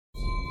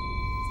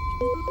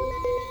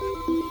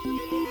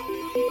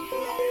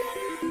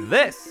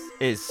This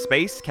is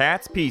Space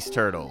Cats Peace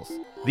Turtles,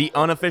 the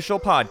unofficial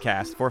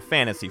podcast for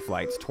Fantasy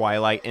Flight's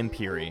Twilight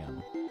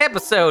Imperium.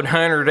 Episode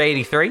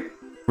 183,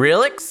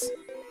 Relics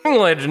and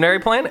Legendary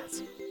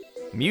Planets.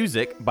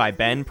 Music by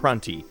Ben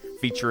Prunty,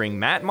 featuring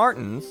Matt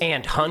Martins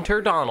And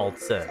Hunter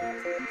Donaldson.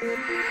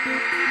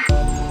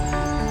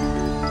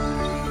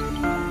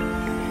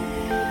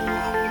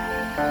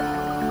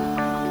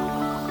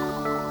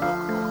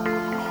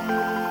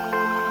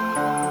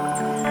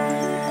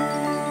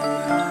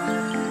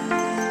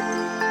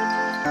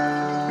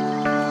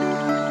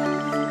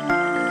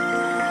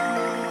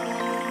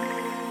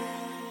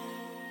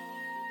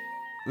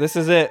 This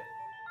is it.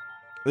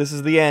 This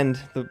is the end.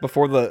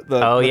 Before the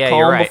calm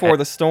you're right. before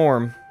the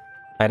storm.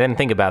 I didn't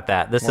think about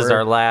that. This is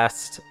our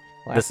last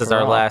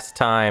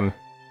time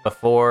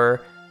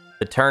before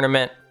the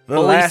tournament The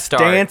fully last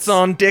starts. dance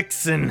on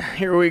Dixon.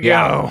 Here we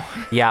go.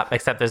 Yeah,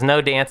 except there's no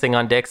dancing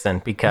on Dixon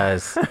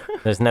because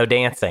there's no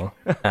dancing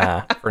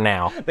for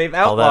now. They've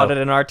outlawed Although- it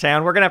in our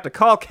town. We're going to have to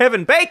call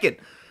Kevin Bacon.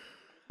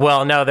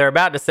 Well, no, they're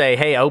about to say,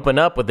 hey, open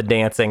up with the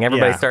dancing.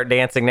 Everybody Yeah. start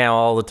dancing now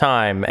all the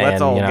time. Let's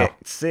and, all you know,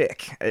 get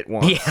sick at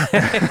once.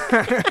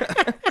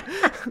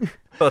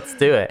 let's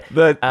do it.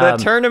 The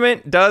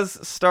tournament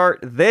does start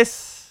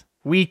this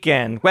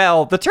weekend.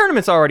 Well, the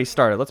tournament's already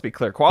started. Let's be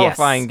clear.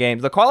 Qualifying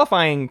games. The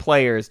qualifying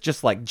players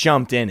just like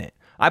jumped in it.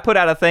 I put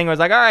out a thing. I was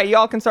like, all right,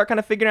 y'all can start kind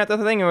of figuring out the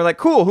thing. And we're like,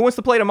 cool. Who wants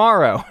to play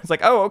tomorrow? It's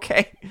like, oh,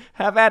 okay.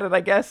 Have at it,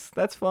 I guess.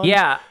 That's fun.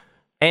 Yeah.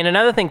 And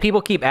another thing,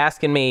 people keep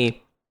asking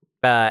me,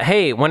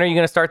 hey, when are you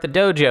going to start the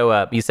dojo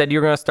up? You said you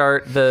were going to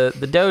start the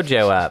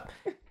dojo up.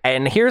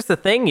 And here's the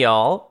thing,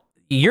 y'all.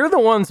 You're the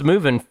ones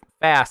moving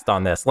fast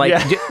on this. Like,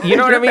 Yeah. you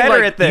know what I You're mean?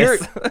 better Like, at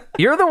this.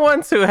 You're the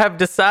ones who have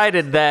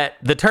decided that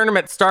the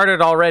tournament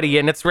started already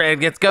and it's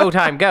go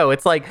time, go.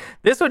 It's like,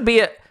 it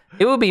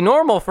would be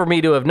normal for me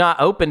to have not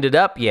opened it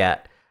up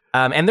yet.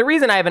 And the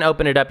reason I haven't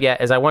opened it up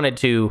yet is I wanted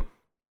to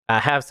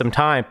have some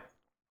time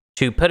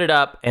to put it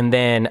up and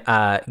then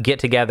get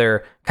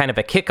together kind of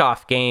a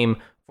kickoff game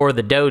for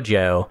the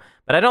dojo.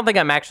 But I don't think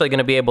I'm actually going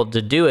to be able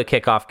to do a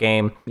kickoff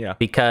game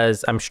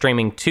because I'm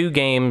streaming 2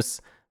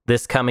 games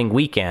this coming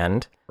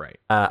weekend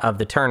of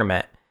the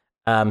tournament.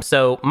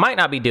 So might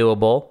not be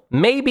doable.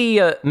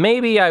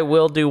 Maybe I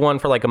will do one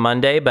for like a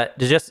Monday, but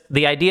just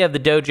the idea of the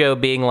dojo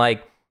being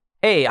like,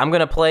 hey, I'm going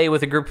to play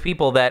with a group of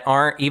people that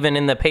aren't even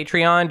in the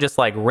Patreon, just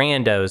like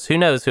randos. Who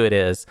knows who it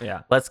is?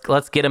 Yeah.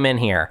 Let's get them in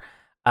here.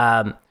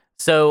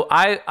 So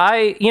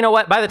I you know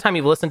what? By the time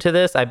you've listened to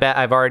this, I bet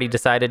I've already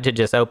decided to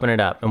just open it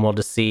up and we'll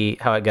just see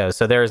how it goes.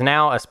 So there is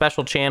now a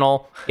special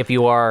channel if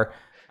you are,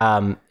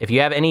 if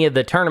you have any of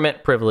the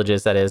tournament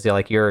privileges, that is,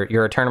 like you're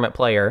a tournament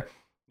player,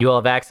 you will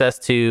have access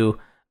to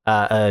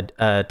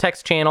a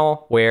text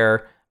channel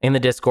where in the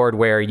Discord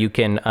where you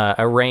can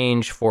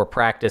arrange for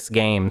practice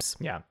games.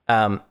 Yeah.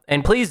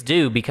 And please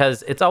do,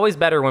 because it's always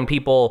better when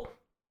people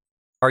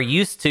are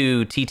used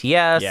to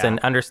TTS and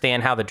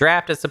understand how the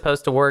draft is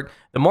supposed to work.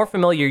 The more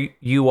familiar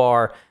you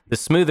are, the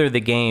smoother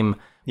the game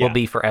will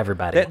be for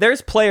everybody.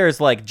 There's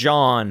players like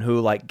John who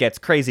like gets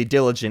crazy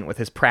diligent with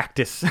his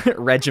practice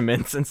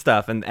regiments and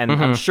stuff, and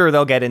I'm sure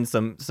they'll get in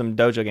some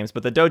dojo games.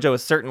 But the dojo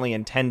is certainly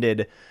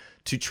intended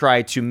to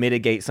try to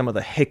mitigate some of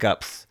the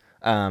hiccups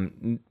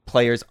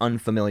players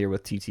unfamiliar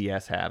with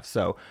TTS have.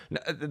 So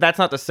that's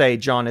not to say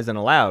John isn't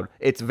allowed.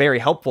 It's very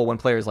helpful when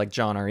players like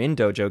John are in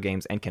dojo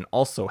games and can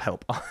also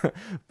help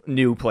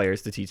new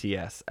players to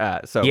TTS.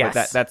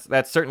 But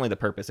that's certainly the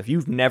purpose. If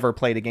you've never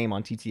played a game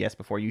on TTS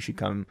before, you should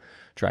come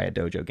try a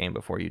dojo game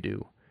before you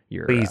do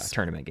your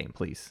tournament game,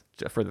 please,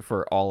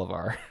 for all of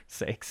our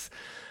sakes.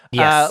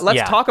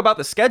 Let's talk about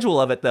the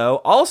schedule of it, though.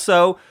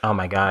 Also, oh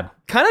my god,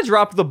 kind of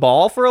dropped the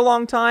ball for a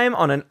long time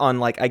on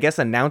like, I guess,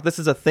 this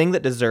is a thing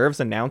that deserves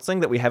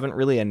announcing that we haven't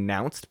really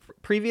announced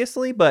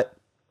previously. But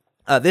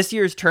this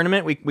year's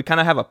tournament, we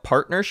kind of have a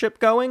partnership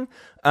going.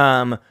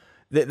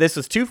 This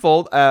is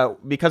twofold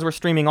because we're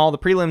streaming all the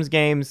prelims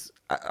games.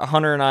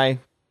 Hunter and I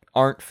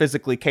aren't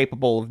physically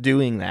capable of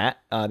doing that.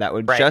 That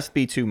would just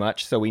be too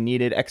much. So we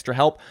needed extra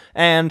help.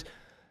 And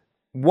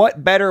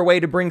what better way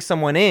to bring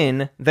someone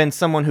in than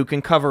someone who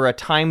can cover a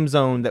time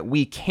zone that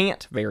we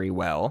can't very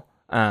well?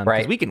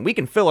 Because we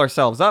can fill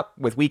ourselves up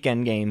with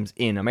weekend games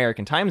in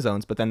American time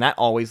zones, but then that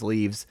always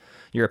leaves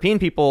European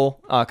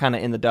people kind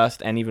of in the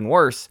dust, and even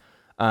worse,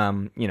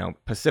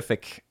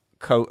 Pacific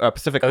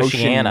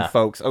Ocean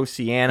folks,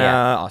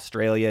 Oceania,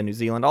 Australia, New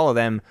Zealand, all of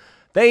them.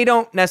 They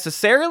don't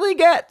necessarily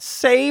get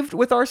saved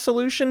with our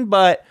solution,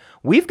 but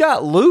we've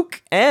got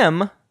Luke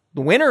M.,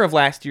 the winner of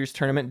last year's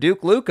tournament,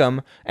 Duke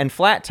Lukem, and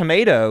Flat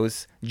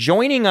Tomatoes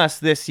joining us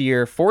this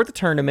year for the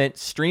tournament,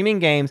 streaming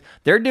games.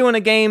 They're doing a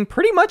game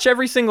pretty much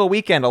every single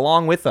weekend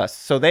along with us.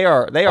 So they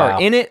are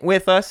in it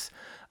with us.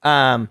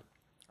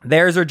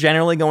 Theirs are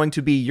generally going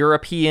to be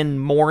European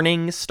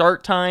morning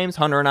start times.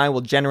 Hunter and I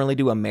will generally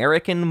do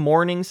American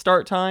morning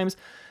start times.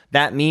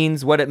 That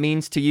means what it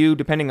means to you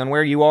depending on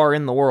where you are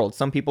in the world.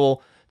 Some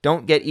people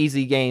don't get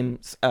easy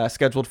games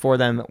scheduled for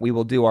them. We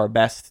will do our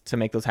best to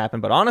make those happen.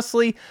 But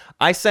honestly,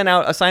 I sent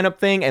out a sign up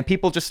thing and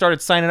people just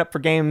started signing up for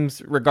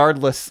games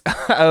regardless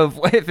of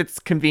if it's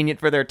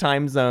convenient for their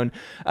time zone.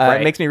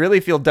 It makes me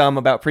really feel dumb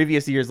about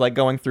previous years, like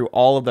going through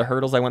all of the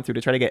hurdles I went through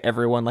to try to get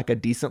everyone like a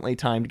decently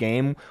timed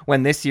game.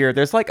 When this year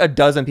there's like a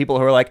dozen people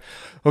who are like,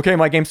 okay,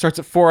 my game starts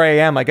at 4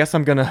 a.m. I guess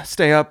I'm going to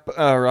stay up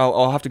or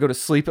I'll have to go to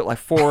sleep at like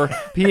 4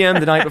 p.m.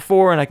 the night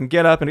before and I can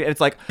get up. And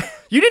it's like,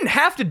 you didn't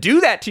have to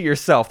do that to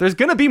yourself. There's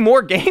going to be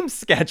more games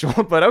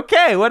scheduled, but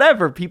okay,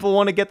 whatever. People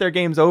want to get their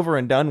games over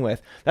and done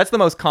with. That's the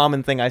most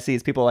common thing I see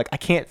is people are like, I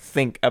can't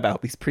think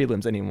about these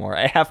prelims anymore.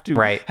 I have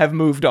to have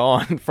moved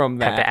on from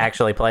that. Have to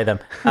actually play them.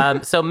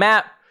 So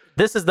Matt,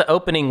 this is the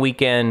opening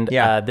weekend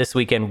this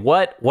weekend.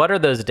 What are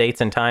those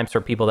dates and times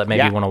for people that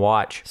maybe want to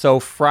watch? So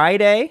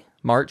Friday,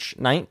 March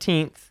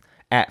 19th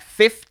at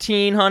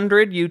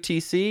 1500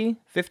 UTC,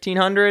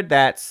 1500.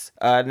 That's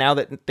now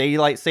that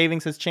daylight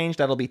savings has changed,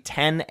 that'll be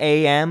 10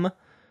 a.m.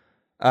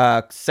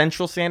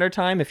 Central Standard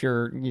Time if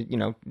you're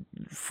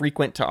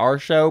frequent to our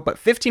show. But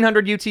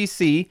 1500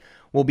 UTC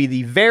will be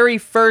the very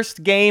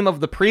first game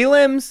of the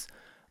prelims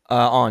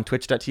on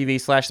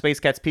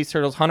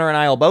twitch.tv/SpaceCatsPeaceTurtles. Hunter and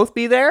I will both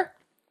be there.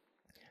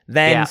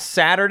 Then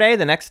Saturday,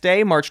 the next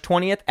day, March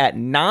 20th at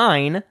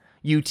 9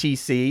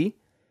 UTC.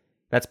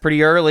 That's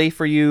pretty early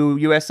for you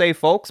USA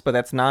folks, but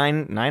that's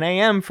 9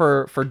 a.m.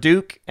 for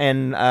Duke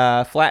and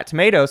Flat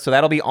Tomatoes. So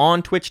that'll be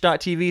on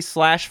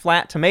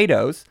twitch.tv/Flat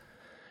Tomatoes.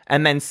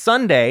 And then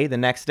Sunday, the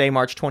next day,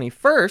 March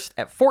 21st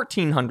at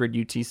 1400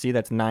 UTC.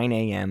 That's 9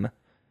 a.m.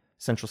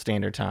 Central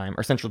Standard Time,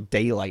 or Central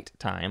Daylight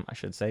Time, I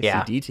should say.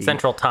 CDT.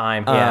 Central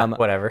Time.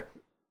 Whatever.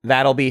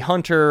 That'll be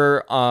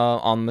Hunter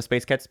on the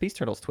Space Cats Peace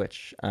Turtles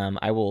Twitch.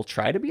 I will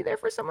try to be there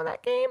for some of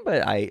that game,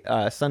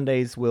 but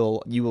Sundays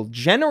you will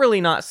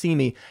generally not see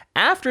me.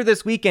 After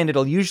this weekend,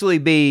 it'll usually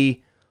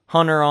be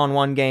Hunter on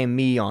one game,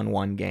 me on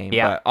one game.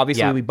 Yeah. But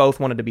obviously, we both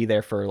wanted to be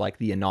there for like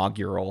the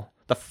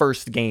the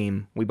first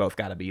game. We both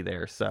got to be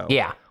there. So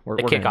we're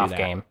the kickoff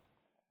game.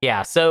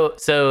 Yeah.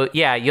 So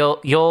yeah,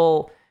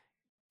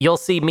 you'll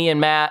see me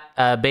and Matt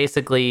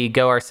basically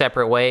go our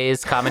separate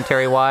ways,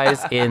 commentary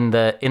wise, in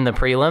the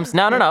prelims.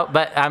 No,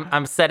 but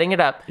I'm setting it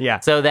up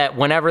so that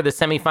whenever the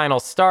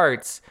semifinal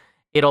starts,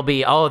 it'll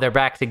be they're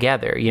back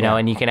together,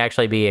 and you can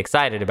actually be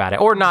excited about it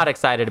or not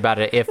excited about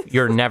it if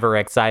you're never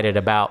excited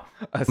about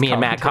me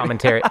and Matt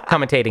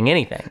commentating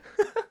anything.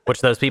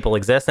 Which those people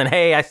exist, and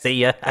hey, I see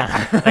you.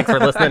 Thanks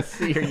for listening. I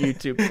see your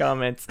YouTube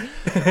comments.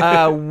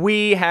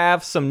 We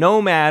have some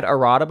Nomad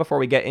errata before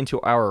we get into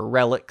our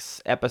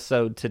Relics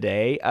episode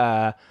today.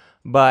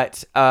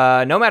 But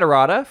Nomad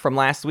errata from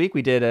last week,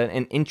 we did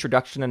an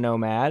introduction to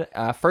Nomad.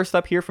 First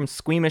up here from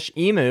Squeamish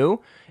Emu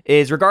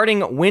is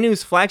regarding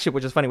Winu's flagship,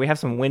 which is funny. We have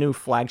some Winu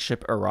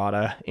flagship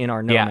errata in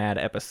our Nomad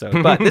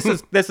episode, but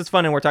this is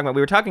fun, and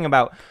we were talking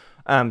about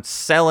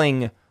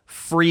selling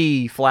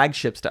free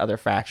flagships to other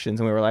factions,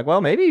 and we were like, well,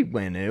 maybe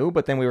Winu,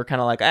 but then we were kind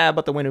of like,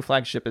 but the Winu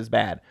flagship is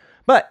bad.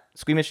 But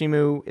Squeamish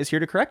Emu is here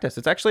to correct us.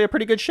 It's actually a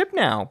pretty good ship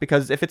now,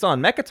 because if it's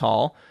on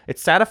Mechatol, it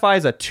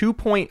satisfies a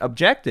 2-point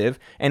objective,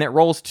 and it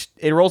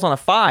rolls on a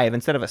 5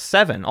 instead of a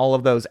 7. All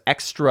of those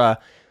extra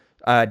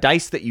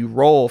dice that you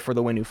roll for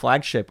the Winu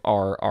flagship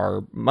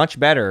are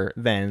much better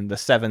than the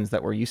 7s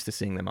that we're used to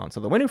seeing them on. So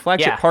the Winu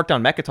flagship parked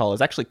on Mechatol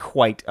is actually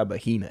quite a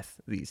behemoth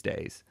these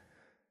days.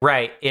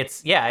 Right.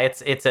 It's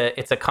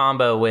a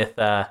combo with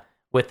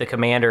the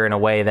commander in a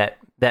way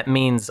that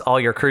means all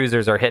your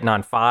cruisers are hitting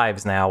on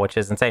 5s now, which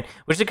is insane.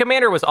 Which the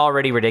commander was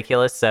already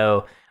ridiculous,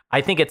 so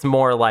I think it's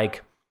more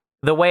like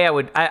the way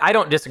I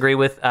don't disagree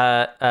with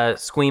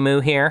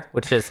Squeemu here,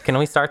 which is, can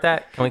we start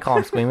that? Can we call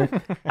him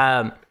Squeemu?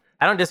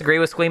 I don't disagree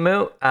with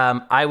Squeemu.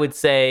 I would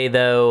say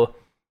though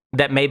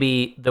that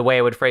maybe the way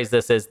I would phrase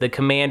this is the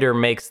commander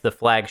makes the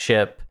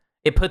flagship.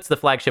 It puts the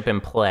flagship in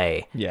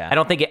play. Yeah. I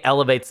don't think it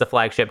elevates the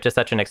flagship to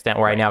such an extent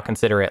where I now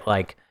consider it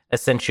like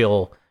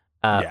essential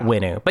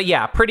Winu. But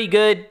yeah, pretty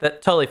good.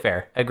 That's totally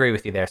fair. Agree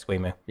with you there,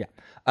 Squeemu. Yeah.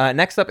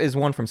 Next up is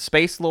one from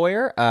Space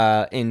Lawyer.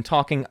 In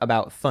talking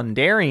about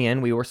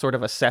Thunderian, we were sort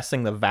of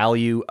assessing the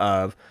value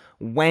of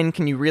when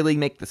can you really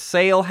make the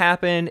sale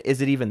happen?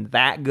 Is it even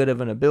that good of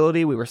an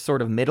ability? We were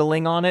sort of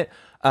middling on it.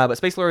 But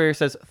Space Lawyer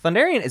says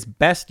Thunderian is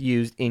best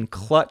used in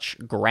clutch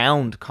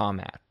ground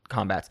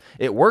combats.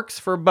 It works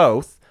for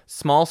both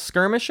small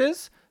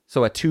skirmishes,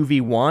 so a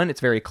 2v1, it's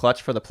very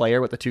clutch for the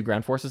player with the 2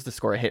 ground forces to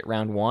score a hit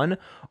round 1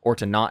 or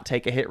to not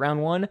take a hit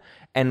round 1.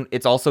 And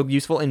it's also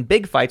useful in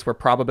big fights where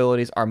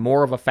probabilities are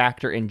more of a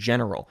factor in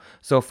general.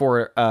 So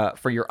for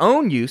your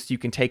own use, you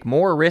can take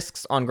more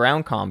risks on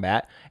ground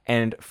combat,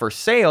 and for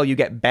sale, you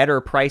get better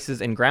prices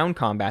in ground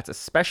combats,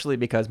 especially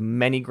because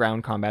many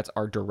ground combats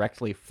are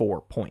directly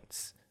 4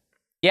 points.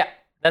 Yeah,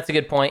 that's a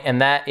good point,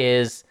 and that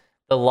is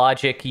the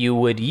logic you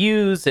would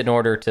use in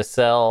order to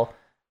sell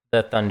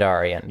the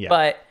Thunderian. Yeah.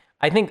 But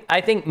I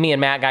think me and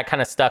Matt got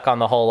kind of stuck on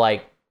the whole,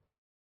 like,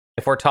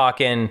 if we're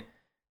talking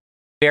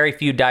very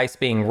few dice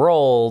being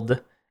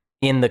rolled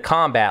in the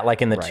combat,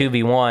 like in the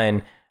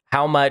 2v1,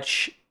 how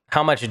much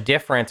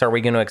difference are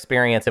we going to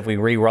experience if we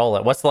re-roll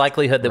it? What's the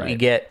likelihood that we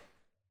get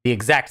the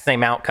exact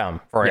same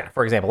outcome.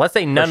 For example, let's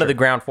say none of the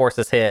ground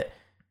forces hit,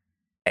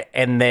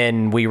 and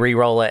then we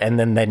re-roll it, and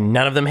then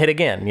none of them hit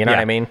again. You know what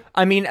I mean?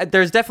 I mean,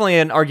 there's definitely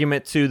an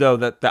argument too, though,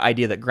 that the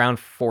idea that ground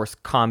force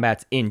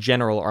combats in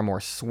general are more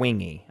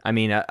swingy. I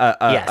mean,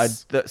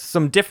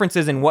 some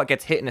differences in what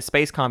gets hit in a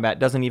space combat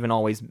doesn't even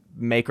always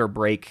make or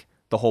break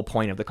the whole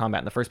point of the combat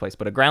in the first place.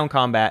 But a ground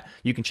combat,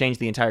 you can change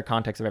the entire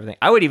context of everything.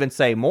 I would even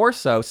say more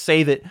so,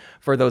 save it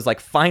for those like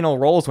final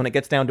rolls when it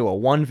gets down to a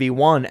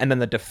 1v1 and then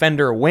the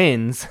defender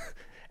wins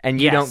and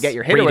you don't get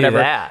your hit or whatever.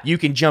 That. You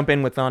can jump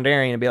in with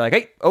Thondarian and be like,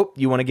 hey,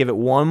 you want to give it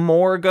one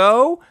more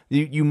go?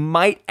 You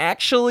might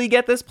actually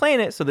get this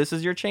planet, so this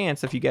is your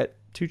chance if you get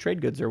 2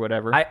 trade goods or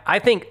whatever. I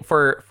think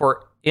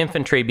for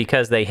infantry,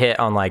 because they hit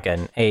on like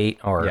an 8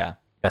 or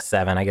a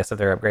 7, I guess if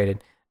they're upgraded,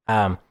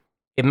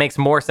 it makes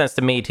more sense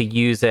to me to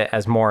use it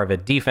as more of a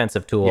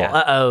defensive tool.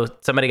 Yeah.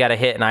 Somebody got a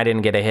hit and I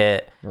didn't get a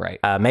hit. Right.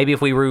 Maybe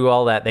if we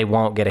re-roll that, they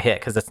won't get a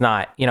hit because it's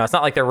not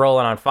like they're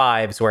rolling on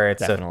 5s where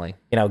it's definitely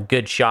a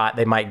good shot.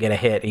 They might get a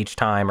hit each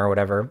time or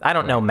whatever. I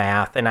don't know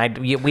math, and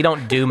we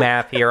don't do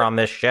math here on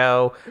this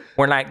show.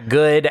 We're not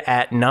good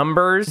at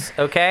numbers.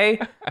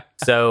 Okay.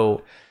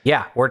 So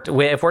yeah,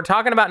 if we're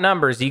talking about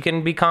numbers, you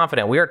can be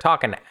confident. We are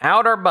talking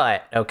out our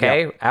butt.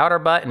 Okay. Yep. Out our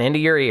butt and into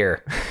your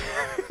ear.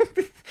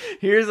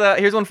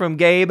 Here's one from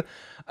Gabe.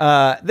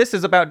 This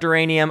is about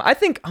Duranium. I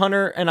think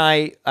Hunter and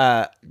I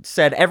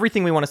said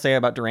everything we want to say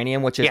about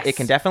Duranium, which is it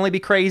can definitely be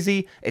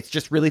crazy. It's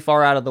just really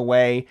far out of the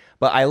way.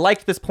 But I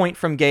liked this point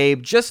from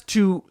Gabe just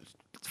to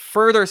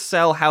further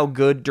sell how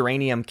good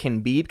Duranium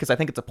can be, because I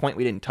think it's a point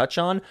we didn't touch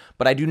on,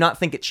 but I do not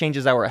think it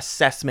changes our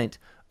assessment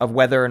of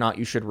whether or not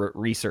you should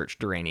research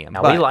Duranium.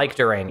 Now, we like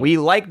Duranium. We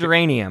like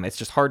Duranium. It's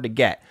just hard to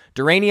get.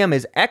 Duranium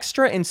is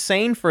extra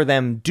insane for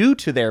them due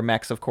to their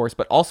mechs, of course,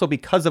 but also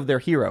because of their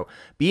hero.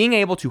 Being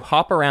able to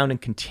hop around and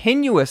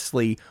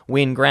continuously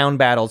win ground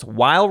battles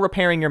while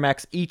repairing your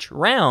mechs each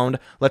round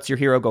lets your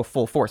hero go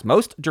full force.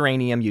 Most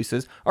Duranium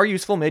uses are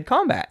useful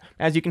mid-combat,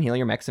 as you can heal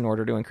your mechs in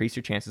order to increase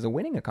your chances of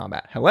winning a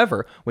combat.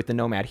 However, with the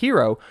Nomad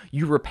hero,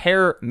 you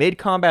repair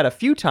mid-combat a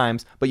few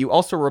times, but you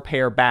also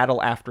repair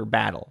battle after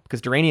battle,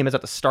 because Duranium is at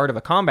the start of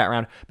a combat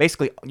round.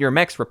 Basically, your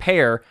mechs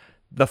repair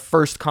the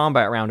first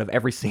combat round of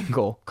every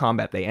single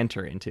combat they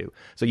enter into.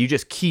 So you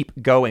just keep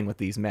going with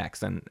these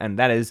mechs, and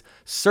that is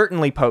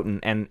certainly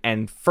potent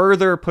and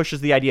further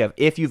pushes the idea of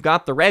if you've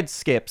got the red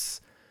skips,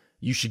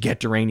 you should get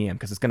Duranium,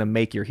 because it's going to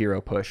make your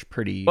hero push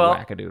pretty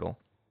wackadoodle.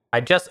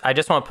 I just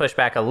want to push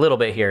back a little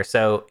bit here.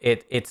 So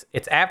it's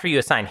after you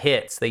assign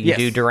hits that you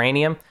do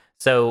Duranium.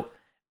 So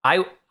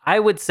I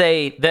would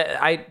say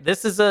that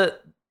this is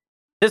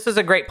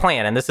a great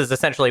plan, and this is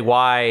essentially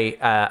why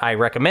I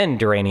recommend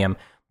Duranium.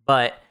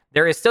 But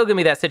there is still going to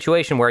be that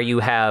situation where you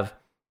have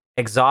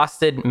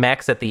exhausted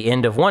mechs at the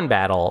end of one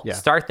battle,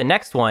 start the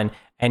next one,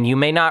 and you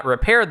may not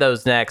repair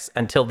those mechs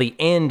until the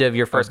end of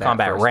your first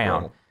combat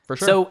round. For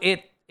sure. So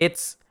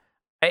it's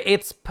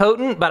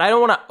potent, but I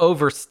don't want to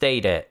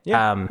overstate it.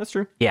 Yeah, that's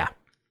true. Yeah.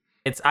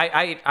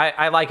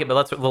 I like it,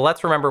 but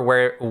let's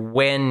remember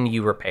when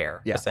you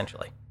repair,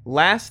 essentially.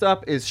 Last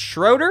up is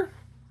Schroeder.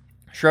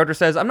 Schroeder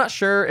says, I'm not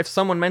sure if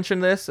someone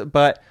mentioned this,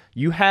 but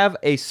you have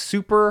a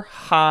super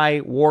high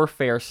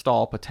warfare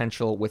stall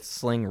potential with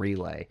Sling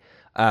Relay.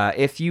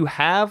 If you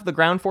have the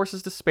ground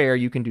forces to spare,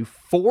 you can do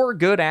 4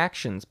 good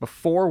actions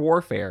before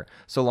warfare,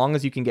 so long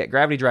as you can get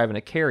Gravity Drive and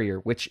a carrier,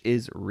 which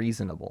is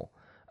reasonable.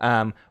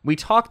 We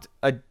talked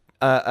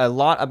a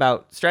lot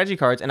about strategy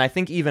cards, and I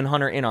think even,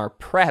 Hunter, in our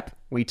prep,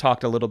 we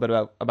talked a little bit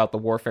about the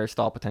warfare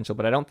stall potential,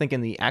 but I don't think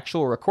in the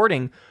actual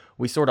recording,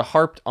 we sort of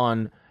harped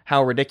on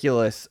how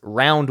ridiculous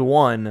round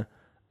 1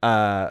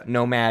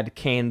 Nomad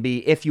can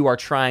be if you are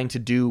trying to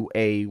do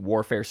a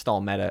warfare stall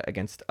meta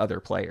against other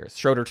players.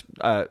 Schroeder,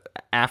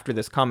 after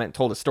this comment,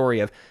 told a story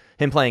of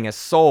him playing as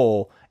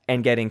Soul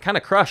and getting kind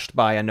of crushed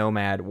by a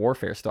Nomad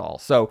warfare stall.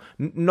 So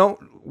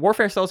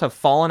warfare stalls have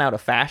fallen out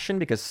of fashion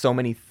because so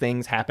many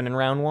things happen in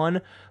round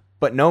 1,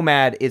 but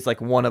Nomad is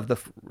like one of the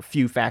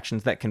few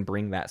factions that can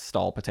bring that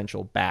stall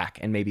potential back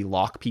and maybe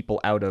lock people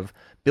out of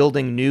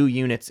building new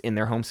units in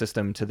their home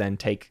system to then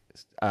take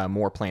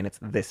more planets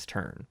this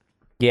turn.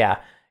 Yeah.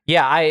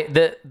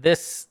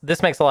 This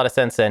makes a lot of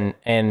sense,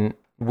 and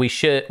we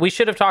should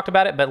have talked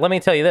about it. But let me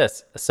tell you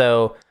this.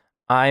 So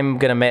I'm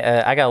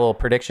gonna I got a little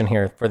prediction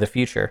here for the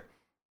future.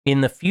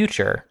 In the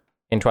future,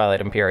 in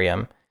Twilight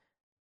Imperium,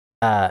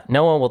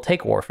 no one will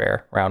take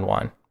warfare round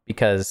 1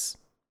 because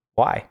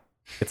why?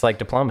 It's like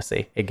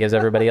diplomacy. It gives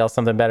everybody else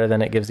something better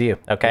than it gives you.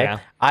 Okay. Yeah.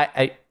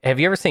 I have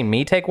you ever seen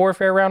me take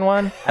warfare round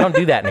 1? I don't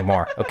do that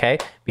anymore. Okay.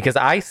 Because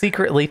I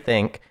secretly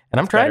think, and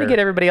I'm trying to get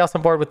everybody else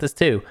on board with this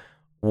too.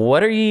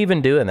 What are you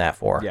even doing that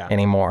for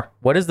anymore?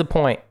 What is the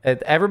point?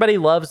 Everybody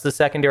loves the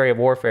secondary of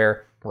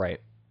warfare. Right.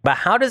 But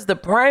how does the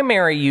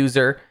primary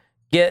user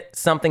get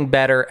something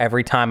better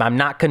every time? I'm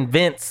not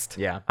convinced.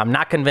 Yeah. I'm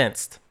not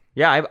convinced.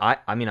 Yeah.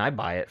 I mean, I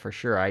buy it for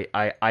sure.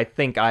 I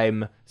think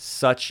I'm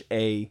such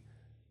a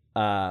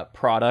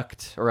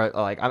product, or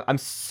like I'm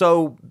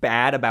so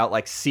bad about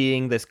like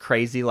seeing this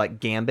crazy like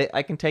gambit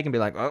I can take and be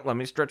like, oh, let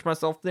me stretch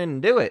myself thin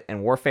and do it.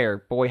 And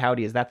Warfare, boy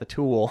howdy, is that the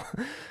tool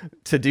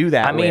to do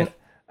that. I mean, with.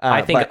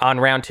 I think But on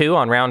round 2,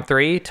 on round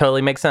 3,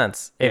 totally makes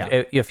sense.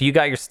 If you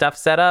got your stuff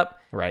set up,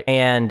 Right.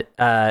 and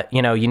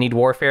you need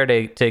Warfare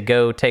to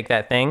go take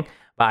that thing.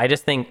 But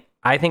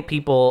I think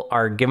people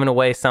are giving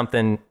away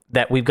something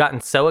that we've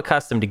gotten so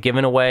accustomed to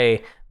giving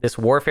away this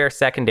Warfare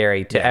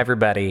secondary to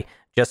everybody,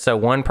 just so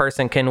one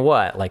person can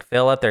like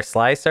fill up their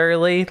slice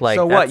early. Like,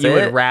 so what, that's you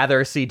it? would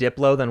rather see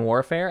Diplo than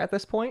Warfare at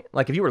this point?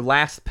 Like if you were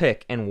last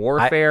pick and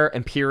Warfare,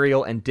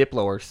 Imperial, and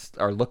Diplo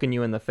are looking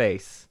you in the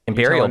face.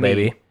 Imperial,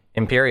 baby.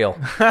 Imperial.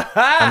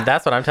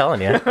 That's what I'm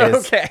telling you.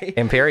 Is Okay.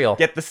 Imperial.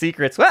 Get the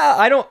secrets. Well,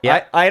 I don't.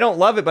 Yeah. I don't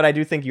love it, but I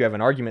do think you have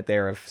an argument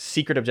there of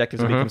secret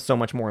objectives become so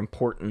much more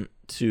important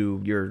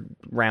to your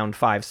round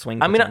 5 swing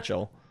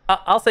potential.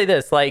 I'll say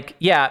this, like,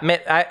 yeah,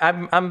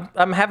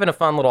 I'm having a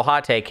fun little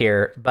hot take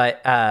here,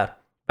 but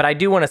I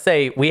do want to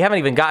say we haven't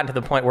even gotten to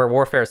the point where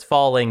Warfare is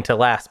falling to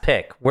last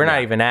pick. We're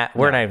not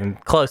even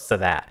close to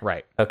that.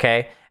 Right.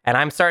 Okay. And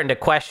I'm starting to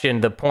question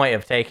the point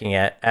of taking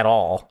it at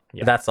all.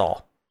 Yeah. That's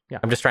all. Yeah.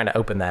 I'm just trying to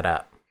open that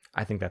up.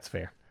 I think that's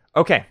fair.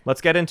 Okay,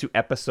 let's get into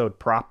episode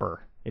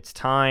proper. It's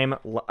time.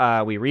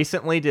 We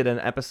recently did an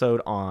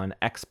episode on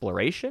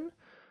exploration,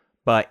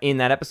 but in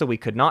that episode we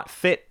could not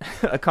fit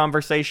a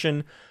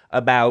conversation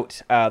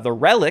about the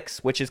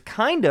relics, which is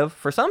kind of,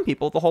 for some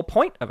people, the whole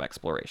point of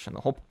exploration.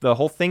 The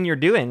whole thing you're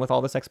doing with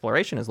all this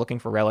exploration is looking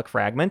for relic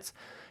fragments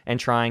and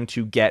trying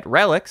to get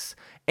relics.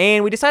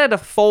 And we decided to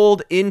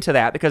fold into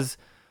that because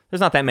there's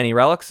not that many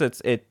relics.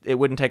 It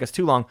wouldn't take us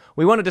too long.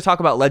 We wanted to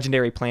talk about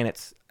legendary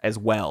planets as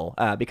well,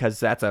 because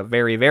that's a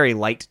very, very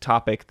light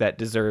topic that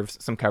deserves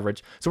some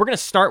coverage. So we're going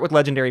to start with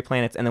legendary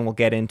planets, and then we'll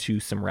get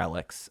into some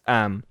relics.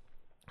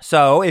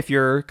 So if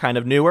you're kind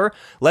of newer,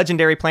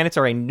 legendary planets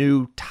are a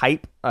new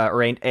type,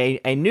 or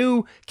a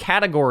new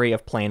category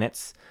of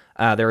planets.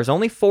 There is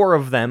only 4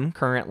 of them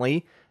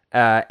currently,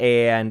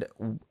 and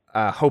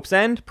Hope's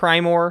End,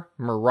 Primor,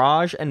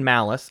 Mirage, and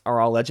Malice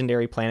are all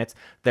legendary planets.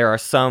 There are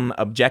some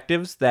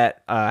objectives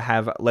that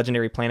have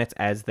legendary planets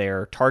as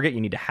their target.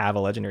 You need to have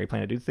a legendary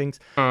planet to do things.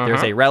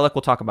 There's a relic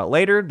we'll talk about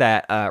later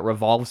that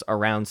revolves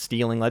around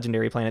stealing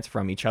legendary planets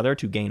from each other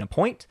to gain a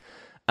point.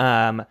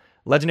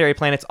 Legendary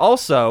planets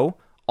also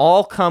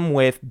all come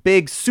with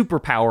big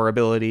superpower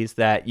abilities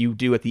that you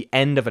do at the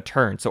end of a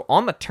turn. So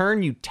on the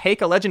turn you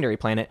take a legendary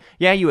planet,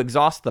 you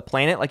exhaust the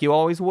planet like you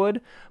always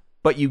would,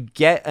 but you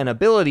get an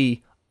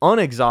ability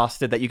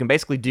unexhausted that you can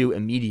basically do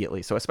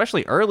immediately. So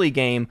especially early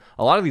game,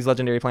 a lot of these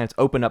legendary planets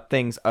open up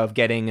things of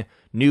getting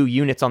new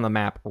units on the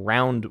map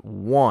round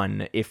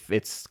 1 if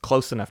it's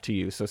close enough to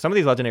you. So some of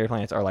these legendary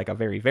planets are like a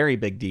very, very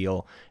big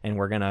deal, and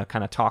we're going to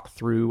kind of talk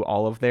through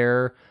all of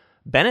their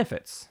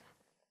benefits.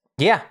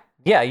 Yeah,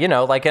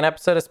 like an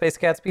episode of Space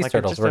Cats Beast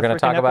Turtles. We're going to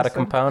talk about a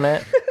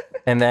component,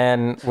 and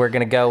then we're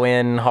going to go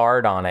in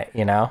hard on it,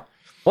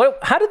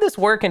 How did this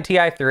work in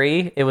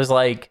TI3? It was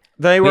like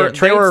They were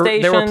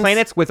stations.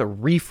 planets with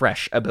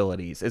refresh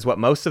abilities, is what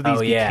most of these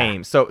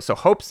became. So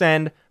Hope's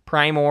End,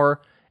 Primor,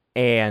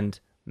 and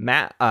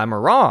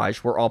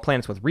Mirage were all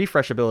planets with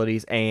refresh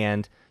abilities,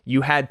 and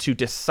you had to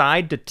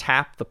decide to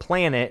tap the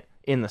planet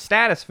in the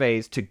status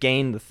phase to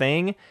gain the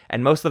thing,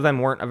 and most of them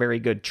weren't a very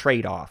good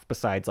trade-off,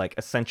 besides like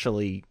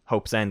essentially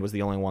Hope's End was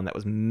the only one that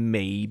was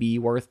maybe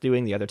worth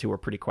doing. The other 2 were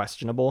pretty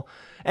questionable,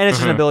 and it's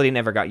just an ability that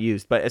never got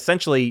used. But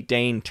essentially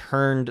Dane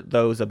turned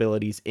those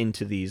abilities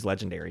into these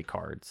legendary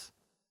cards.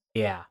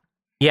 Yeah,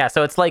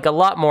 so it's like a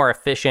lot more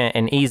efficient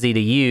and easy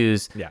to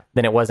use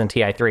than it was in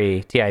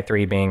TI3.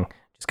 TI3 being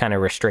just kind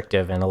of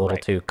restrictive and a little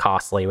too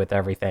costly with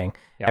everything.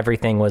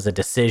 Everything was a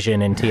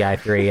decision in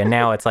TI3, and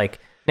now it's like,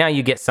 now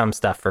you get some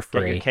stuff for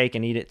free. Get your cake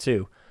and eat it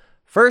too.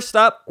 First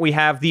up, we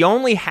have the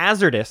only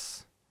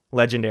hazardous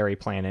legendary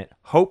planet,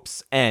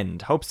 Hope's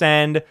End. Hope's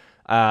End,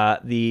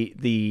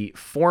 the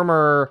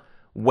former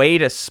way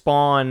to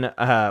spawn,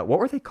 what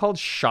were they called?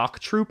 Shock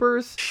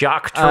Troopers?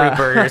 Shock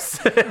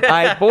Troopers.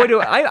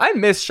 I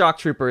miss Shock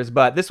Troopers,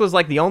 but this was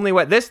like the only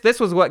way.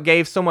 This was what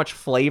gave so much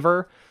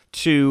flavor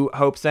to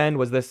Hope's End,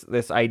 was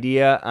this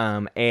idea,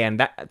 and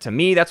that, to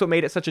me, that's what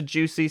made it such a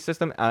juicy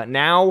system.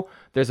 Now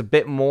there's a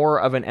bit more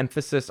of an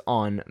emphasis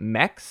on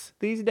mechs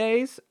these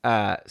days,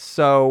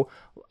 so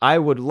I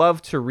would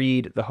love to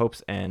read the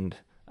Hope's End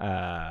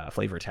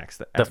flavor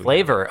text. The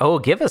flavor. Oh,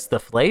 give us the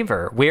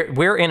flavor.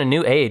 We're in a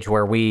new age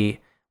where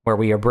we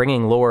are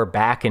bringing lore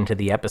back into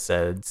the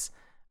episodes.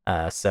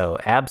 So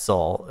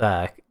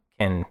Absol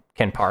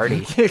can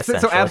party.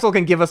 So Absol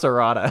can give us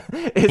errata.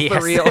 It's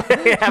the real.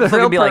 Absol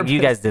can be like, you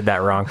guys did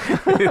that wrong.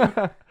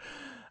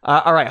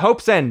 All right,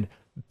 Hope's End.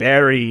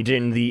 Buried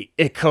in the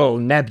Ickle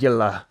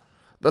Nebula,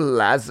 the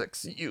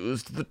Lazics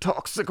used the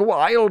toxic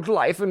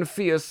wildlife and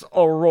fierce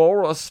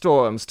aurora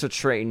storms to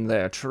train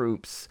their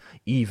troops.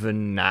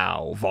 Even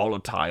now,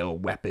 volatile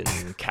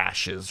weapon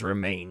caches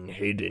remain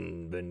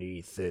hidden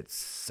beneath its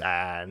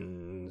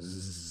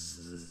sands.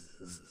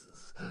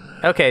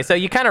 Okay, so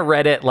you kind of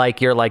read it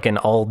like you're like an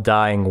old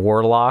dying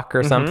warlock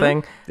or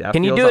something. That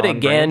Can you feels do it on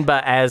again, brand.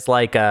 but as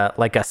like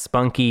a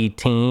spunky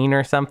teen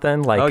or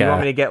something? Like, Oh, you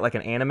want me to get like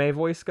an anime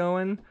voice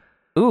going?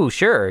 ooh,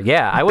 sure,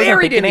 yeah. I wasn't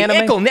Buried in thinking the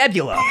anime. Echo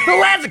Nebula, the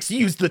Lazics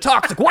used the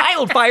toxic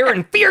wildfire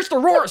and fierce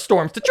aurora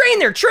storms to train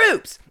their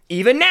troops.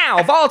 Even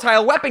now,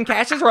 volatile weapon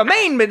caches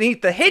remain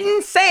beneath the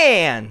hidden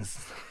sands.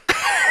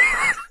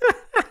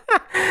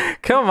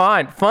 Come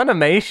on,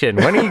 Funimation.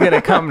 When are you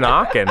gonna come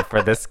knocking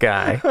for this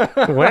guy?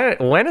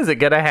 When is it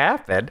gonna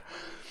happen?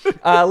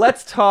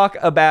 Let's talk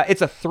about.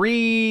 It's a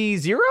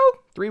 3-0. I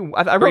wrote 3-1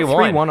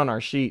 3-1 on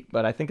our sheet,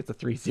 but I think it's a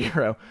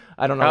 3-0.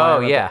 I don't know. why I Oh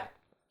wrote yeah. that.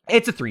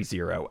 It's a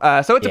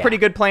 3-0. So it's a Yeah. pretty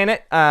good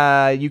planet.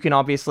 You can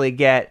obviously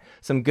get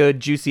some good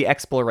juicy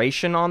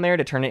exploration on there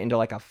to turn it into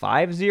like a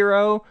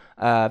 5-0.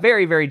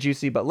 Very, very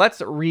juicy. But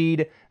let's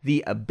read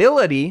the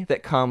ability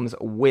that comes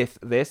with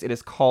this. It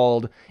is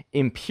called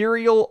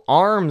Imperial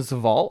Arms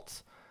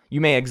Vault.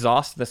 You may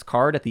exhaust this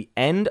card at the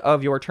end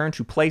of your turn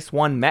to place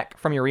one mech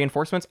from your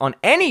reinforcements on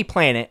any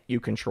planet you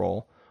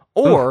control,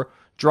 or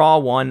draw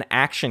one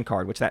action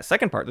card, which that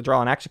second part, the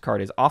draw an action card,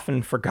 is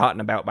often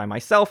forgotten about by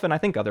myself and I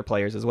think other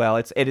players as well.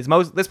 This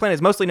planet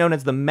is mostly known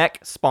as the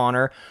mech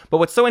spawner, but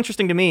what's so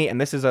interesting to me,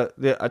 and this is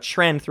a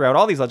trend throughout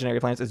all these legendary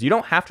planets, is you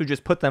don't have to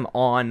just put them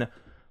on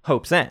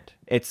Hope's End.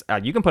 It's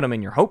you can put them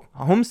in your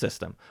home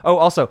system. Oh,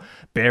 also,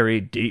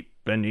 buried deep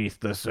beneath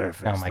the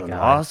surface, Oh my the God.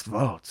 lost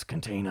vaults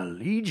contain a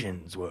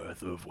legion's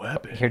worth of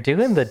weapons. You're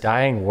doing the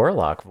dying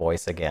warlock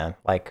voice again.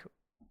 Like,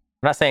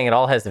 I'm not saying it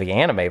all has to be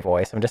anime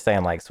voice. I'm just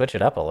saying, like, switch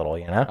it up a little,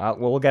 you know? Well,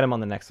 we'll get him on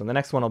the next one. The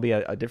next one will be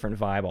a different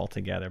vibe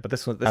altogether. But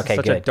this Okay, is such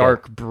a good,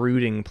 dark,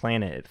 brooding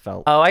planet. It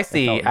felt. Oh, I it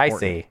see. felt I important.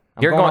 see.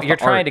 I'm You're going off You're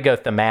the trying art. to go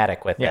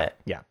thematic with Yeah, it.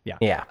 yeah.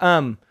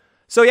 Yeah.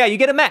 So yeah, you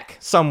get a mech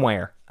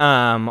somewhere.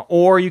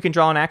 Or you can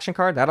draw an action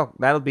card.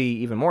 That'll be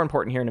even more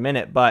important here in a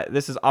minute. But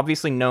this is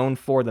obviously known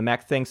for the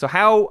mech thing. So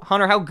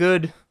Hunter, how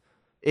good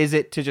is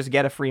it to just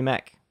get a free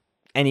mech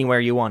anywhere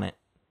you want it?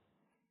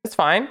 It's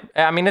fine.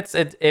 I mean, it's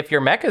if your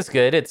mech is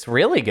good, it's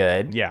really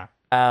good. Yeah.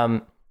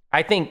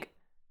 I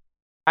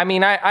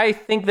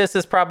think this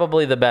is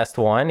probably the best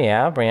one.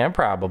 Yeah,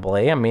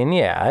 probably. I mean,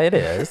 yeah, it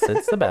is.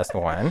 It's the best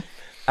one.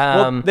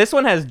 Well, this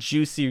one has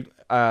juicy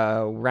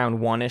round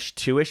 1-ish,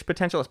 2-ish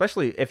potential,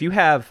 especially if you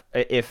have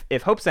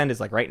if Hope's End is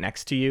like right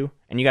next to you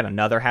and you got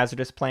another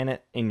hazardous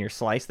planet in your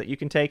slice that you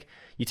can take.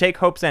 You take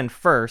Hope's End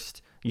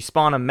first, you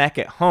spawn a mech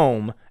at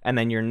home, and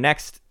then your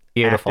next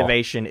Beautiful.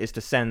 activation is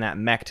to send that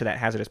mech to that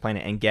hazardous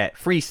planet and get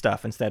free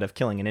stuff instead of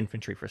killing an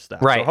infantry for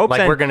stuff. Right. So Hope's Like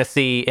End, we're going to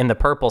see in the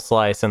purple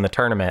slice in the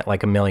tournament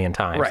like a million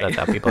times. Right. That's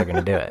how people are going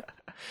to do it.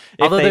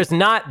 Although there's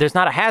not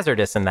a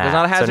hazardous in that. there's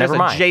not a so hazardous never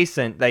mind.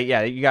 adjacent.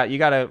 You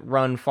got to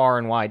run far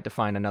and wide to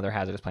find another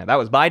hazardous planet. That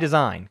was by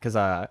design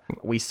because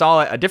we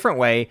saw it a different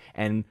way,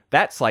 and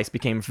that slice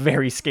became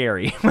very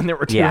scary when there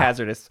were two Yeah.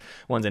 hazardous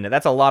ones in it.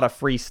 That's a lot of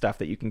free stuff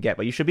that you can get,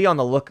 but you should be on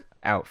the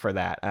lookout for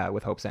that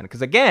with Hope's End.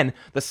 Because again,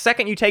 the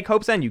second you take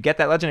Hope's End, you get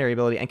that legendary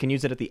ability and can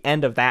use it at the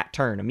end of that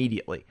turn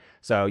immediately.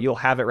 So you'll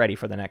have it ready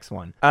for the next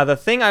one. The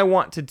thing I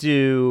want to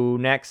do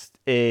next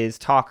is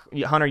talk.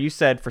 Hunter, you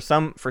said for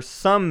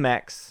some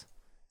mechs,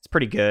 it's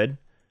pretty good.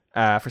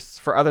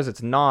 For others,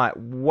 it's not.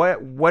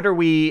 What are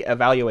we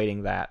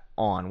evaluating that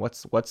on?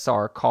 What's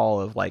our call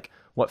of like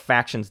what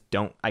factions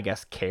don't, I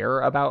guess,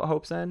 care about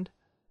Hope's End?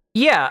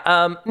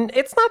 Yeah,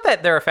 it's not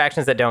that there are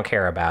factions that don't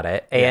care about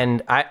it,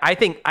 and I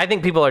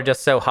think people are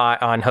just so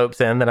hot on Hope's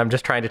End that I'm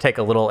just trying to take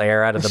a little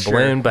air out of the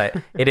balloon, but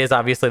it is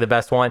obviously the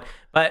best one.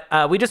 But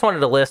we just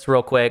wanted to list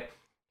real quick.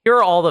 Here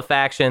are all the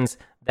factions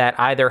that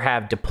either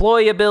have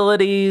deploy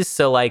abilities,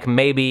 so like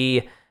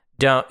maybe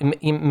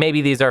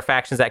these are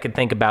factions that could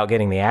think about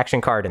getting the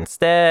action card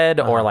instead,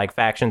 or like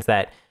factions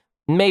that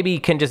maybe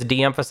can just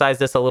de-emphasize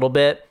this a little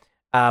bit.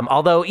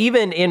 Although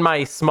even in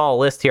my small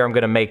list here, I'm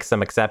going to make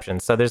some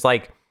exceptions. So there's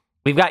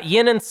we've got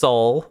Yin and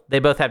Soul. They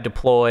both have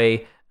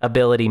deploy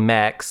ability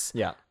mechs.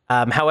 Yeah.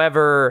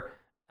 However,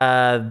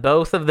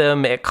 both of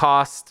them, it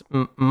costs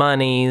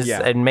monies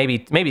and maybe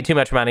too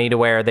much money to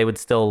where they would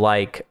still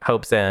like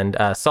Hope's End.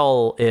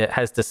 Soul, it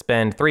has to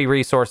spend 3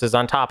 resources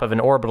on top of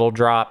an orbital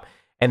drop.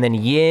 And then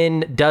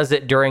Yin does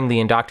it during the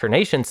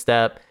indoctrination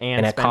step.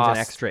 And it spends costs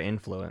an extra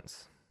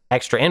influence.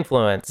 extra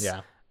influence.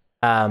 Yeah.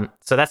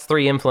 So that's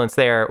 3 influence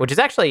there, which is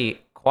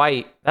actually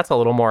that's a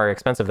little more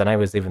expensive than I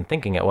was even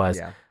thinking it was.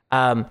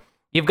 Yeah.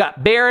 You've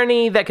got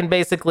Barony that can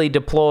basically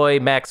deploy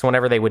mechs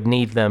whenever they would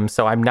need them,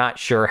 so I'm not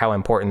sure how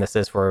important this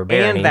is for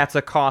Barony. And that's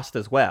a cost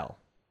as well.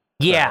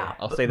 Yeah, So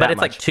I'll say that but it's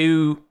much. like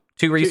two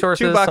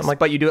resources, $2, something like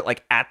but you do it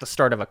like at the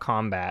start of a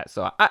combat.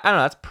 So I don't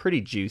know. That's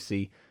pretty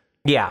juicy.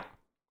 yeah.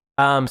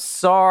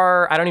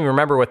 SAR, I don't even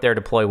remember what their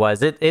deploy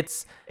was.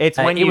 It's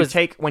when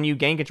you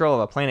gain control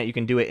of a planet, you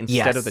can do it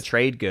instead of Yes. the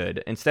trade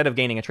good. Instead of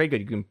gaining a trade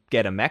good, you can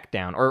get a mech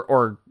down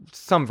or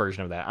some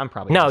version of that. I'm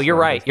probably No, just you're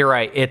wrong. right. You're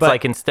right. It's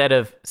like instead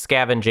of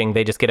scavenging,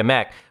 they just get a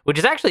mech, which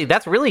is actually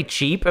that's really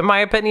cheap in my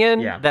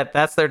opinion. Yeah.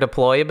 That's their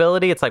deploy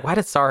ability. It's like, why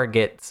did SAR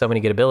get so many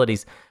good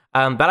abilities?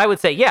 But I would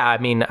say, yeah, I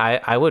mean,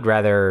 I would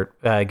rather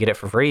get it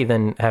for free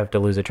than have to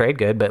lose a trade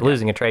good, but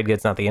losing a trade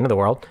good's not the end of the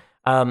world.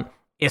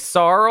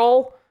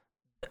 Isarl,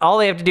 all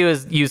they have to do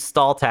is use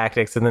stall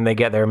tactics, and then they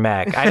get their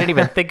mech. I didn't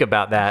even think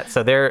about that.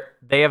 So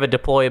they have a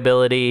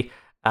deployability,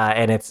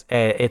 and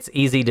it's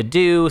easy to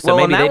do. So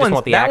maybe they just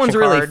want the action card. That one's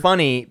really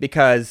funny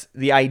because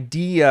the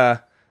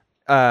idea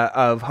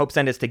of Hope's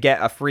End is to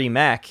get a free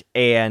mech,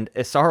 and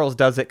Isarl's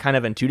does it kind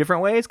of in two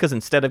different ways, because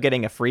instead of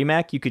getting a free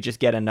mech, you could just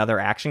get another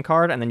action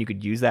card, and then you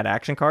could use that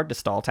action card to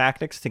stall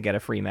tactics to get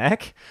a free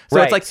mech. So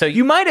Right, it's like, so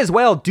you might as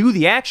well do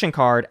the action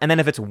card, and then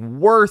if it's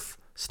worth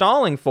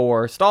stall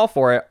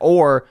for it,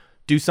 or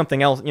do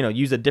something else,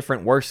 use a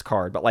different worse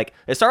card. But like,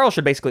 Isarl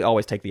should basically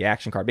always take the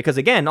action card, because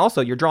again,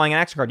 also, you're drawing an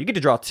action card. You get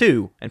to draw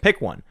two and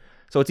pick one.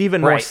 So it's even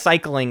more Right.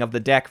 cycling of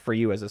the deck for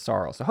you as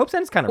Isarl. So Hope's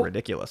End is kind of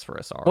ridiculous for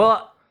Isarl.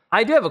 Well,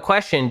 I do have a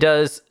question.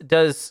 Does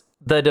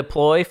the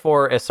deploy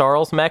for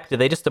Isarl's mech, do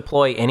they just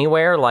deploy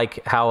anywhere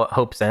like how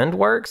Hope's End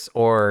works?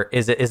 Or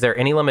is there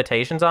any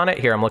limitations on it?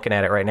 Here, I'm looking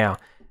at it right now.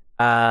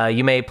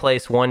 You may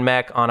place one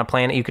mech on a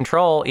planet you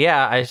control.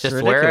 Yeah, it's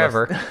just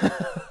wherever.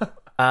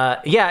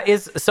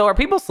 So are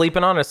people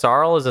sleeping on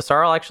Isarl? Is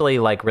Isarl actually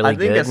like really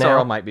good now? I think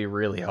Isarl might be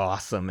really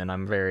awesome,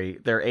 and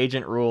their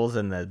agent rules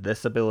and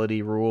this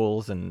ability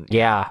rules, and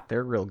yeah,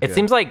 they're real good. It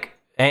seems like,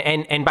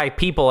 and by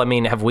people, I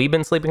mean, have we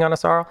been sleeping on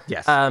Isarl?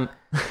 Yes.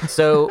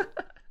 So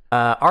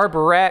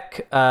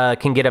Arborek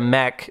can get a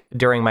mech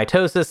during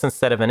mitosis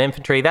instead of an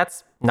infantry.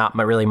 That's not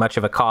really much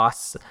of a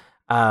cost.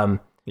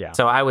 Yeah.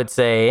 So I would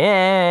say,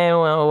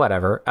 well,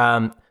 whatever.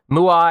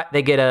 Muat,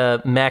 they get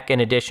a mech in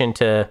addition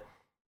to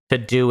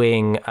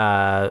doing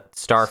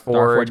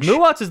Starforge.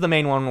 Muat's is the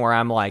main one where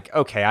I'm like,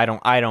 okay, I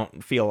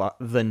don't feel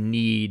the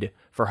need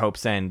for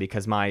Hope's End,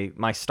 because my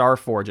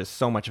Starforge is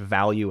so much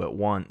value at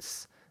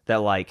once that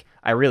like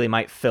I really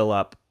might fill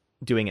up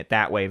doing it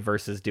that way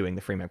versus doing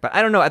the free mech. But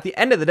I don't know. At the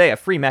end of the day, a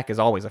free mech is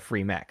always a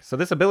free mech. So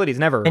this ability is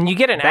never and you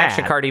get an bad.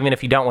 action card even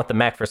if you don't want the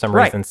mech for some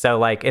Right. reason. So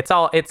like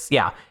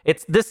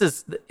this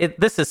is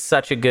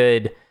such a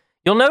good.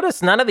 You'll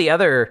notice none of the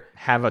other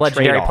Have a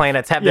legendary trade-off.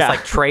 planets have this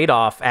like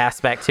trade-off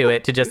aspect to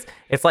it. To just,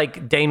 it's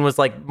like Dane was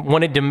like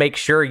wanted to make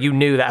sure you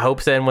knew that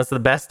Hope's End was the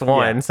best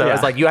one. Yeah, So yeah.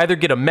 it's like you either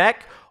get a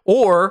mech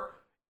or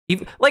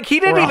like he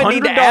didn't Or even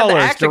need to add the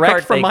 $100 action direct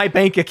card from thing. my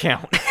bank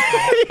account.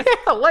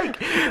 Yeah,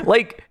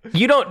 like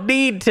you don't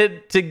need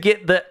to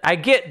get the. I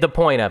get the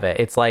point of it.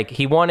 It's like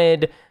he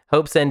wanted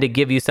Hope's End to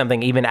give you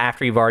something even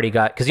after you've already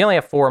got, because you only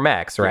have 4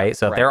 mechs, right? Yeah,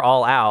 so if right. they're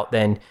all out,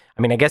 then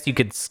I mean, I guess you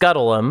could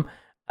scuttle them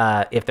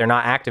if they're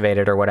not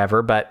activated or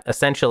whatever. But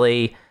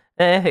essentially,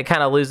 it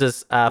kind of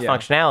loses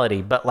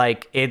functionality. But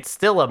like, it's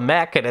still a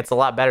mech, and it's a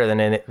lot better than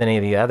any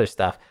of the other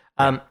stuff.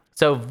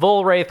 So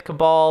Volwraith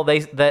Cabal, they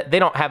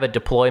don't have a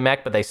deploy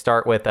mech, but they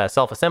start with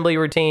self-assembly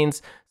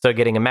routines. So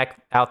getting a mech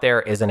out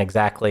there isn't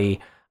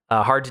exactly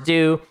hard to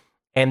do.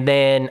 And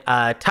then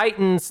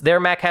Titans, their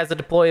mech has a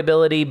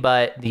deployability,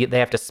 but they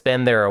have to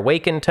spend their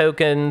Awaken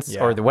tokens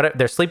or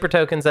their Sleeper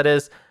tokens, that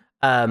is,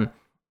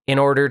 in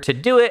order to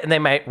do it. And they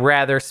might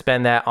rather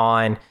spend that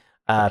on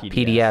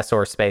PDS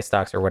or Space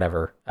Stocks or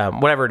whatever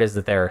it is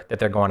that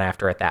they're going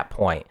after at that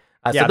point.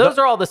 So those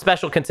are all the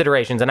special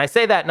considerations. And I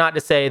say that not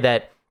to say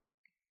that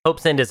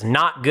Hope's End is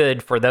not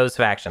good for those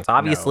factions.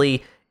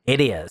 Obviously,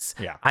 it is.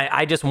 Yeah.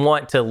 I just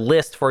want to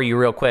list for you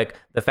real quick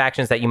the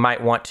factions that you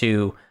might want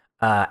to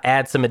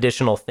add some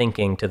additional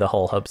thinking to the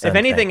whole Hope's End If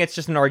anything, thing. it's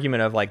just an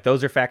argument of like,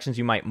 those are factions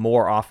you might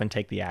more often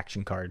take the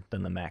action card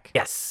than the mech.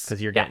 Yes.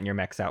 Because you're getting your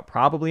mechs out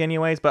probably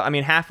anyways. But I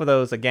mean, half of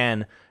those,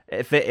 again,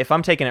 if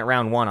I'm taking it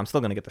round 1, I'm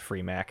still going to get the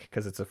free mech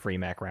because it's a free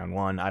mech round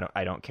 1.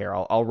 I don't care.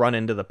 I'll run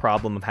into the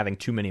problem of having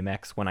too many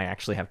mechs when I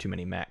actually have too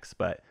many mechs.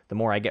 But the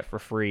more I get for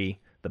free,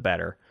 the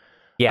better.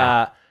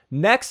 Yeah.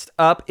 Next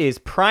up is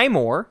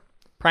Primor.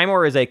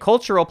 Primor is a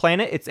cultural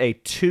planet. It's a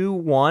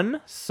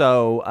 2/1,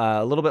 so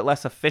a little bit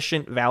less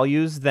efficient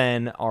values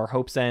than our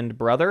Hope's End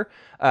brother.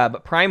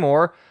 But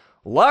Primor,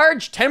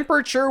 large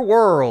temperature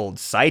world,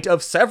 site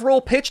of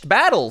several pitched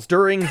battles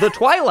during the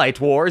Twilight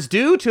Wars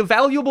due to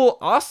valuable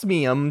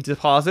osmium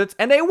deposits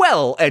and a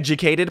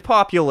well-educated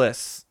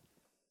populace.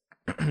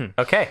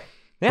 Okay.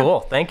 Yeah.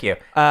 Cool. Thank you.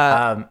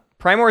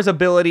 Primor's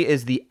ability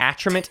is the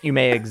Attriment. You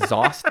may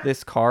exhaust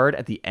this card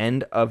at the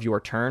end of your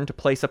turn to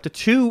place up to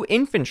 2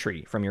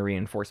 infantry from your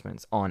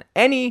reinforcements on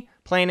any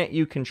planet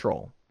you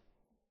control.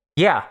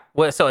 Yeah.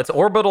 Well, so it's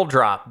orbital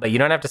drop, but you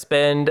don't have to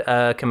spend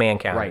a command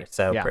counter. Right.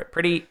 So Yeah.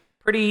 pretty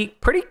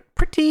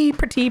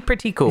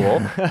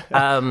cool.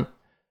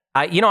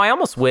 I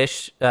almost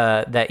wish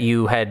that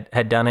you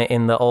had done it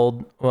in the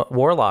old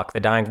Warlock, the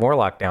Dying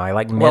Warlock. Now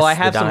I miss Well, I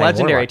have the some Dying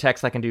legendary Warlock.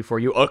 text I can do for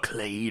you. A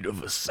clade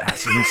of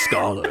assassin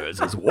scholars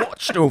has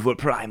watched over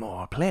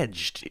Primor,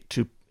 pledged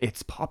to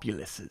its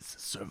populace's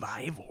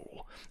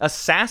survival.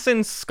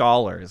 Assassin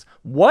scholars.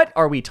 What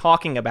are we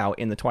talking about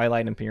in the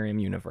Twilight Imperium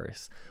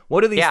universe?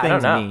 What do these I don't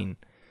things know. mean?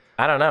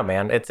 I don't know,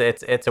 man. It's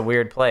a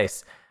weird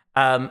place.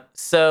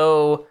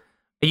 So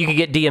you can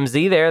get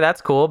DMZ there.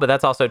 That's cool, but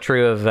that's also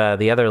true of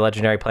the other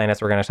legendary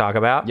planets we're going to talk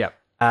about. Yep.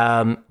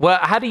 Well,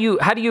 how do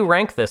you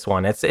rank this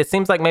one? It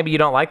seems like maybe you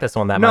don't like this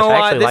one that much. No,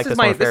 I actually this like is this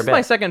my one a fair this is bit.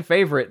 my second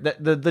favorite.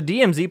 The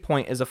DMZ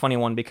point is a funny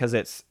one because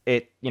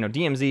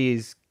DMZ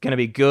is going to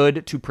be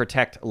good to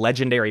protect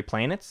legendary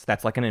planets.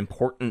 That's like an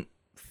important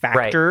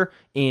factor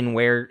in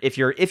where if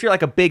you're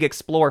like a big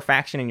explorer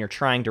faction and you're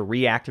trying to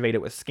reactivate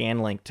it with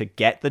Scanlink to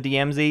get the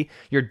DMZ,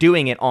 you're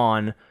doing it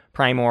on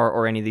Primor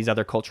or any of these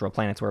other cultural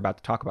planets we're about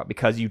to talk about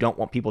because you don't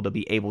want people to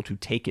be able to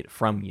take it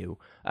from you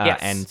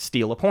and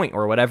steal a point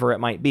or whatever it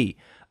might be.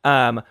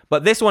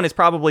 But this one is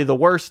probably the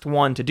worst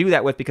one to do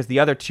that with because the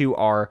other two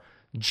are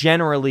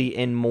generally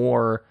in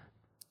more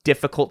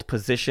difficult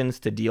positions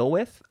to deal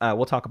with.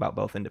 We'll talk about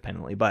both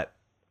independently, but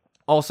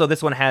also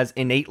this one has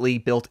innately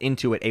built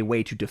into it a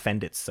way to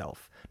defend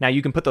itself. Now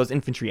you can put those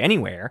infantry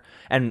anywhere,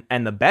 and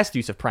the best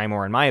use of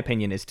Primor, in my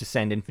opinion, is to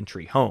send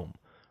infantry home.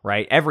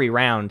 Right? Every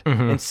round,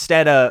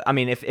 instead of,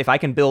 if I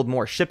can build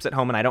more ships at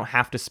home and I don't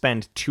have to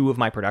spend 2 of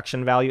my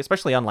production value,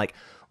 especially on like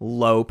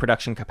low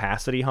production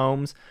capacity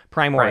homes,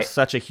 Primor is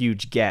such a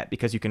huge get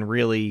because you can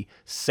really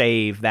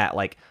save that,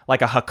 like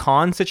a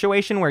Hakan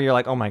situation where you're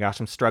like, oh my gosh,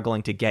 I'm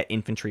struggling to get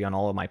infantry on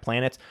all of my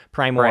planets.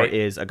 Primor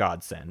is a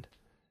godsend.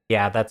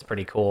 Yeah, that's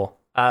pretty cool.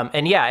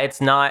 And yeah, it's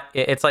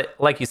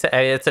like you said,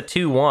 it's a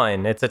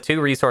 2-1. It's a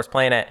 2 resource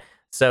planet,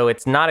 so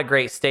it's not a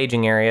great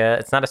staging area.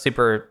 It's not a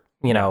super,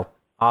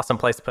 awesome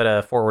place to put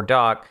a forward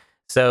dock.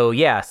 So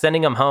yeah,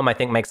 sending them home I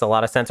think makes a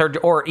lot of sense,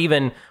 or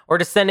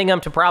just sending them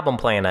to problem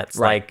planets.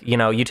 Like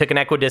you took an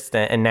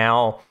equidistant and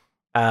now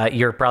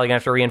you're probably gonna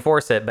have to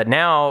reinforce it. But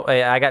now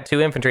I got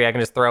 2 infantry I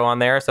can just throw on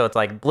there, so it's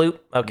like bloop.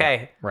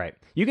 Okay, right.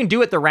 You can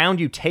do it the round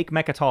you take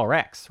Mechatol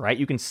Rex, right?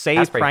 You can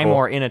save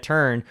Primor in a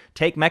turn,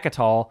 take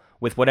Mechatol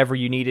with whatever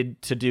you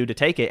needed to do to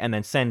take it, and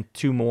then send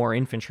 2 more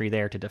infantry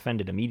there to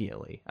defend it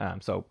immediately.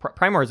 So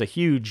Primor is a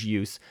huge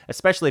use,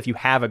 especially if you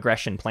have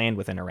aggression planned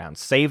within a round.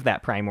 Save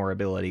that Primor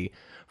ability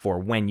for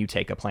when you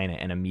take a planet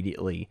and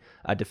immediately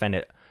defend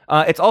it.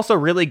 It's also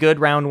really good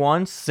round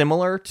 1,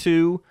 similar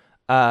to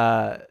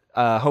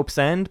Hope's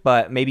End,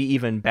 but maybe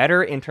even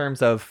better in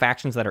terms of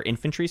factions that are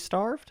infantry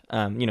starved.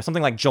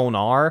 Something like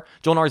Jolnar.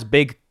 Jolnar's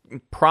big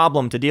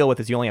problem to deal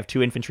with is you only have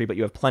 2 infantry, but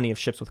you have plenty of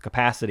ships with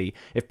capacity.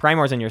 If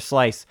Primor's in your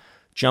slice,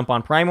 jump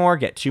on Primor,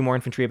 get 2 more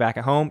infantry back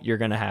at home. You're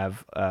gonna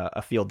have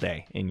a field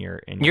day in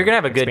your. You're gonna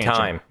have a good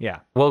time. Yeah,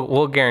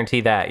 we'll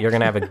guarantee that you're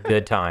gonna have a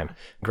good time.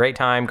 Great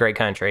time, great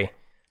country.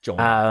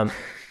 Jolnar.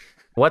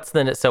 What's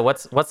the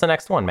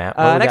next one, Matt?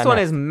 Next one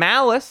is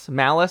Malice.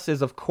 Malice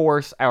is, of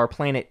course, our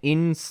planet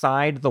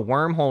inside the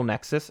wormhole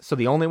nexus. So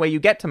the only way you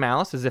get to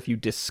Malice is if you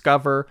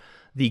discover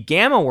the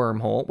Gamma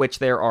wormhole, which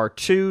there are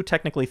 2,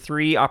 technically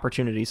 3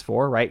 opportunities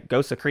for, right?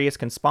 Ghost Acreus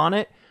can spawn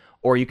it,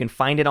 or you can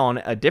find it on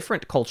a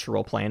different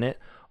cultural planet,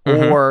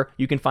 or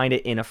you can find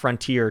it in a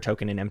frontier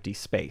token in empty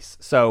space.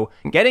 So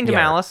getting to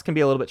Malice can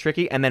be a little bit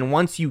tricky, and then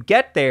once you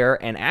get there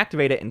and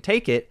activate it and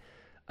take it,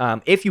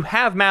 if you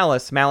have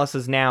Malice, Malice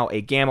is now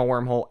a Gamma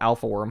wormhole,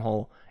 Alpha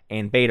wormhole,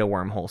 and Beta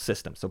wormhole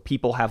system. So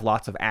people have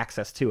lots of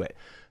access to it.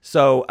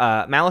 So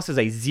Malice is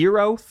a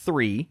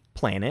 0/3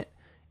 planet,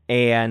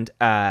 and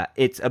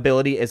its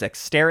ability is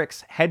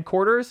Exterix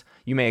Headquarters.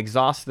 You may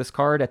exhaust this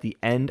card at the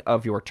end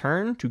of your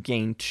turn to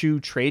gain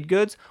 2 trade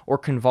goods or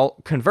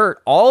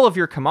convert all of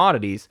your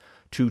commodities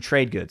to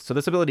trade goods. So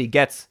this ability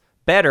gets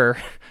better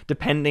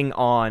depending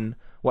on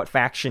what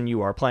faction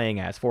you are playing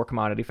as. 4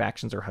 commodity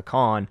factions or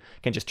Hakan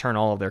can just turn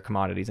all of their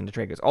commodities into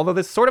trade goods. Although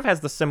this sort of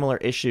has the similar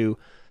issue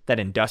that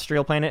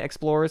Industrial Planet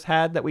Explorers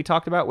had that we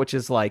talked about, which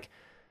is like,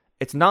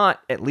 it's not,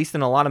 at least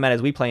in a lot of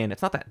metas we play in,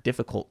 it's not that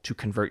difficult to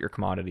convert your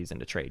commodities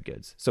into trade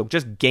goods. So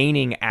just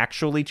gaining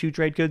actually 2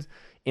 trade goods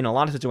in a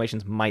lot of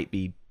situations might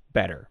be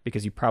better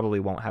because you probably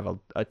won't have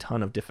a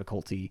ton of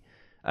difficulty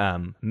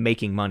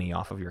making money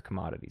off of your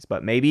commodities.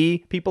 But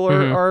maybe people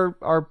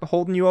are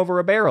holding you over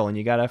a barrel and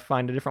you got to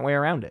find a different way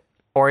around it.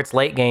 Or it's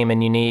late game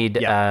and you need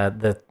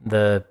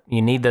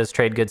you need those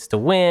trade goods to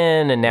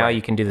win, and now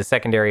you can do the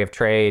secondary of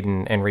trade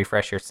and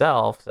refresh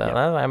yourself.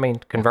 So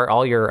convert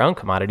all your own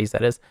commodities.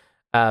 That is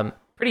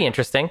pretty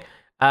interesting.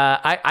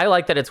 I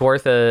like that it's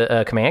worth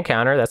a command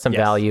counter. That's some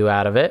value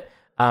out of it.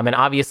 And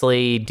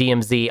obviously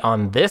DMZ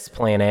on this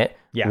planet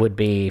would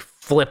be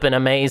flipping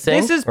amazing.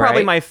 This is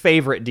probably my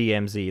favorite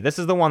DMZ. This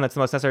is the one that's the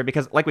most necessary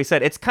because, like we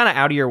said, it's kind of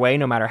out of your way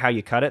no matter how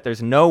you cut it.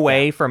 There's no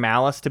way for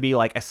Malice to be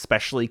like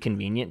especially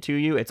convenient to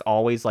you. It's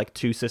always like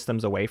 2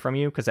 systems away from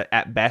you because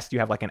at best you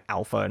have like an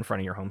alpha in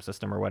front of your home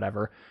system or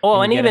whatever.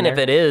 Well, and even if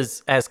it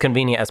is as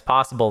convenient as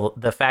possible,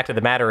 the fact of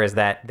the matter is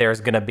that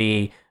there's going to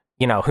be,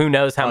 who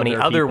knows how many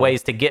other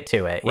ways to get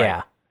to it.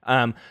 Right.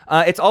 Yeah.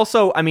 It's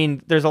also,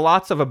 there's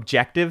lots of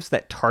objectives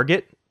that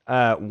target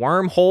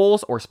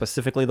wormholes, or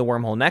specifically the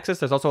wormhole nexus.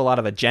 There's also a lot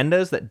of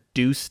agendas that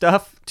do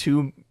stuff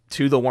to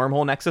the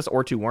wormhole nexus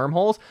or to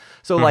wormholes.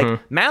 So like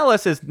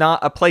Malice is not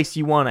a place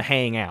you want to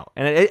hang out,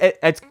 and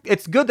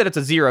it's good that it's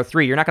a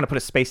 0/3. You're not going to put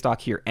a space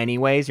dock here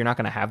anyways. You're not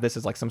going to have this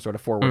as like some sort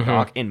of forward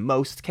dock in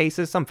most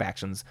cases. Some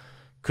factions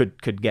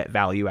could get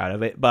value out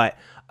of it, but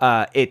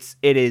it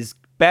is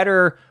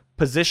better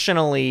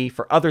positionally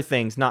for other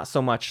things, not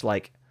so much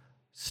like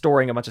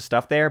storing a bunch of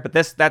stuff there. But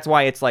that's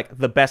why it's like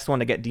the best one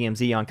to get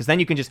DMZ on, because then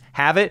you can just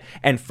have it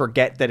and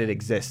forget that it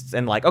exists.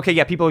 And like, okay,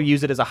 yeah, people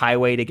use it as a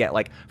highway to get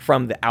like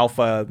from the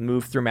alpha,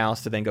 move through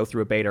Malice to then go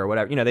through a beta or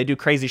whatever. You know, they do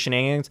crazy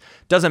shenanigans.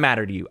 Doesn't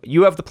matter to you.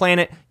 You have the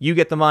planet, you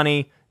get the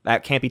money.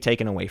 That can't be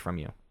taken away from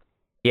you.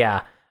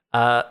 Yeah.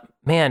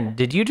 Man,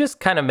 did you just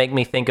kind of make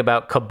me think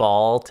about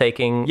Cabal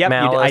taking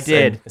Malice? I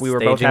did. And We were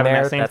both having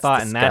there? that same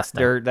thought,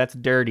 disgusting. and that's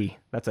dirty.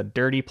 That's a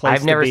dirty place.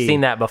 I've never to be.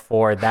 seen that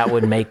before. That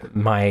would make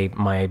my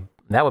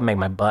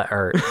butt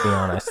hurt, to be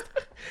honest.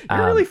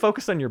 You're really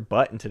focused on your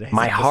butt in today's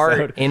My episode.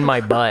 heart in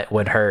my butt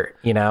would hurt,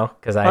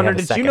 because I Hunter, have a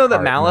did second you know that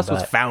heart in my Malice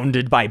was butt.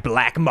 founded by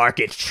black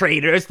market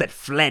traders that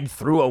fled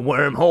through a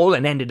wormhole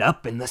and ended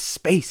up in the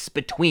space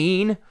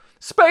between?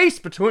 Space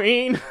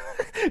between.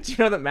 Do you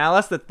know that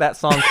Malice, that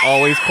song's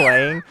always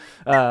playing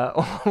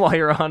while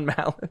you're on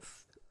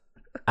Malice?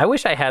 I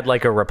wish I had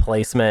like a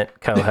replacement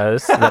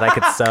co-host that I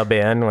could sub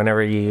in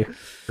whenever you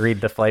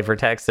read the flavor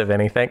text of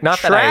anything.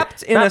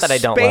 Trapped in a that I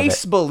don't love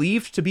space it.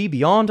 believed to be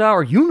beyond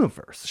our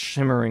universe,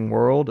 shimmering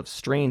world of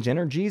strange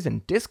energies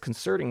and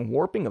disconcerting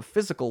warping of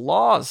physical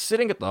laws,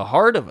 sitting at the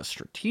heart of a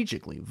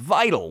strategically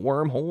vital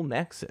wormhole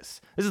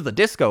nexus. This is the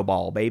disco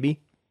ball,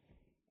 baby.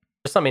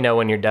 Just let me know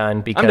when you're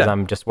done, because done.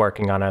 I'm just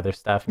working on other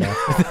stuff now.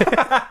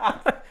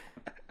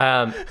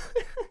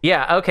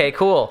 Yeah, okay,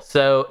 cool.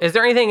 So is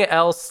there anything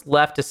else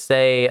left to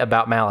say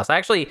about Malice?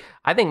 Actually,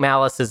 I think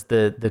Malice is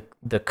the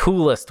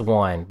coolest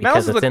one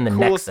because it's in the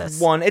coolest Nexus.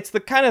 one. It's the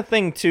kind of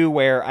thing too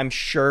where I'm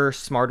sure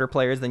smarter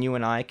players than you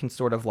and I can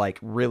sort of like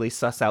really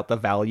suss out the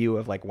value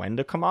of like when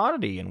to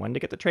commodity and when to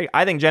get the trade.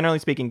 I think generally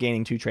speaking,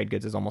 gaining 2 trade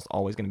goods is almost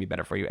always going to be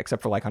better for you,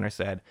 except for like Hunter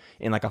said,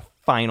 in like a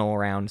final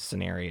round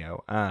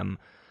scenario.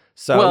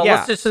 So Well, yeah.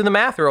 let's just do the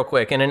math real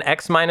quick. In an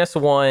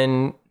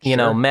X-1,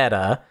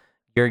 meta,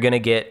 you're going to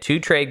get 2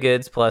 trade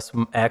goods plus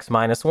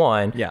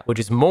X-1, Yeah. which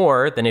is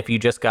more than if you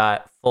just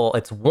got full.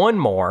 It's 1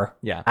 more.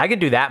 Yeah. I can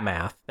do that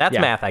math. That's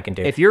Yeah. math I can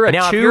do. If you're a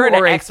now, 2 if you're in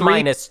or an a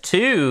 3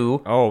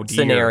 X-2 Oh, dear.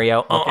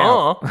 scenario,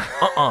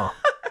 Look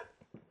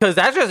because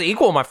that's just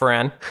equal, my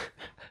friend.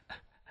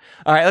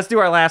 All right, let's do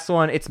our last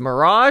one. It's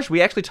Mirage.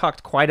 We actually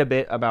talked quite a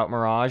bit about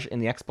Mirage in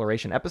the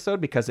exploration episode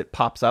because it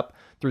pops up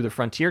through the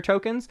Frontier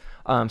tokens.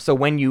 So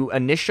when you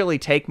initially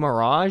take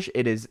Mirage,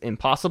 it is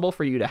impossible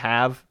for you to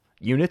have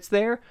units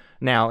there.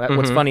 Now,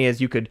 what's funny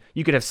is you could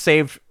have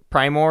saved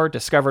Primor,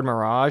 discovered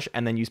Mirage,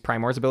 and then use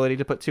Primor's ability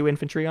to put 2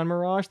 infantry on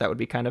Mirage. That would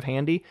be kind of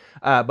handy.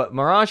 But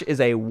Mirage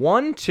is a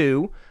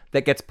 1/2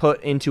 that gets put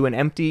into an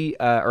empty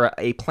or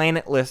a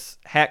planetless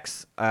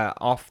hex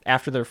off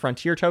after the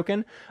Frontier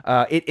token.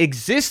 It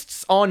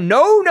exists on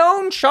no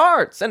known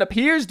charts and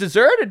appears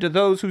deserted to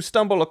those who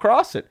stumble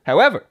across it.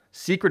 However,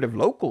 secretive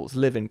locals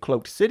live in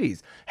cloaked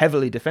cities,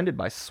 heavily defended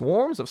by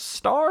swarms of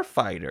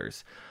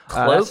starfighters.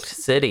 Cloaked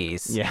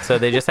cities. Yeah. So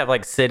they just have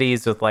like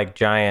cities with like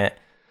giant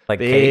like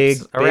Big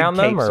capes around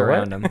them, capes or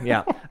around what? them.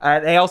 Yeah.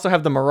 They also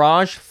have the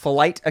Mirage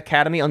Flight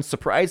Academy.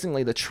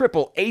 Unsurprisingly, the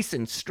triple ace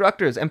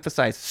instructors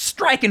emphasize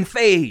strike and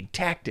fade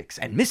tactics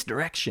and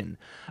misdirection.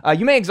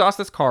 You may exhaust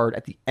this card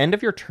at the end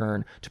of your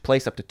turn to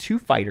place up to 2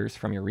 fighters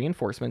from your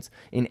reinforcements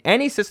in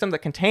any system that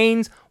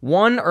contains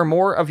 1 or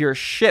more of your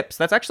ships.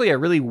 That's actually a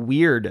really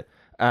weird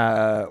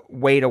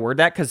way to word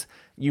that, because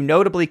you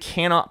notably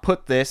cannot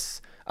put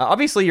this.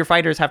 Obviously, your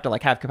fighters have to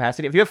like have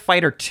capacity. If you have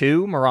fighter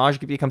 2, Mirage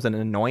becomes an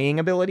annoying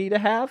ability to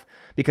have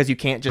because you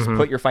can't just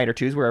put your fighter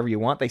 2s wherever you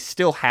want. They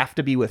still have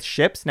to be with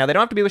ships. Now, they don't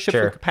have to be with ships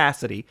with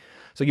capacity,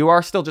 so you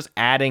are still just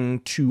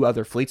adding 2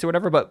 other fleets or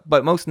whatever.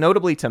 But most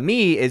notably to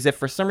me is if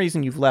for some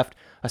reason you've left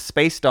a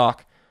space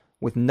dock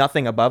with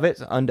nothing above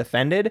it,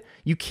 undefended,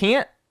 you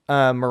can't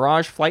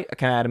Mirage Flight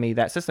Academy,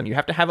 that system. You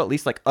have to have at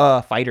least like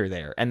a fighter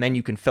there, and then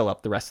you can fill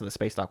up the rest of the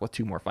space dock with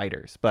 2 more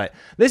fighters. But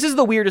this is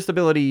the weirdest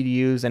ability to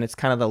use, and it's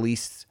kind of the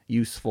least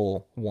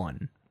useful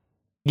one.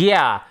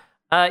 Yeah.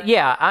 I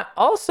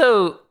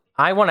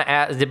want to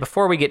add,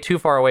 before we get too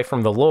far away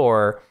from the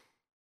lore,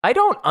 I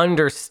don't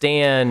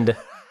understand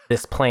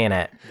this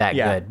planet that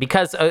good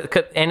because,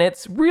 and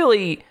it's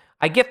really,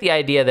 I get the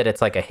idea that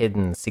it's like a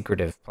hidden,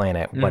 secretive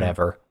planet,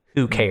 whatever.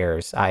 Who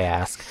cares, I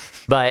ask.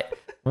 But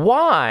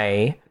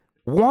why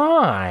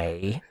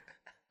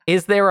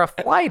is there a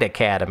flight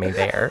academy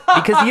there?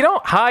 Because you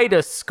don't hide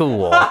a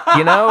school,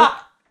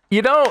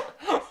 you don't,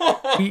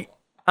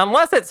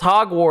 unless it's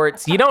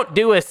Hogwarts, you don't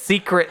do a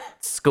secret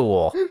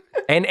school.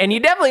 And you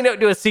definitely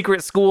don't do a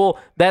secret school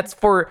that's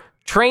for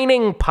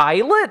training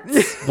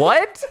pilots.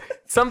 What?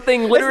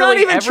 Something literally it's not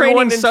even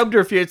everyone training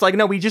subterfuge. It's like,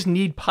 no, we just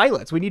need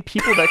pilots. We need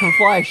people that can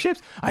fly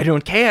ships. I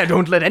don't care.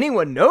 Don't let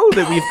anyone know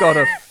that we've got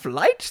a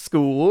flight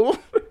school.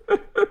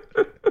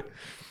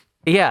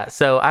 Yeah,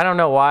 so I don't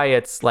know why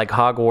it's like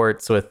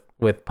Hogwarts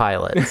with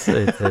pilots.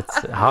 It's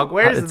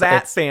Where's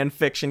that fan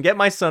fiction? Get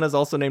My Son Is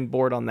Also Named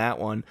Bored on that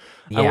one.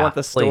 I Yeah, want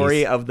the story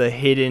please. of the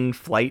hidden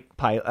flight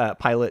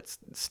pilot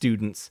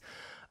students.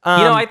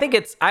 I think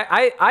it's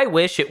I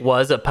wish it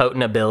was a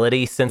potent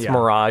ability since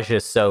Mirage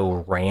is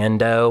so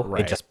rando.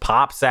 Right. It just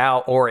pops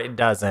out or it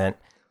doesn't.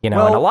 and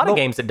a lot of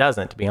games it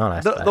doesn't, to be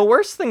honest. The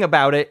worst thing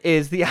about it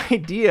is the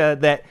idea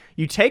that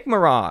you take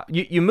Mirage,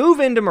 you move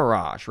into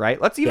Mirage,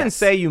 right? Let's even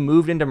say you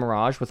moved into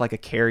Mirage with like a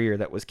carrier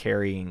that was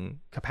carrying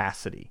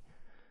capacity.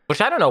 Which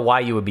I don't know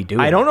why you would be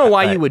doing. I don't know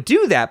why you would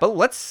do that, but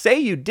let's say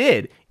you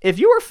did. If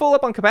you were full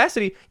up on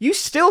capacity, you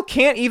still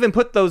can't even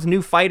put those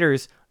new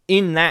fighters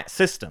in that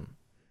system.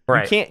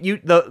 Right. You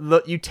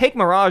can't. You take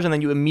Mirage and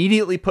then you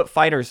immediately put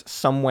fighters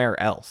somewhere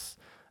else,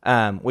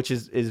 which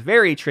is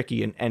very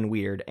tricky and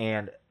weird.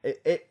 And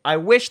I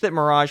wish that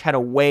Mirage had a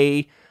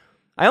way.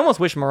 I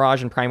almost wish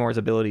Mirage and Primor's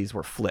abilities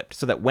were flipped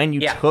so that when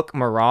you took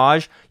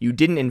Mirage, you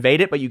didn't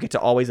invade it, but you get to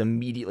always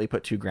immediately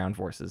put 2 ground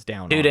forces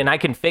down. Dude, and I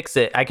can fix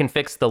it. I can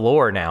fix the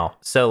lore now.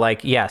 So,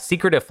 like,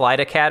 Secretive Flight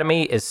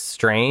Academy is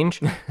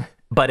strange.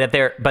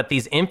 But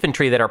these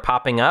infantry that are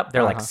popping up,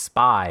 they're like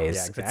spies.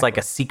 Yeah, exactly. It's like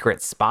a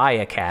secret spy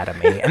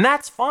academy. And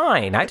that's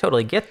fine. I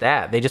totally get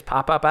that. They just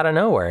pop up out of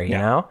nowhere, you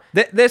know?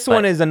 This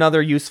one is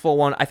another useful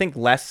one. I think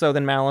less so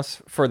than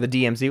Malice for the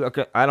DMZ.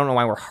 Okay, I don't know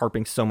why we're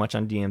harping so much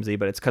on DMZ,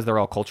 but it's because they're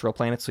all cultural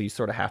planets, so you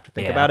sort of have to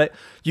think about it.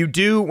 You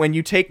do, when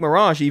you take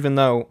Mirage, even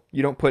though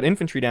you don't put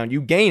infantry down,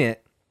 you gain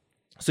it.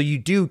 So you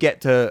do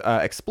get to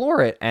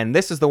explore it, and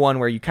this is the one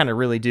where you kind of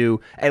really do,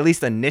 at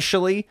least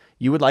initially,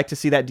 you would like to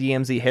see that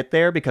DMZ hit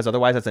there, because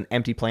otherwise that's an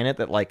empty planet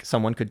that like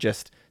someone could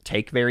just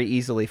take very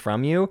easily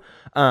from you.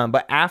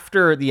 But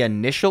after the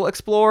initial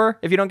explore,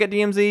 if you don't get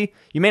DMZ,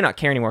 you may not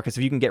care anymore, because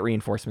if you can get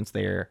reinforcements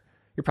there,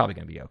 you're probably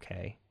going to be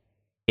okay.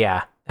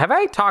 Yeah. Have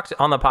I talked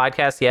on the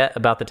podcast yet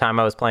about the time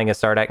I was playing a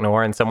Sardak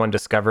Noir and someone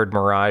discovered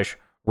Mirage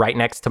right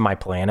next to my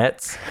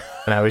planets,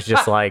 and I was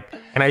just like,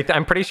 and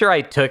I'm pretty sure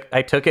I took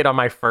it on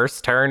my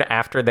first turn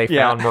after they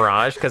found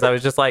Mirage, because I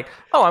was just like,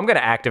 oh, I'm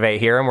gonna activate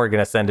here and we're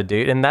gonna send a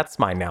dude, and that's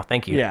mine now.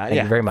 Thank you. Thank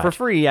you very much. For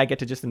free, I get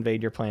to just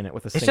invade your planet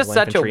with a single. It's just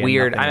such a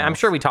weird. I'm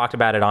sure we talked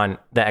about it on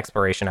the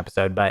exploration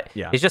episode, but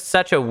it's just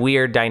such a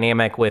weird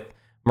dynamic with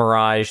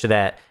Mirage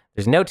that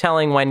there's no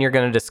telling when you're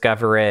gonna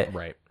discover it.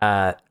 Right.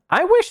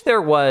 I wish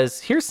there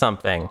was. Here's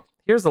something.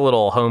 Here's a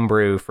little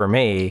homebrew for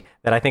me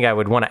that I think I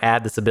would want to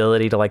add this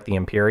ability to like the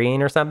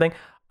Empyrean or something.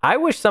 I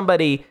wish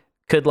somebody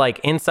could like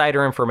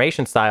insider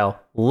information style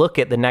look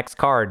at the next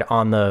card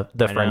on the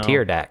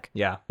Frontier deck.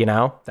 Yeah.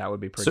 That would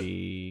be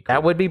pretty cool.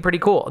 That would be pretty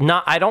cool.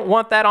 I don't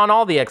want that on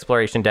all the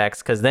exploration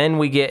decks, because then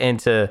we get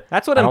into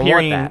that's what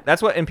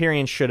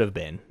Empyrean should have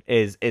been.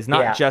 Is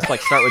not just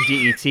like start with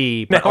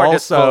DET, but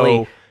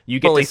also you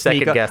get to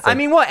sneak up. I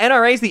mean, what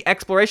NRA's the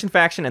exploration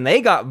faction, and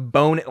they got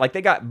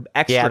they got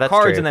extra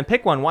cards, and then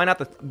pick one. Why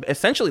not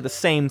essentially the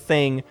same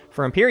thing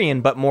for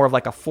Empyrean, but more of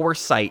like a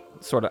foresight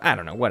sort of. I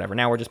don't know, whatever.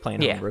 Now we're just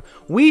playing homebrew.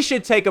 We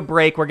should take a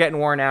break. We're getting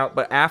worn out,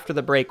 but after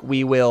the break,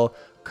 we will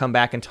come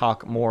back and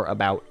talk more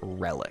about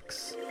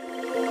relics.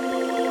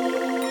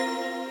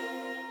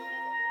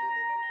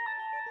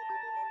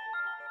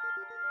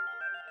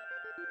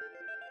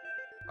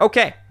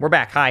 Okay, we're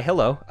back. Hi,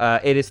 hello.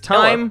 It is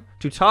time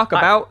to talk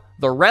about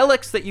the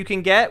relics that you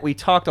can get. We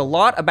talked a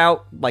lot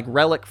about like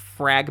relic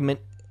fragment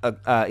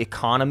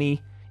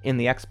economy in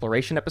the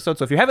exploration episode.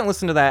 So if you haven't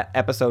listened to that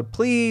episode,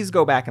 please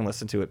go back and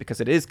listen to it,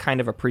 because it is kind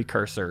of a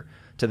precursor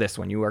to this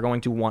one. You are going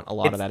to want a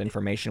lot of that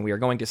information. We are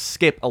going to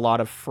skip a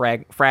lot of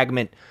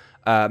fragment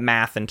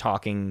math and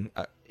talking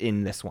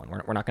in this one.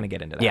 We're not going to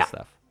get into that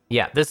stuff.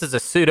 Yeah, this is a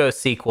pseudo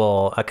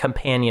sequel, a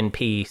companion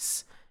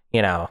piece.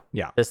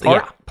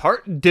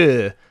 Part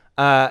deux.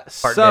 Our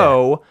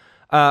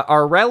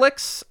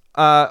relics,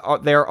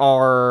 there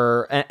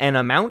are an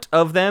amount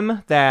of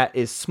them that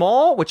is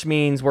small, which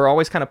means we're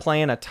always kind of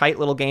playing a tight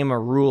little game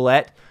of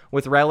roulette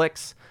with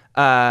relics.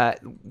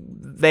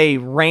 They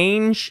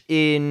range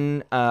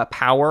in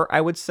power, I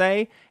would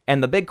say,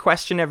 and the big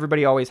question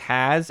everybody always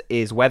has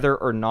is whether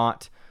or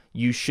not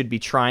you should be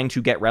trying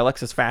to get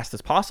relics as fast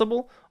as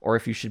possible, or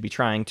if you should be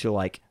trying to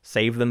like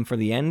save them for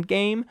the end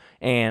game.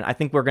 And I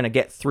think we're going to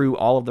get through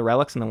all of the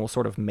relics, and then we'll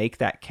sort of make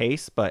that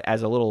case. But I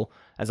want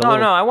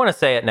to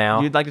say it now.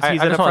 You'd like to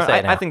tease it up front?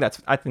 I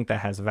think that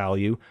has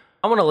value.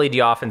 I want to lead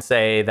you off and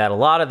say that a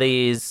lot of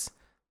the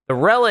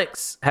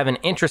relics have an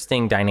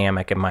interesting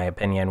dynamic, in my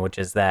opinion, which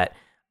is that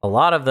a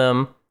lot of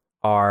them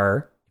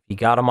are, if you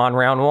got them on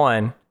round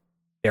one,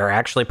 they're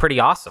actually pretty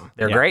awesome.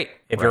 They're great.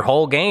 If your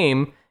whole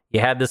game you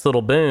had this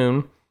little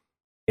boon,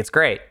 it's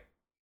great.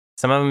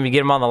 Some of them, you get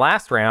them on the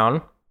last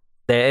round,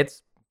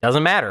 it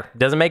doesn't matter. It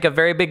doesn't make a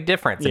very big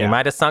difference. And you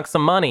might have sunk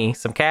some money,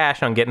 some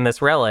cash on getting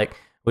this relic,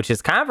 which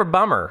is kind of a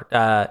bummer.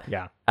 And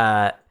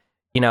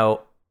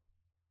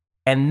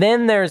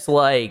then there's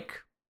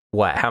like,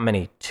 how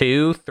many?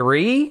 2,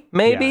 3,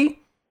 maybe?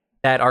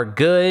 That are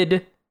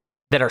good,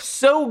 that are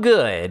so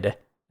good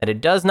that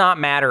it does not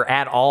matter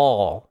at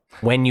all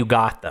when you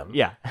got them.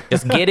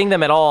 Just getting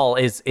them at all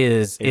is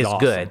awesome.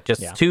 Good.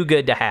 Just too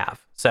good to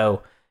have.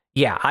 So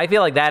I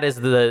feel like that is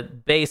the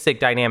basic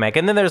dynamic.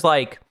 And then there's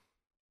like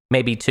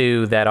maybe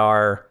 2 that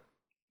are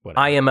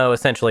IMO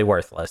essentially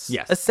worthless.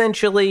 Yes.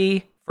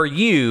 Essentially for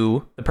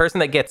you, the person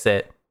that gets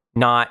it,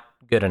 not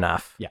good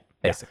enough.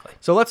 basically.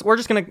 So we're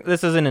just gonna.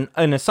 This is in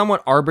a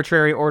somewhat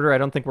arbitrary order. I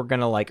don't think we're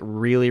gonna like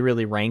really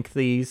rank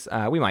these.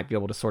 We might be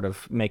able to sort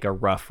of make a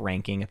rough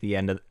ranking at the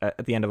end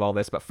of all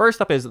this. But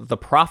first up is the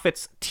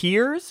Prophet's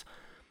Tears.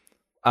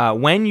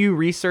 When you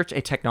research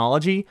a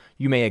technology,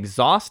 you may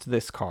exhaust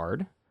this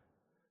card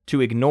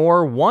to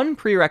ignore one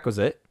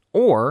prerequisite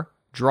or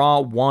draw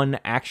one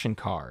action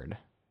card.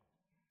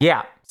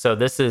 Yeah. So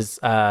this is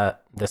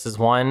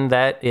one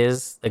that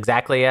is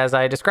exactly as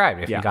I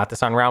described. If you got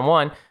this on round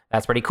 1,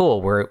 that's pretty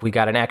cool. We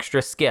got an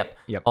extra skip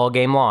all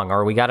game long,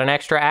 or we got an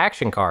extra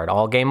action card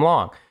all game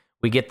long.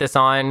 We get this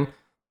on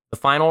the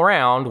final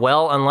round.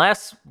 Well,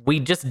 unless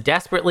we just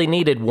desperately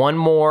needed one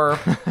more,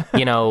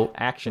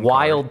 action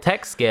wild card.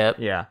 tech skip.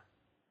 Yeah.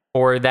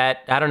 Or that,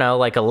 I don't know,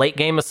 like a late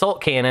game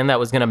assault cannon that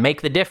was going to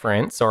make the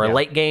difference, or a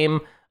late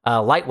game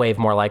light wave,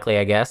 more likely,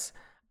 I guess.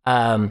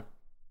 Then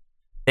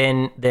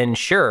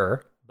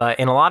sure. But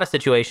in a lot of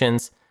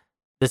situations,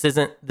 this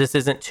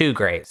isn't too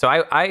great. So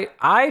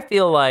I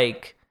feel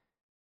like,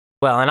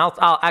 well, and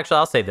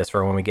I'll save this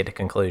for when we get to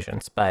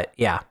conclusions. But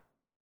yeah,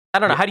 I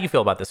don't know. How do you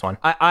feel about this one?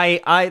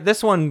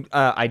 This one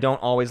I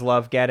don't always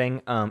love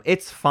getting.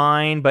 It's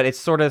fine, but it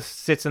sort of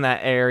sits in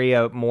that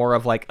area more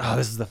of like, oh,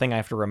 this is the thing I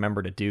have to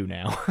remember to do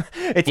now.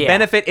 Its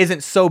benefit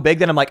isn't so big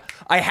that I'm like,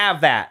 I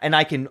have that and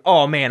I can.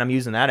 Oh man, I'm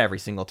using that every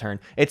single turn.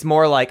 It's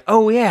more like,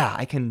 oh yeah,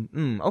 I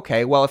can.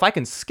 Okay, well if I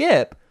can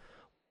skip,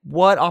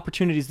 what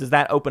opportunities does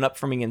that open up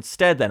for me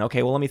instead then?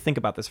 Okay, well, let me think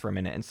about this for a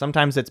minute. And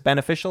sometimes it's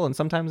beneficial and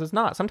sometimes it's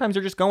not. Sometimes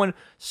you're just going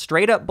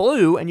straight up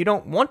blue and you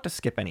don't want to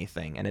skip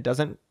anything and it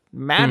doesn't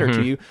matter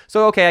to you.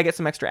 So, okay, I get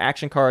some extra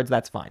action cards.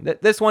 That's fine.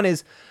 This one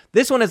is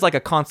like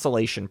a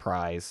consolation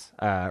prize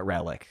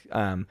relic.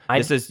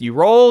 This is you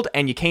rolled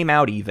and you came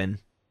out even.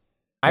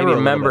 I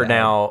remember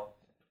now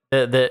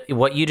the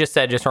what you just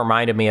said just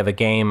reminded me of a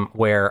game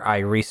where I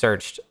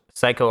researched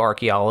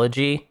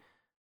psychoarchaeology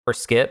for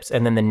skips,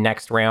 and then the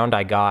next round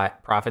I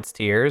got Prophet's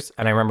Tears,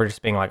 and I remember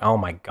just being like, oh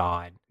my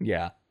god,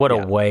 what a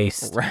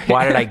waste. Right.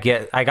 Why did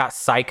I got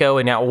Psycho,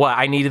 and now what,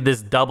 I needed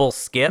this double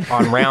skip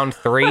on round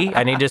 3.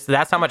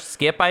 That's how much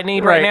skip I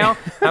need right now.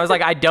 I was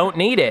like, I don't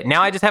need it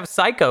now. I just have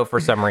Psycho for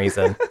some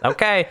reason.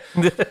 Okay.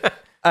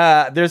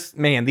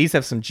 These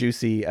have some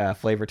juicy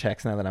flavor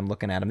text now that I'm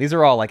looking at them. These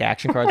are all like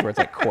action cards where it's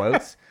like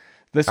quotes.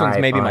 This one's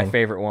maybe my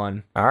favorite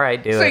one. All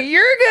right, do it. So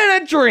you're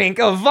gonna drink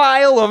a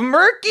vial of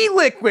murky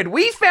liquid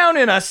we found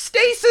in a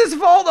stasis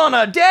vault on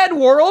a dead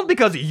world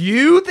because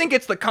you think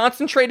it's the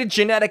concentrated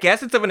genetic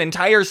essence of an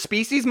entire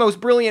species'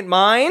 most brilliant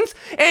minds,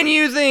 and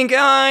you think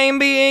I'm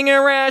being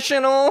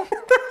irrational?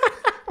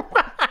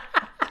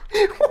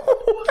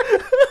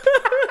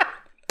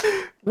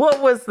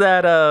 What was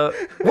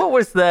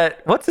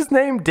that? What's his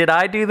name? Did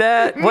I do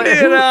that? Did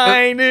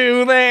I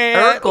do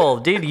that?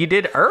 Urkel. Dude, you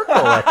did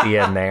Urkel at the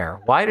end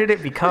there. Why did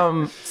it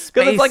become Space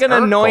Because it's like an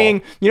Urkel?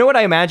 annoying... You know what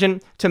I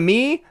imagine? To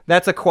me,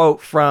 that's a quote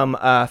from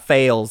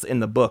Thales in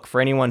the book. For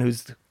anyone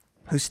who's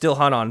still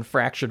hot on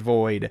Fractured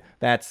Void,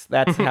 that's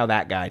how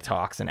that guy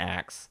talks and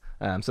acts.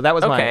 So that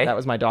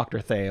was my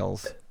Dr.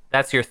 Thales.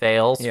 That's your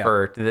Thales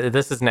for...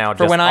 This is now just...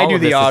 For when I do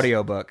the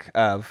audiobook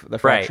of the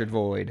Fractured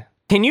Void.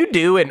 Can you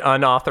do an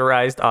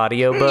unauthorized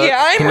audiobook?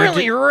 Yeah, I'm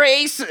really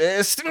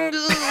racist.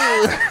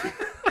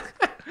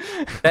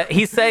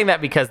 He's saying that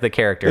because the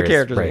character's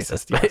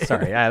racist. Yeah,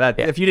 sorry.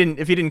 If you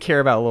didn't care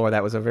about lore,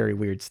 that was a very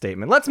weird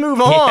statement. Let's move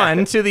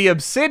on to the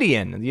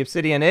Obsidian. The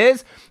Obsidian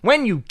is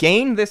when you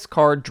gain this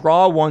card,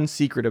 draw one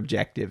secret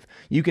objective.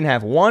 You can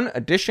have one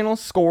additional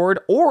scored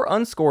or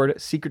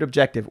unscored secret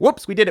objective.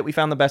 Whoops, we did it. We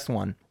found the best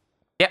one.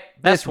 Yep,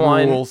 best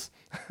one. Rules.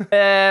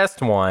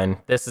 Best one.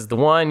 This is the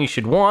one you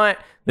should want.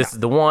 This is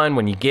the one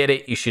when you get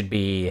it, you should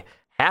be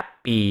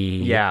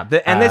happy. Yeah,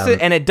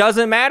 and it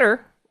doesn't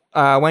matter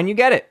when you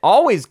get it.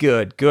 Always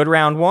good. Good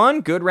round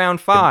 1, good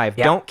round 5.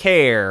 Yeah. Don't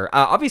care.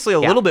 Obviously, a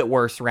little bit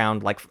worse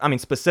round,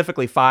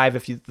 specifically 5.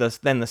 If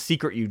then the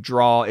secret you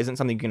draw isn't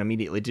something you can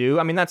immediately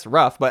do. I mean, that's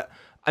rough, but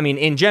I mean,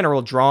 in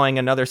general, drawing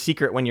another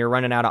secret when you're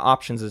running out of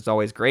options is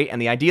always great.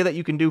 And the idea that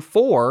you can do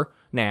 4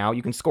 now,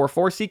 you can score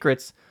 4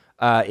 secrets,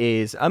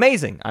 is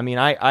amazing. I mean,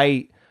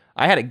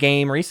 I had a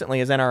game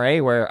recently as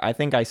NRA where I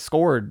think I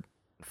scored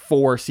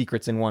 4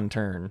 secrets in one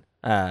turn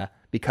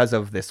because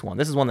of this one.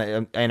 This is one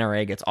that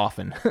NRA gets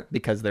often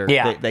because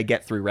they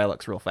get through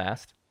relics real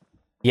fast.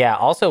 Yeah.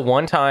 Also,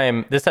 one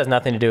time, this has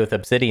nothing to do with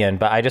Obsidian,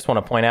 but I just want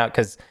to point out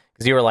because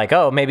you were like,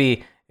 oh,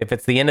 maybe if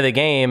it's the end of the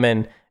game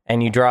and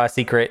you draw a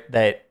secret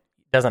that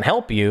doesn't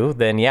help you,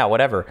 then yeah,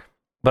 whatever.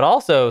 But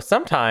also,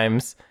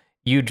 sometimes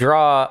you're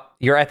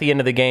at the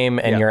end of the game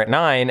and you're at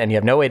 9 and you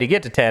have no way to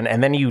get to 10,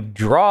 and then you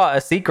draw a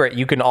secret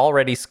you can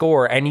already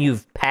score and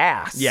you've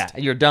passed. Yeah,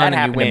 you're done. That and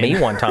happened you win. to me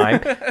one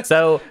time.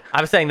 So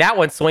I'm saying that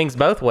one swings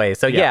both ways.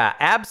 So yeah,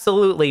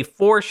 absolutely,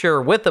 for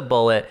sure, with a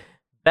bullet,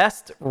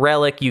 best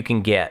relic you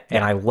can get,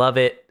 and I love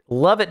it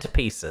to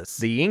pieces.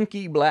 The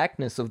inky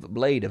blackness of the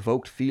blade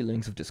evoked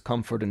feelings of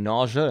discomfort and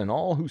nausea in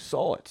all who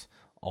saw it,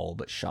 all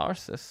but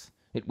Sharsus.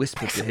 It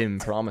whispered to him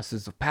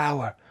promises of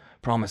power,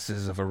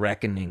 promises of a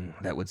reckoning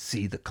that would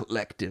see the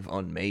collective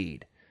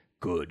unmade.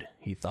 Good,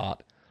 he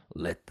thought.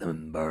 Let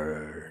them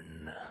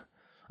burn.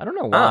 I don't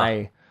know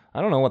why.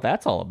 I don't know what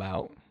that's all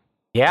about.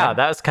 Yeah,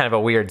 that was kind of a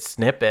weird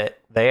snippet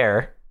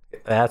there.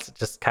 That's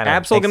just kind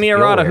of Absol, give me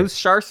errata. Who's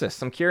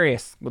Sharsis? I'm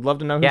curious. Would love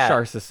to know who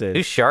Sharsis is.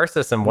 Who's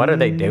Sharsis and what are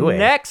they doing?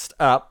 Next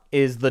up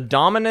is the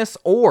Dominus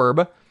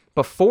Orb.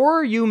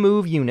 Before you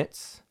move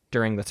units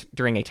during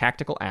a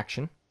tactical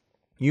action,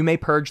 you may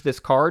purge this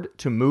card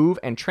to move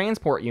and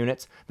transport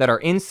units that are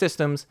in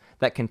systems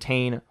that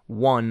contain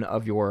one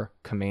of your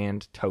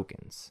command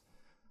tokens.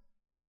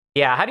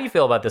 Yeah, how do you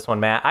feel about this one,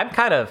 Matt?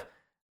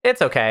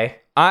 It's okay.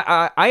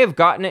 I have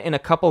gotten it in a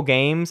couple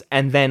games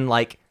and then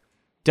like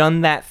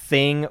done that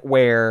thing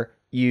where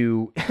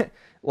you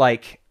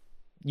like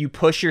you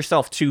push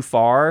yourself too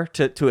far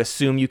to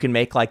assume you can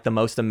make like the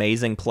most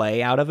amazing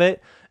play out of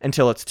it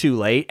until it's too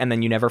late, and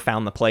then you never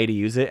found the play to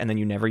use it, and then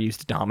you never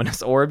used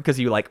Dominus Orb because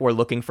you like were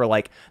looking for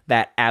like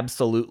that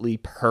absolutely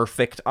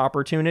perfect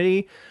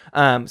opportunity.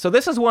 So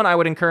this is one I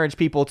would encourage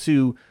people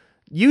to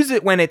use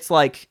it when it's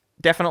like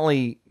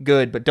definitely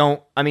good, but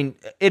don't. I mean,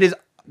 it is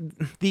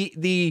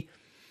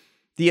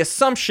the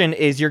assumption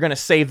is you're going to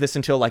save this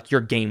until like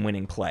your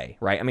game-winning play,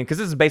 right? I mean, because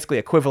this is basically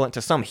equivalent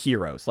to some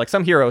heroes. Like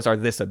some heroes are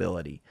this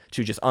ability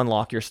to just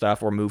unlock your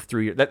stuff or move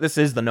through this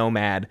is the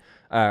Nomad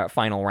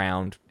final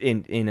round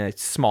in a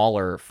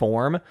smaller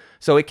form.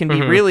 So it can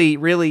be really,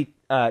 really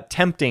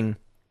tempting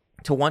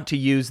to want to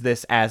use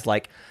this as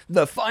like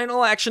the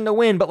final action to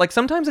win. But like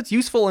sometimes it's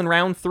useful in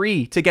round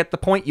 3 to get the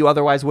point you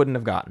otherwise wouldn't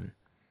have gotten.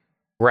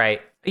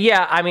 Right.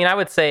 Yeah. I mean, I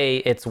would say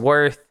it's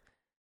worth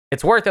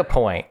a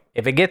point.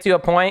 If it gets you a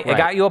point, it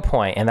got you a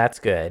point, and that's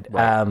good.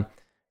 Right.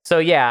 So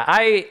yeah,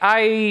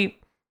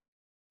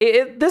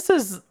 this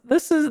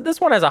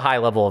one has a high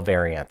level of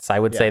variance. I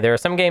would say there are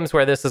some games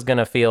where this is going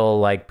to feel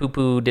like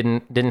poo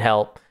didn't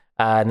help,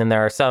 and then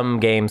there are some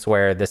games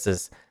where this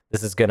is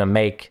going to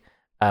make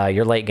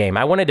your late game.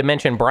 I wanted to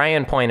mention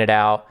Brian pointed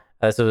out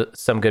this was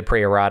some good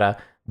pre-errata,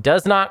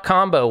 does not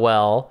combo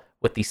well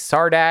with the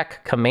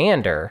Sardak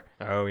Commander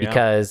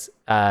because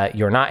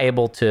you're not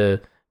able to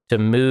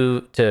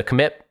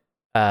commit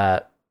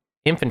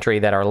infantry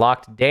that are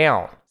locked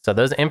down. So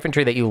those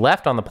infantry that you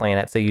left on the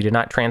planet, so you did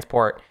not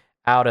transport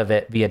out of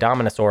it via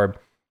Dominus Orb,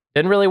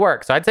 didn't really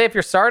work. So I'd say if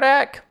you're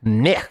Sardak,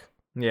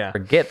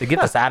 get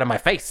this out of my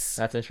face.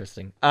 That's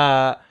interesting.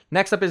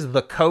 Next up is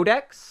the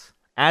Codex.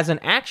 As an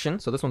action,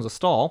 so this one's a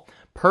stall,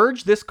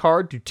 purge this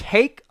card to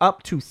take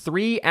up to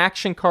 3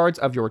 action cards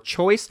of your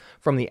choice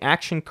from the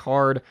action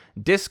card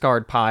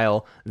discard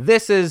pile.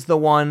 This is the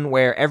one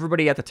where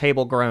everybody at the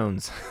table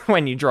groans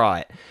when you draw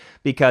it.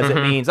 Because it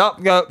means,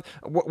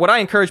 what I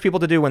encourage people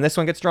to do when this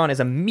one gets drawn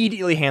is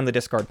immediately hand the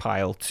discard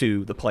pile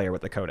to the player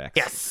with the Codex.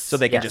 Yes. So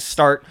they can just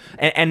start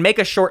and make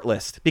a short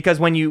list. Because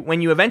when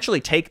you eventually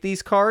take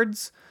these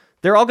cards,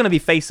 they're all going to be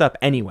face up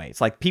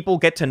anyways. Like, people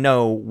get to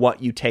know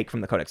what you take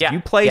from the Codex. If you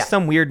play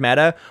some weird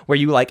meta where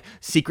you, like,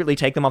 secretly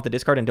take them off the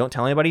discard and don't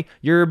tell anybody,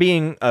 you're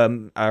being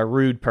a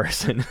rude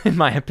person, in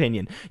my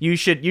opinion. You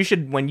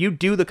should, when you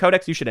do the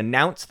Codex, you should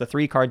announce the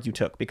 3 cards you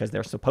took, because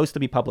they're supposed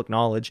to be public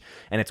knowledge,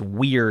 and it's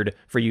weird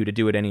for you to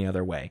do it any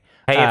other way.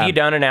 Hey, if you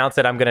don't announce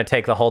it, I'm going to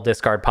take the whole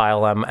discard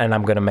pile and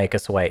I'm going to make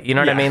us wait. You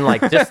know what I mean?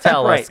 Like, just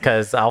tell us,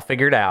 because I'll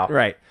figure it out.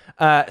 Right.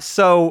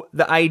 So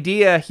the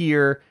idea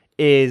here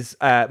is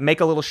make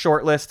a little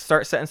short list,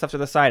 start setting stuff to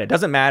the side. It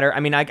doesn't matter.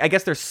 I mean, I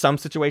guess there's some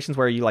situations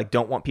where you like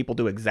don't want people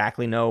to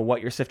exactly know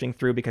what you're sifting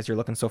through because you're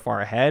looking so far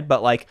ahead,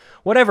 but like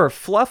whatever,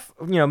 fluff,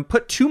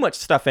 put too much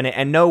stuff in it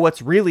and know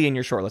what's really in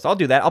your short list. I'll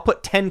do that. I'll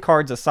put 10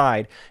 cards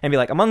aside and be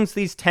like, amongst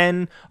these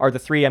 10 are the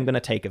 3 I'm going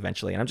to take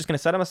eventually. And I'm just going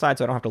to set them aside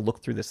so I don't have to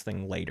look through this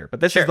thing later. But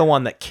this is the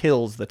one that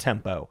kills the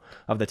tempo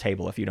of the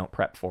table if you don't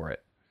prep for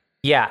it.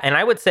 Yeah. And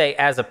I would say,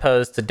 as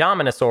opposed to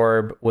Dominus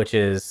Orb, which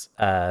is,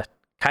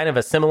 kind of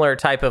a similar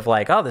type of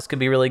like, oh, this could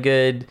be really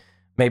good.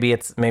 Maybe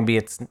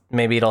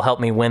it'll help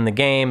me win the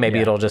game. Maybe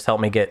it'll just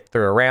help me get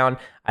through a round.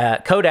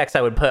 Codex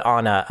I would put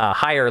on a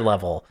higher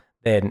level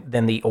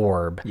than the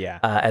Orb.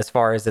 As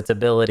far as its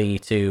ability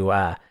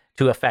to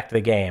affect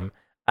the game.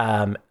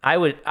 I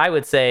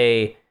would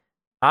say,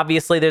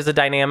 obviously there's a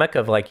dynamic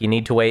of like you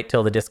need to wait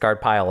till the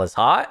discard pile is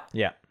hot.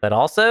 Yeah. But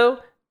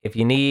also, if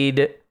you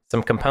need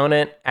some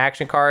component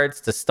action cards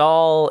to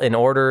stall in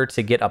order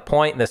to get a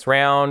point this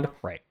round,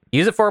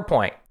 use it for a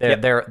point.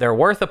 They're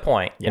worth a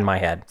point in my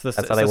head. So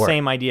that's how they work.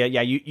 Same idea. Yeah,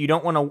 you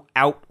don't want to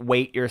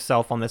outweight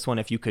yourself on this one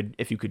if you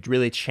could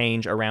really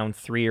change around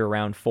 3 or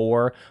round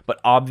 4. But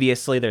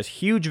obviously, there's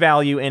huge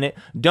value in it.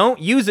 Don't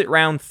use it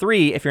round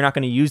 3 if you're not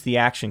going to use the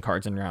action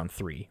cards in round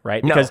 3,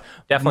 right? Because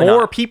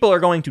more people are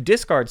going to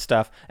discard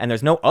stuff, and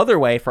there's no other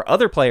way for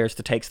other players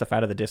to take stuff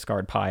out of the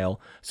discard pile.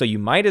 So you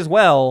might as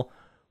well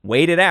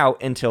wait it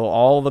out until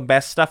all the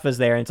best stuff is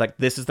there. And it's like,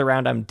 this is the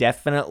round I'm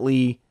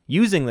definitely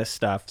using this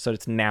stuff, so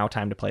it's now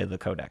time to play the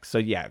Codex. So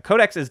yeah,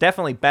 Codex is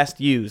definitely best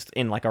used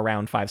in like a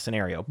round 5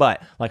 scenario,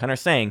 but like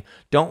Hunter's saying,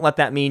 don't let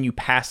that mean you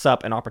pass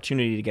up an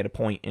opportunity to get a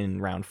point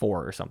in round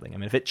 4 or something. I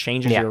mean, if it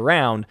changes your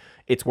round,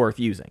 it's worth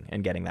using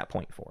and getting that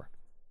point for.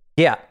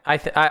 Yeah, I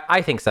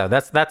think so.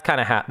 That's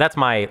kind of that's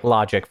my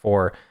logic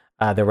for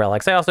the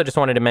relics. I also just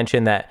wanted to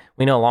mention that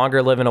we no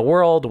longer live in a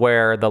world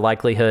where the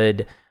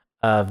likelihood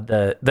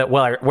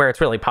where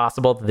it's really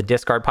possible that the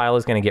discard pile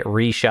is going to get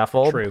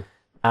reshuffled. True.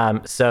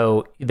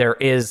 So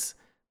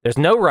there's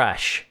no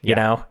rush, you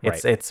know.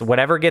 It's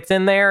whatever gets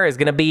in there is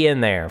going to be in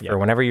there for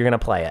whenever you're going to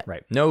play it.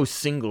 Right. No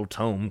single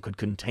tome could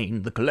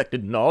contain the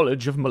collected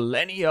knowledge of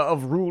millennia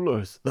of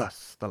rulers.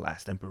 Thus, the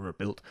last emperor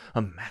built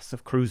a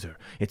massive cruiser.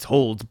 Its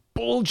holds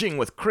bulging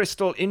with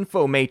crystal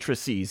info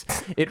matrices.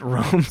 It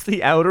roams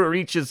the outer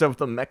reaches of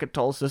the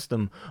Mechatol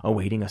system,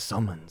 awaiting a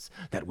summons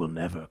that will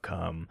never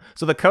come.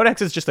 So the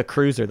Codex is just a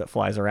cruiser that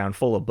flies around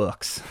full of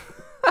books.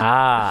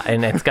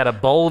 And it's got a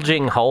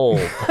bulging hole.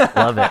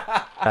 Love it.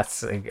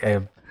 That's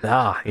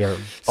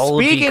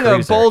Speaking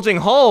of bulging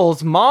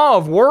holes, Maw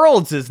of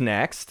Worlds is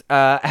next.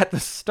 At the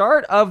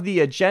start of the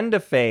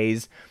agenda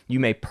phase, you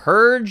may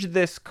purge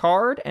this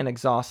card and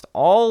exhaust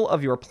all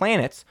of your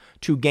planets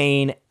to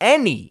gain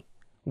any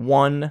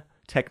one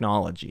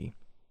technology.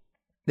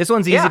 This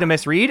one's easy to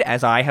misread,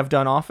 as I have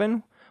done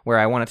often, where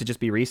I want it to just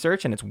be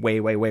research, and it's way,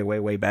 way, way, way,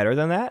 way better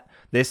than that.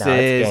 This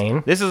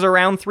is a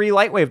round 3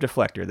 Lightwave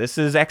Deflector. This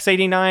is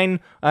X89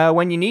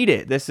 when you need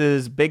it. This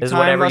is big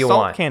time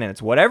assault cannon.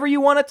 It's whatever you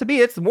want it to be.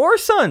 It's War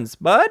Suns,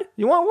 bud.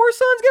 You want War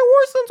Suns? Get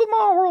War Suns with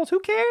Maw Worlds. Who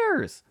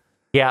cares?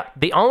 Yeah,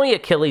 the only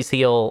Achilles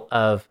heel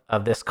of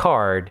this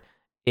card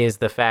is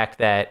the fact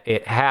that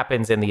it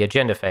happens in the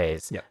agenda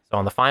phase. Yep. So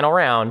on the final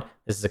round,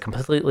 this is a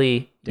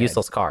completely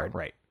useless card.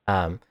 Right.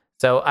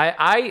 So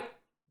I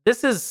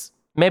this is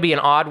maybe an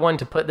odd one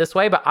to put this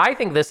way, but I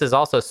think this is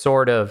also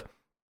sort of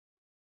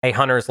a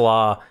Hunter's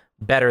Law,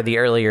 better the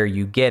earlier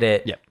you get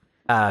it,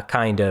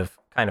 kind of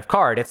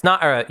card. It's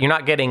not you're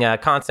not getting a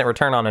constant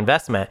return on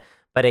investment,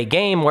 but a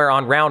game where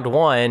on round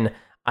 1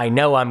 I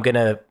know I'm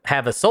gonna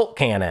have Assault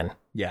Cannon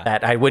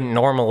that I wouldn't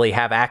normally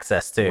have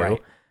access to.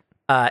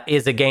 Right.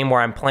 Is a game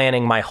where I'm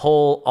planning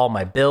all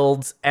my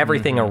builds,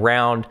 everything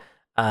around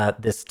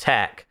this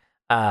tech.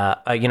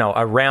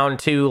 A round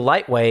 2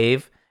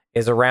 Lightwave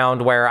is a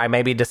round where I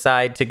maybe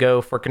decide to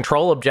go for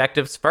control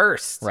objectives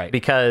first, right?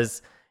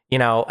 Because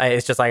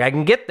it's just like I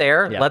can get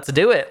there. Let's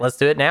do it. Let's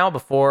do it now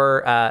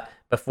before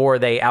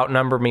they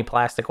outnumber me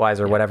plastic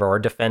wise or whatever, or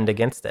defend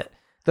against it.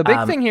 The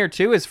big thing here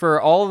too is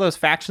for all of those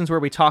factions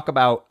where we talk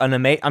about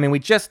we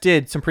just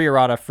did some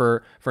pre-errata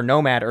for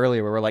Nomad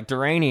earlier, where we're like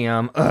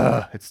Duranium,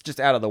 it's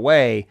just out of the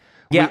way.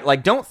 Yeah,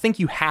 don't think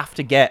you have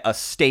to get a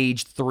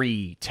stage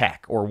 3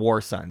 tech or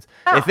War Suns.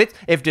 Oh.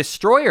 If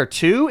Destroyer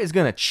 2 is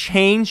going to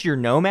change your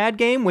Nomad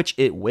game, which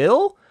it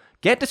will,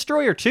 get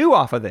Destroyer 2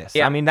 off of this.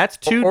 Yeah. I mean, that's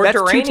two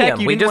tech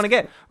you didn't want to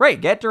get. Right,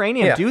 get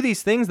Duranium. Yeah. Do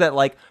these things that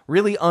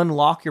really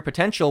unlock your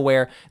potential,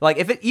 where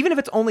even if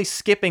it's only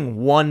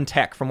skipping one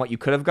tech from what you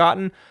could have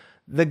gotten,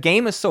 the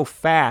game is so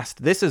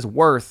fast, this is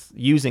worth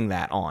using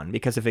that on,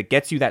 because if it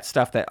gets you that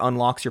stuff that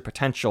unlocks your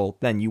potential,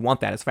 then you want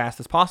that as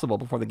fast as possible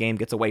before the game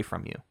gets away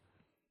from you.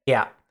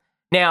 Yeah.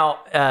 Now,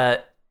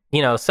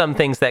 some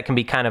things that can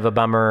be kind of a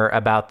bummer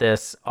about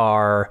this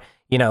are,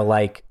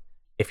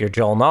 if you're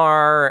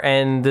Jol-Nar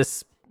and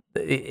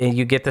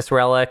you get this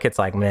relic, it's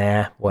like,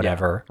 meh,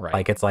 whatever. Yeah,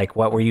 right. It's like,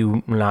 what were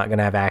you not going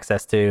to have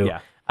access to?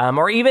 Yeah.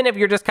 Or even if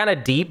you're just kind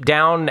of deep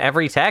down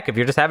every tech, if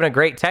you're just having a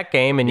great tech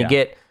game and you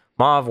get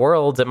Maw of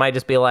Worlds, it might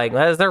just be like,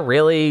 is there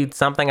really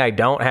something I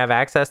don't have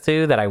access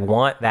to that I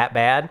want that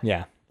bad?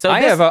 Yeah. So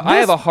I have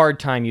a hard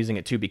time using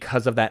it too,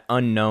 because of that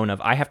unknown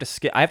of I have to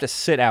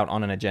sit out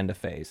on an agenda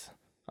phase.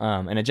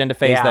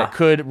 That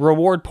could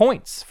reward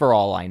points for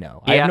all I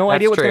know. I have no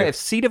idea if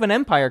Seed of an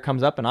Empire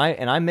comes up and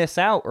I miss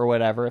out or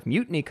whatever, if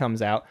Mutiny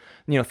comes out,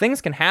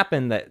 things can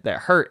happen that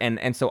hurt,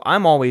 and so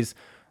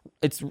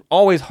it's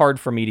always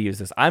hard for me to use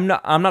this. I'm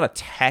not a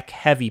tech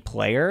heavy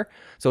player,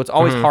 so it's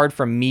always hard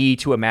for me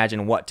to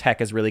imagine what tech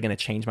is really going to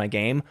change my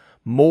game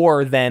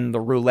more than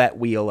the roulette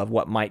wheel of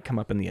what might come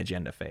up in the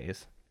agenda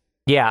phase.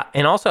 Yeah,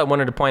 and also I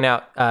wanted to point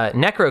out,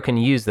 Necro can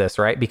use this,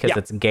 right? Because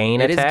it's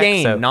gain a tech. It is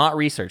gain, not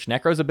research.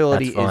 Necro's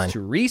ability is to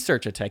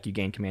research a tech you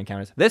gain command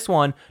counters. This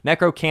one,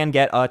 Necro can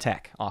get a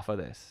tech off of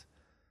this.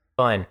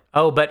 Fun.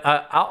 Oh, but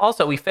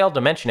also we failed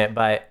to mention it,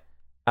 but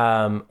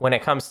when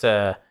it comes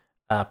to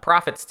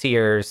Prophets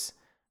tiers,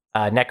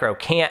 Necro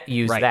can't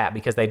use that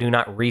because they do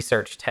not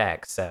research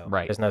tech, so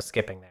there's no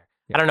skipping there.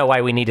 Yeah. I don't know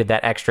why we needed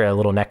that extra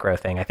little Necro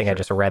thing. I think I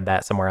just read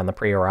that somewhere on the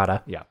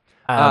pre-errata. Yeah.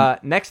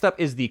 Next up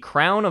is the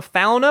Crown of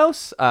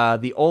Thalanos,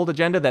 the old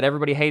agenda that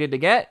everybody hated to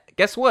get.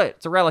 Guess what?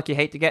 It's a relic you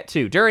hate to get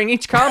too. During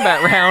each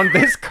combat round,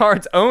 this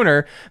card's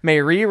owner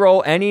may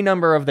re-roll any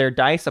number of their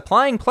dice,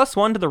 applying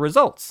 +1 to the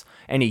results.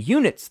 Any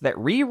units that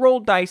re-roll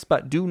dice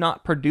but do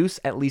not produce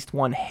at least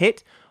one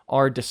hit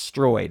are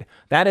destroyed.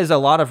 That is a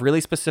lot of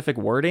really specific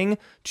wording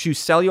to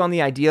sell you on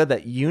the idea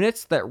that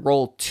units that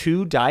roll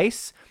 2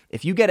 dice,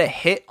 if you get a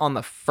hit on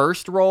the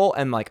first roll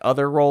and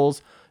other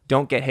rolls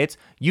don't get hits,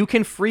 you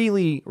can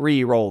freely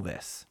re-roll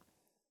this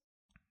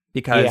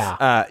because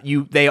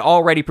they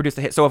already produced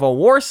a hit. So if a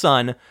War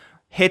Sun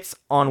hits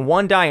on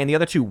one die and the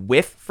other 2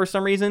 whiff for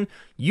some reason,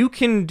 you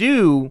can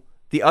do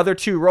the other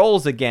 2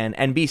 rolls again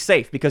and be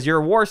safe because your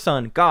War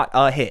Sun got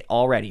a hit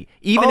already,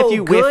 even if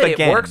you whiff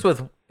again.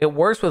 It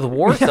works with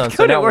War Suns,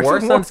 so now War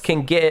Suns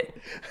can get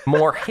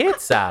more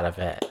hits out of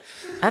it.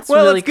 That's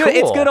Well, really it's good.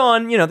 cool. It's good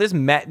on, there's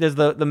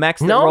the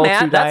mechs that roll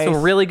Matt, 2 that's dice. a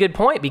really good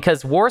point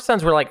because War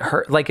Suns were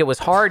like it was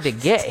hard to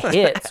get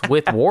hits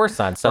with War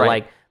Suns. So Right.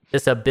 like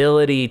this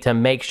ability to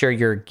make sure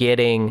you're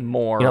getting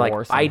More like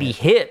War Sun bitey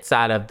hits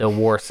out of the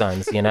War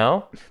Suns, The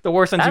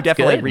War Suns you That's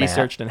definitely good, Matt.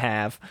 researched and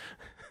have.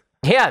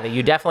 Yeah, that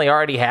you definitely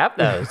already have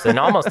those, and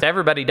almost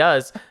everybody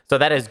does. So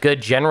that is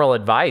good general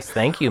advice.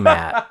 Thank you,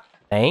 Matt.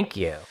 Thank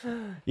you.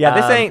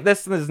 Yeah,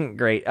 this isn't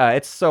great.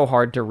 It's so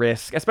hard to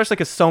risk, especially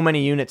because so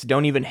many units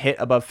don't even hit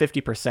above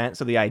 50%.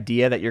 So the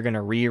idea that you're going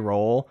to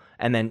re-roll,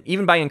 and then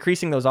even by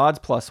increasing those odds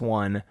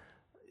 +1,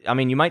 I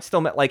mean, you might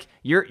still like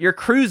your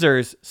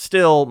cruisers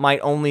still might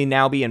only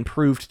now be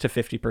improved to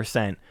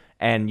 50%,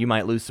 and you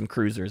might lose some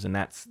cruisers, and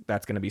that's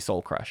going to be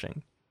soul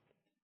crushing.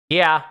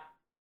 Yeah,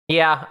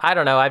 I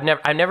don't know.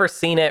 I've never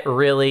seen it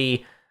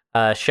really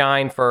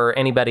shine for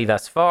anybody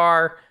thus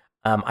far.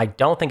 I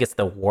don't think it's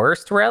the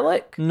worst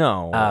relic.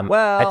 No,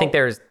 well, I think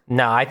there is an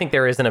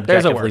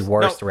objectively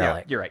worse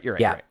relic. Yeah, you're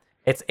right. Yeah,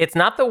 it's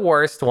not the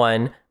worst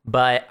one,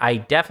 but I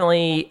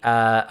definitely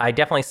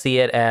see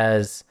it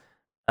as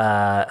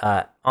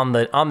on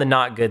the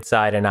not good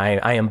side, and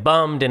I am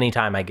bummed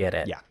anytime I get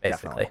it. Yeah,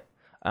 basically.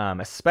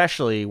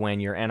 Especially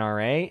when you're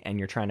NRA and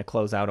you're trying to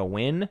close out a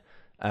win.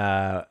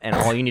 And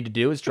all you need to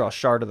do is draw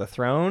Shard of the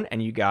Throne,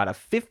 and you got a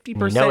 50% You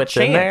know it's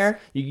chance. in there?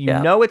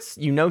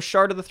 You know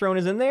Shard of the Throne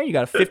is in there. You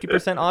got a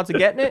 50% odds of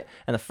getting it,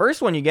 and the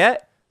first one you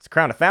get is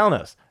Crown of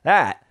Thalnos.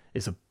 That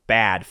is a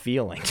bad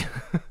feeling.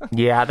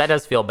 Yeah, that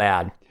does feel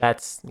bad.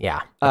 That's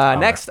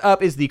Next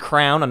up is the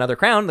crown, another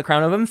crown, the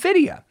Crown of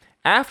Amphidia.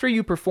 After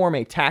you perform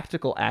a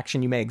tactical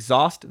action, you may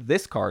exhaust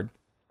this card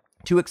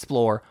to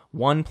explore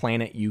one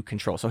planet you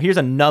control. So here's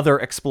another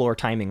explore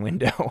timing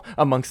window.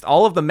 Amongst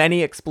all of the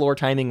many explore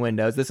timing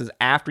windows, this is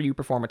after you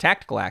perform a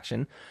tactical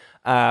action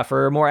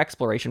for more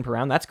exploration per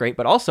round. That's great.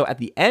 But also at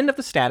the end of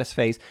the status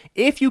phase,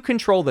 if you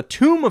control the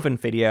Tomb of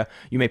Amphidia,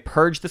 you may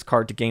purge this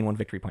card to gain 1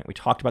 victory point. We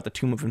talked about the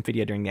Tomb of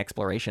Amphidia during the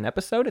exploration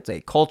episode. It's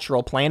a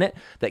cultural planet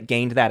that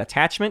gained that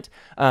attachment.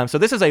 So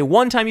this is a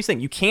one-time use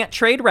thing. You can't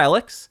trade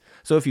relics.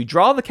 So if you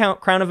draw the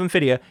Crown of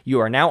Amphidia, you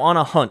are now on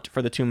a hunt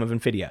for the Tomb of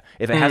Amphidia.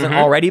 If it hasn't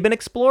already been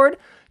explored,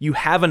 you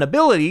have an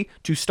ability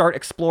to start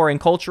exploring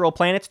cultural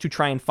planets to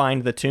try and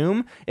find the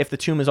tomb. If the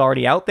tomb is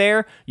already out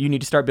there, you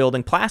need to start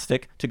building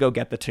plastic to go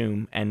get the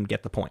tomb and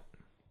get the point.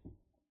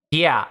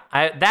 Yeah,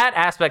 that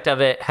aspect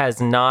of it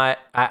has not...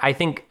 I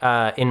think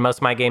in most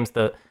of my games,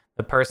 the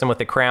person with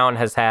the crown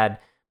has had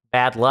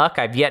bad luck.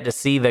 I've yet to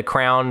see the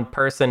crown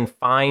person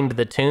find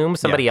the tomb.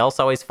 Somebody else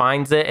always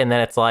finds it, and then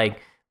it's like...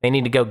 They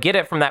need to go get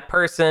it from that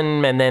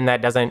person, and then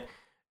that doesn't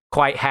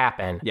quite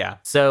happen. Yeah.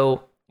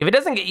 So if it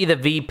doesn't get you the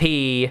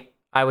VP,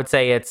 I would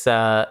say it's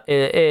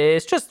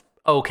just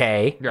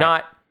okay, right.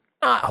 not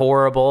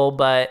horrible,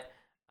 but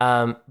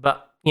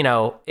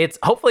it's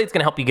hopefully it's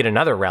gonna help you get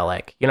another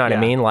relic. You know what I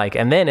mean? Like,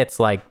 and then it's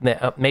like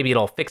maybe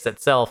it'll fix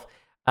itself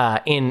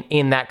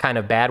in that kind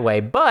of bad way.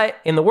 But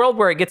in the world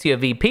where it gets you a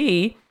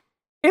VP,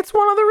 it's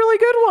one of the really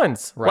good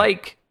ones. Right.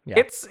 Like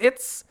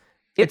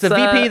It's a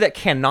VP that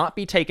cannot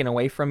be taken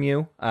away from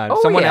you.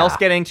 Someone else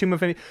getting Tomb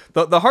of Amphidia.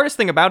 The hardest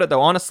thing about it,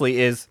 though,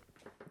 honestly, is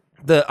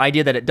the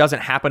idea that it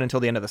doesn't happen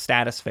until the end of the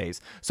status phase.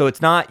 So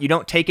it's not, you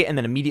don't take it and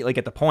then immediately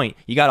get the point.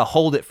 You got to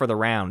hold it for the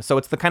round. So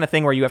it's the kind of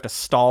thing where you have to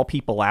stall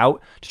people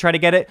out to try to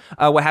get it.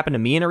 What happened to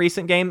me in a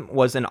recent game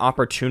was an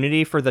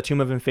opportunity for the Tomb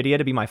of Amphidia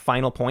to be my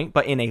final point,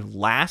 but in a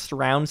last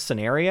round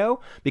scenario,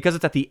 because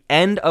it's at the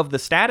end of the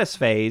status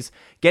phase,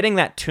 getting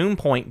that tomb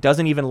point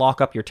doesn't even lock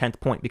up your 10th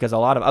point, because a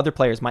lot of other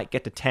players might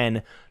get to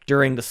 10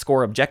 during the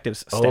score objectives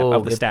step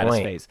of the status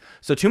phase.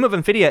 So Tomb of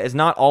Amphidia is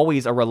not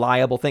always a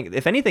reliable thing.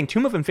 If anything,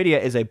 Tomb of Amphidia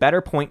is a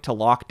better point to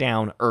lock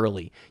down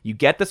early. You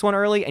get this one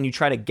early and you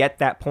try to get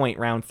that point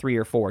round 3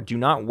 or 4. Do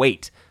not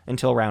wait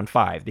until round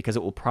 5, because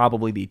it will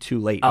probably be too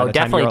late by the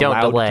time you're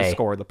allowed to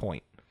score the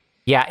point.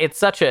 Yeah, it's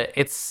such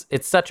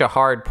a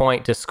hard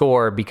point to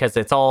score, because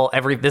this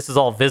is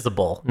all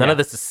visible. None of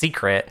this is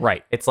secret.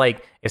 Right. It's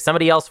like if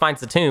somebody else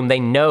finds the tomb, they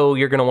know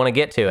you're going to want to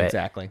get to it.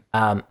 Exactly.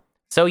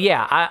 So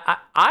yeah,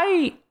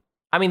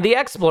 I mean the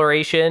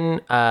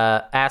exploration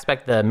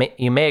aspect,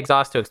 you may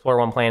exhaust to explore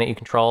one planet you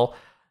control.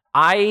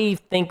 I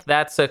think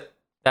that's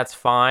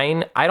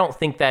fine. I don't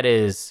think that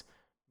is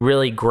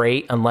really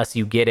great unless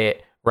you get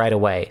it right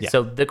away. Yeah.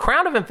 So the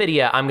Crown of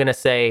Amphidia, I'm going to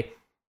say,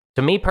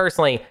 to me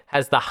personally,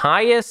 has the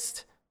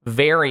highest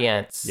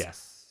variance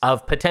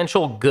of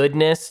potential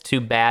goodness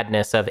to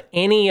badness of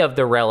any of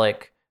the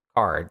relic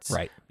cards.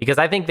 Right. Because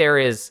I think there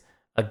is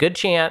a good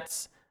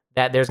chance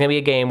that there's going to be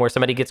a game where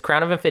somebody gets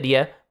Crown of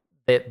Amphidia,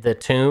 the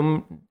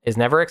tomb is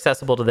never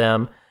accessible to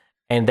them,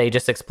 and they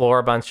just explore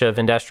a bunch of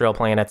industrial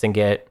planets and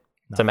get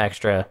some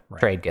extra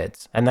trade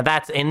goods. And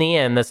that's, in the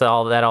end, that's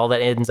all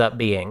that ends up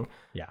being.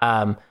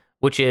 Yeah.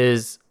 Which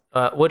is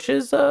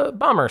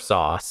bummer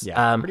sauce.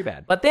 Yeah, pretty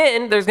bad. But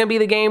then there's going to be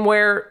the game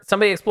where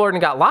somebody explored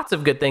and got lots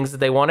of good things that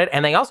they wanted,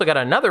 and they also got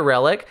another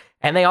relic,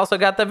 and they also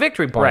got the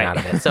victory point out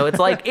of it. So it's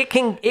like it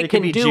can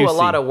can be do juicy. a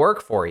lot of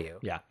work for you.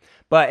 Yeah.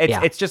 But it's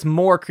Yeah. it's just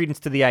more credence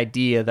to the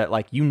idea that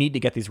like you need to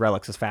get these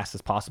relics as fast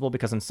as possible,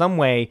 because in some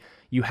way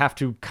you have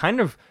to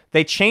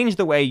they change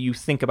the way you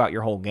think about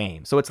your whole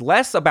game. So it's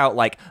less about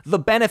like the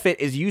benefit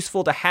is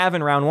useful to have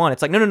in round one.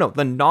 It's like no.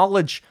 The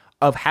knowledge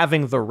of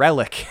having the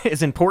relic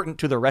is important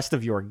to the rest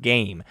of your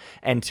game.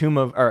 And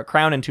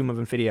Crown and Tomb of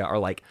Infidia are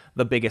like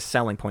the biggest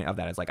selling point of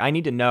that. It's like I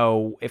need to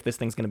know if this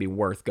thing's going to be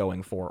worth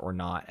going for or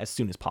not as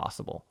soon as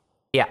possible.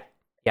 Yeah.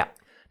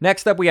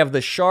 Next up, we have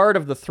the Shard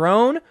of the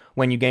Throne.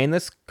 When you gain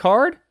this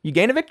card, you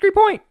gain a victory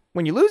point.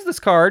 When you lose this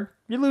card,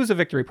 you lose a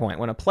victory point.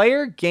 When a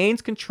player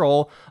gains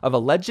control of a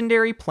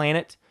legendary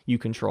planet you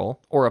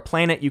control, or a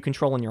planet you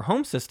control in your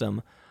home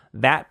system,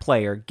 that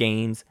player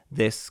gains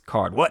this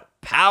card. What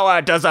power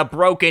does a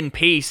broken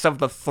piece of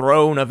the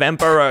throne of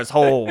emperors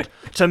hold?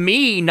 To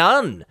me,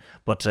 none,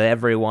 but to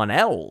everyone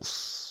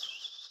else. ...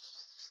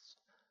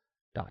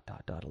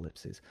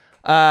 ellipses.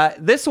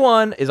 This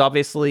one is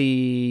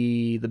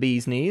obviously the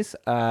bee's knees,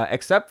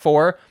 except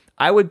for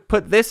I would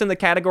put this in the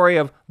category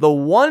of the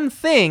one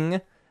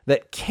thing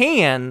that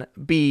can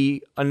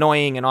be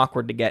annoying and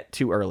awkward to get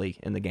too early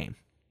in the game.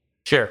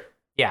 Sure.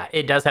 Yeah,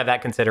 it does have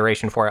that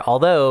consideration for it.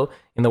 Although,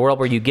 in the world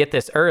where you get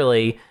this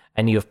early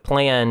and you've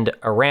planned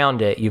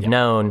around it, you've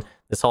known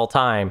this whole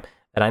time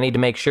that I need to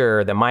make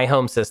sure that my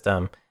home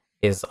system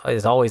is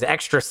always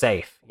extra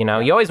safe. You know,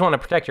 you always want to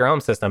protect your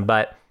home system,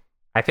 but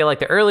I feel like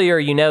the earlier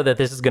you know that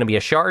this is going to be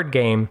a shard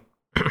game,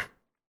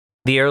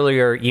 the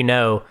earlier you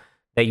know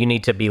that you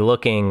need to be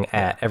looking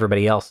at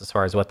everybody else as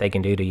far as what they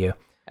can do to you.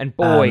 And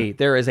boy,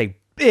 there is a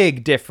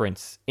big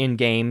difference in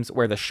games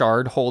where the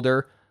shard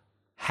holder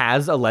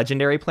has a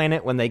legendary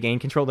planet when they gain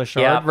control of the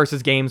shard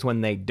versus games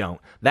when they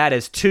don't. That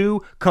is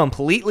two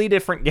completely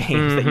different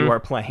games that you are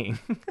playing.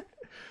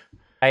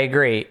 I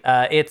agree.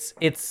 It's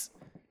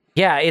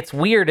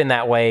weird in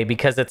that way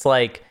because it's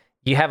like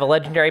you have a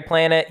legendary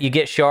planet, you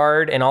get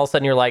shard, and all of a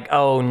sudden you're like,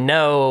 oh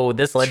no,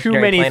 this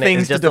legendary planet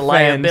is just a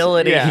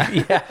liability.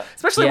 Yeah.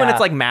 Especially when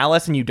it's like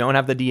Malice and you don't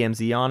have the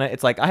DMZ on it.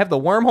 It's like, I have the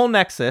Wormhole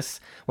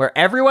Nexus where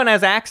everyone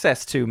has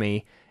access to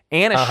me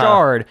and a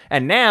shard,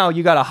 and now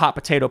you got a hot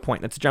potato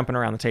point that's jumping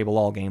around the table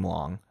all game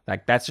long.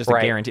 Like, that's just a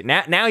guarantee.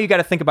 Now you got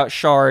to think about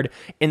shard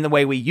in the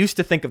way we used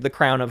to think of the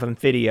Crown of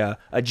Infidia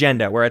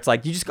agenda, where it's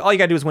like all you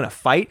got to do is win a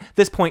fight.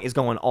 This point is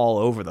going all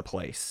over the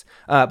place.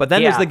 But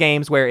then there's the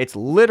games where it's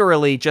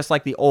literally just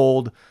like the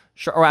old,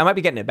 or I might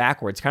be getting it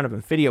backwards. Crown of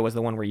Infidia was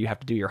the one where you have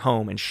to do your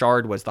home, and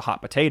shard was the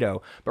hot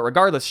potato. But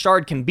regardless,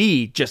 shard can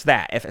be just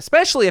that.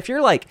 Especially if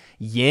you're like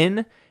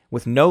Yin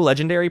with no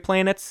legendary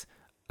planets,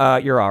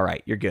 you're all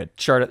right. You're good.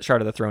 Shard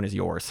of the Throne is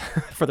yours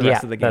for the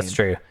rest of the game.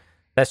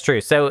 That's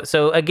true.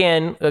 So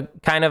again,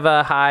 kind of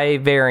a high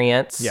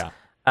variance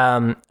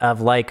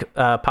of like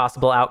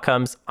possible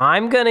outcomes.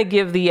 I'm going to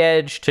give the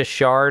edge to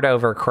Shard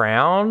over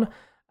Crown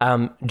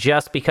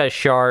just because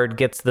Shard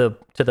gets to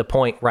the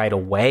point right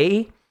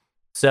away.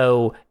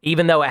 So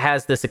even though it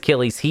has this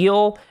Achilles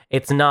heel,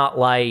 it's not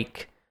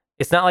like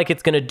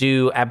it's going to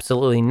do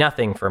absolutely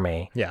nothing for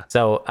me. Yeah.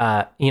 So,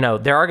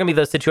 there are going to be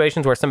those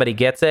situations where somebody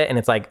gets it and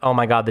it's like, oh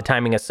my God, the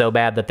timing is so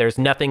bad that there's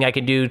nothing I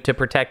can do to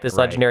protect this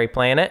legendary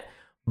planet.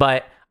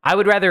 But I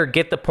would rather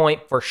get the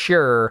point for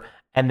sure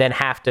and then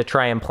have to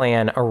try and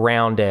plan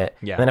around it.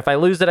 Yeah. And then if I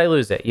lose it, I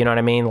lose it. You know what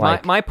I mean?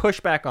 Like my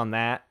pushback on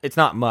that, it's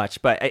not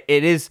much, but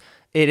it is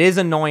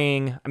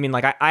annoying. I mean,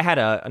 like I had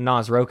a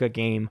Nazroka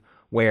game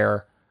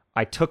where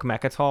I took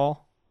Mechatol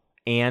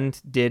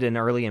and did an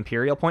early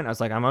Imperial point. I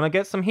was like, I'm going to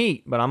get some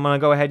heat, but I'm going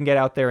to go ahead and get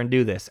out there and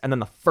do this. And then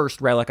the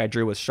first relic I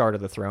drew was Shard of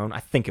the Throne. I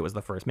think it was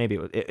the first. Maybe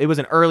it was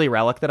an early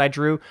relic that I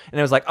drew. And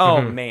it was like,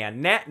 oh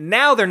man,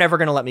 now they're never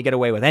going to let me get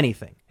away with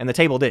anything. And the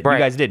table did. Right. You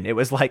guys didn't. It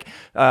was like,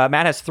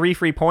 Matt has 3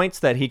 free points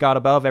that he got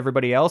above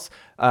everybody else.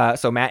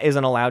 So Matt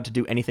isn't allowed to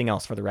do anything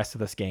else for the rest of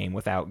this game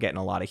without getting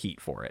a lot of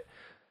heat for it.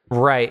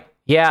 Right.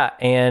 Yeah.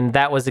 And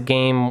that was a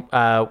game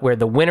where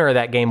the winner of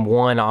that game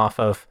won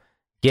off of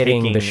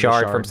getting the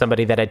shard from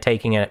somebody that had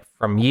taken it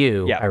from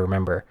you. Yeah. I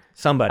remember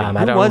somebody.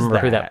 I don't remember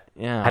who that.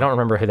 Yeah. I don't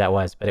remember who that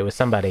was, but it was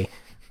somebody.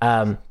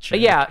 But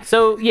yeah.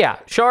 So yeah,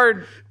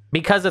 shard,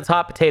 because it's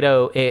hot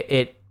potato,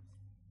 it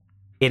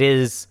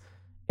is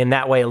in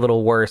that way a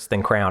little worse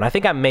than Crown. I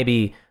think I'm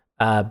maybe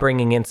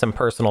bringing in some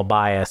personal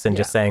bias and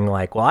just saying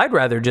like, well, I'd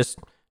rather just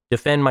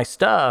defend my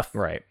stuff,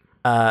 right,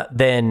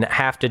 than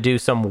have to do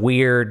some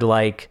weird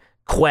like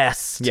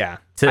quest. Yeah.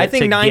 I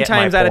think 9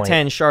 times out of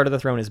 10, Shard of the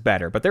Throne is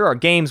better. But there are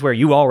games where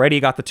you already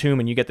got the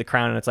tomb and you get the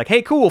crown, and it's like,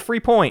 hey, cool, free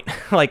point.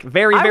 Like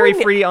very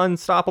free,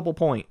 unstoppable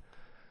point.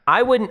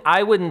 I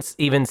wouldn't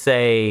even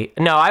say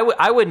no.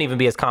 I wouldn't even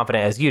be as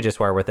confident as you just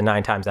were with the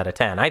 9 times out of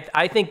 10.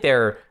 I think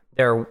they're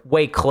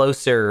way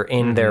closer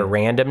in their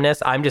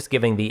randomness. I'm just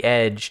giving the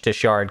edge to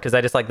Shard because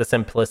I just like the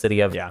simplicity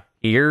of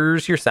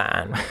here's your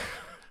sign.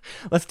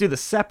 Let's do the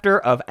Scepter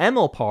of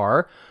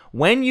Emilpar.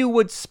 When you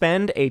would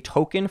spend a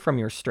token from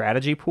your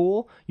strategy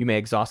pool, you may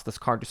exhaust this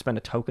card to spend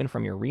a token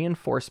from your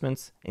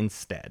reinforcements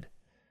instead.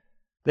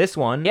 This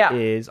one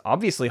is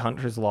obviously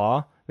Hunter's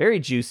Law, very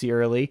juicy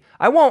early.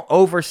 I won't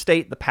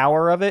overstate the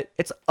power of it.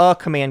 It's a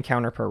command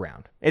counter per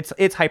round. It's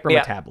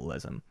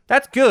hypermetabolism.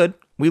 That's good.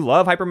 We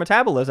love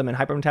hypermetabolism, and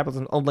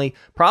hypermetabolism's only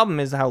problem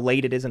is how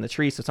late it is in the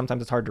tree, so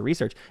sometimes it's hard to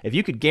research. If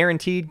you could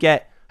guaranteed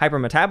get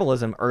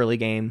hypermetabolism early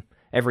game,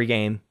 every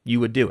game, you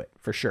would do it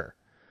for sure.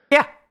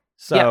 Yeah.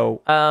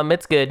 So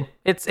it's good.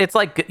 It's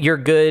like you're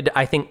good.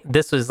 I think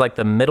this was like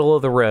the middle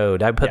of the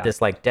road. I put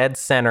this like dead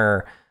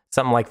center,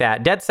 something like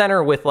that. Dead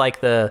center with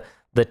like the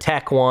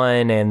tech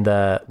one and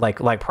the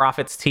like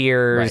Prophet's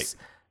Tears.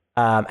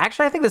 Right.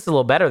 Actually, I think this is a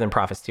little better than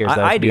Prophet's Tears,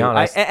 though, to be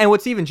honest. And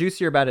what's even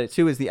juicier about it,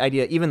 too, is the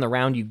idea, even the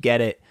round you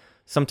get it,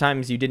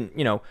 sometimes you didn't,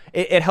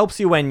 it helps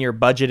you when your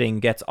budgeting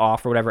gets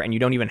off or whatever, and you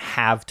don't even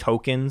have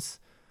tokens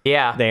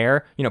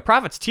there.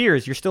 Prophet's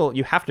Tears,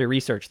 you have to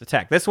research the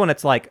tech. This one,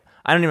 it's like,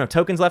 I don't even have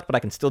tokens left, but I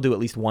can still do at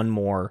least one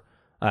more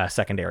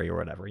secondary or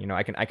whatever.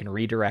 I can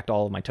redirect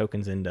all of my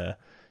tokens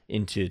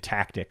into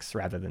tactics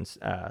rather than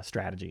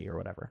strategy or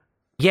whatever.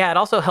 Yeah, it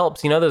also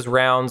helps, those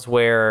rounds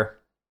where,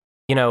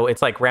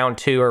 it's like round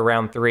 2 or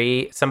round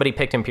 3, somebody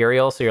picked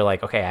Imperial, so you're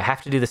like, okay, I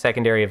have to do the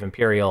secondary of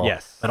Imperial.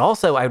 Yes. But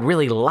also, I'd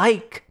really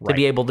like to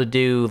be able to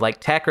do like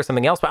tech or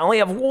something else, but I only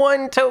have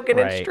one token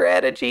in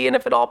strategy, and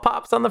if it all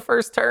pops on the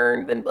first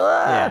turn, then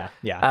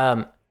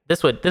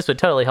this would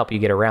totally help you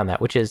get around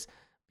that, which is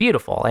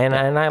beautiful, and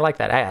I like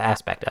that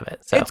aspect of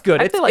it. So it's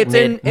good. It's like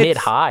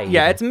mid-high.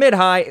 Yeah, it's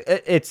mid-high.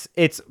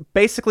 It's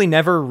basically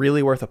never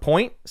really worth a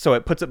point, so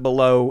it puts it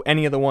below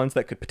any of the ones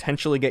that could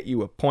potentially get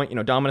you a point.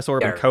 Dominus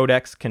Orb and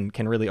Codex can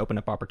really open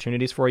up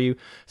opportunities for you.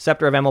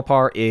 Scepter of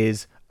Emilpar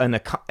is an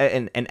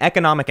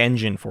economic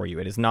engine for you.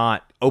 It is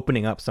not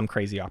opening up some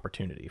crazy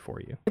opportunity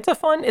for you.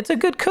 It's a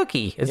good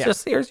cookie. It's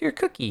just, here's your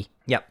cookie.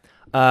 Yep.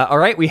 All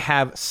right, we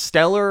have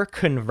Stellar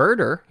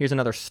Converter. Here's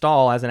another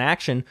stall as an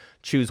action.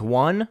 Choose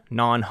one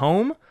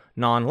non-home,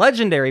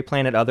 non-legendary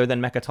planet other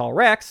than Mechatol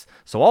Rex.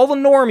 So all the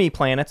normie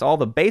planets, all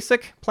the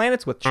basic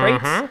planets with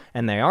traits,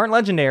 and they aren't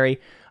legendary.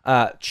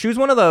 Choose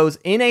one of those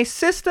in a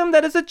system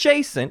that is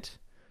adjacent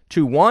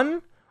to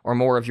one or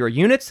more of your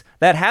units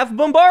that have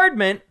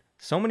bombardment.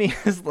 So many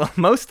is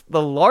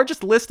the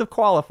largest list of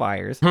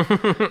qualifiers.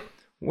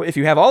 If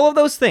you have all of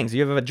those things,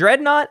 you have a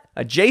dreadnought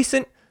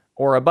adjacent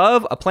or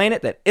above a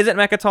planet that isn't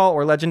Mechatol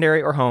or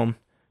legendary or home,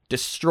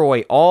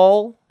 destroy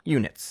all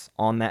units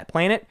on that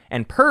planet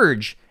and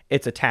purge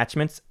its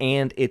attachments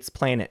and its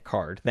planet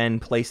card. Then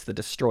place the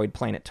destroyed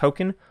planet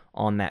token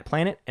on that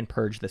planet and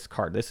purge this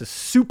card. This is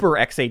super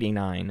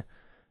X89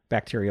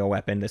 bacterial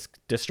weapon. This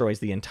destroys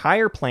the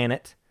entire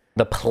planet.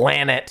 The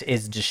planet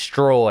is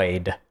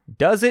destroyed.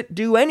 Does it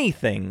do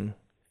anything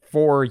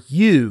for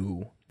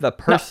you, the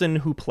person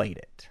who played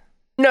it?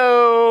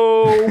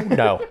 No.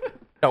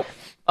 Nope.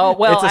 Oh,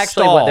 well,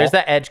 actually, there's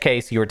that edge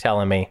case you were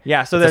telling me.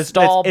 Yeah, so it's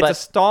a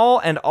stall,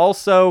 and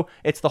also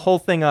it's the whole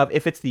thing of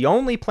if it's the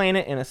only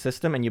planet in a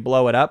system and you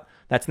blow it up,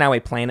 that's now a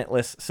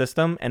planetless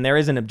system, and there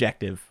is an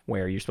objective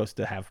where you're supposed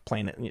to have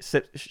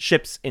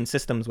ships in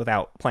systems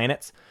without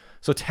planets.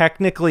 So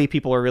technically,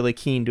 people are really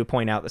keen to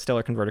point out that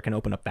Stellar Converter can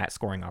open up that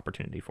scoring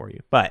opportunity for you.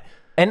 But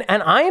and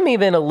I am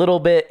even a little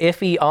bit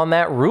iffy on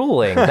that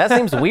ruling. That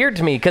seems weird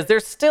to me because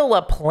there's still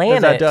a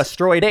planet. There's a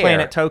destroyed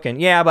planet token.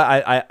 Yeah,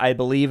 but I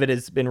believe it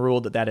has been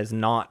ruled that is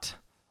not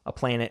a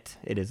planet.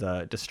 It is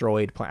a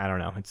destroyed planet. I don't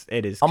know.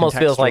 It is almost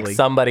feels like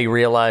somebody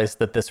realized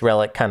that this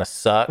relic kind of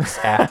sucks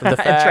after the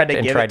fact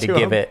and tried to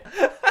give it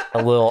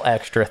a little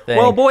extra thing.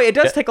 Well, boy, it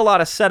does take a lot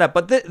of setup,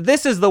 but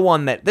this is the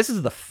one this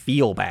is the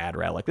feel bad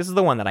relic. This is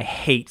the one that I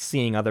hate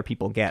seeing other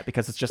people get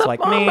because it's just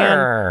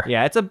man,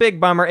 yeah, it's a big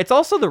bummer. It's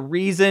also the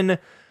reason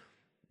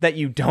that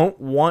you don't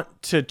want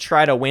to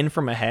try to win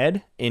from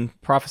ahead in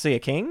Prophecy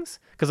of Kings,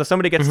 because if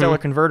somebody gets Stellar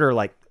Converter,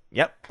 like,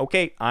 yep,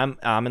 okay, I'm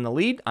in the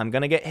lead. I'm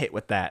gonna get hit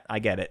with that. I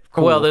get it.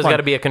 Cool, well, there's got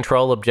to be a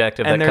control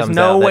objective that comes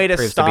out that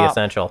proves to be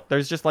essential.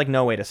 There's just like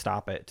no way to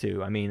stop it,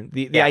 too. I mean,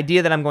 the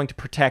idea that I'm going to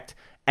protect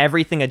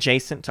everything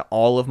adjacent to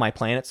all of my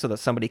planets so that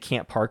somebody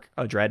can't park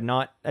a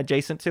dreadnought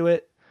adjacent to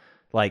it,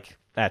 like,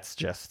 that's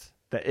just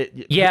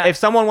if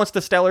someone wants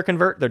to Stellar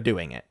Convert, they're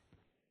doing it.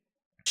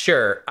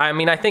 Sure. I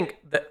mean, I think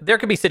there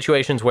could be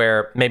situations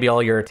where maybe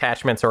all your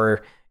attachments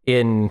are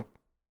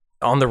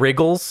on the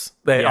wriggles.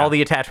 All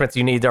the attachments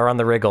you need are on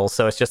the wriggles,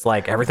 so it's just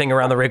like everything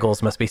around the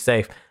wriggles must be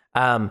safe.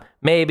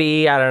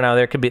 Maybe, I don't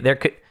know,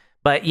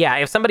 but yeah,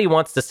 if somebody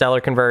wants to Stellar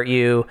Convert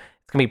you,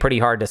 it's gonna be pretty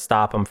hard to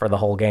stop them for the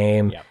whole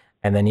game. Yep.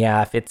 And then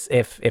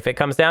if it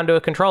comes down to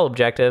a control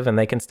objective and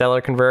they can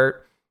Stellar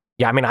Convert,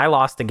 I mean, I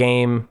lost a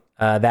game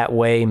that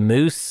way.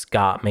 Moose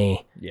got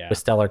me with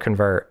Stellar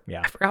Convert.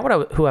 I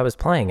forgot who I was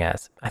playing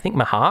as. I think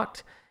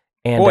Mahawked.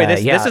 And boy,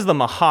 this is the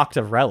Mahawked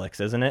of relics,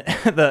 isn't it?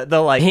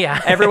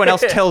 Everyone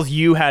else tells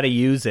you how to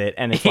use it,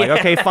 and it's like,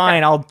 okay,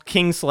 fine, I'll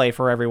Kingslay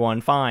for everyone.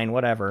 Fine,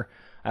 whatever.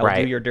 I'll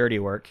do your dirty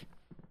work.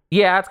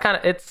 Yeah,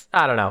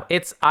 I don't know.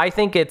 I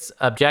think it's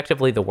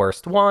objectively the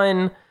worst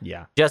one.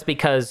 Yeah. Just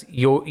because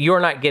you're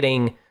not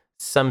getting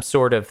some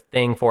sort of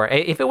thing for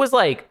it. If it was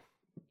like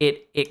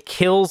it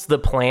kills the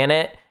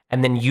planet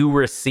and then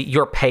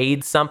you're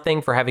paid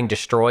something for having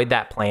destroyed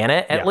that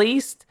planet at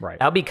least, right?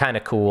 That'd be kind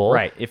of cool,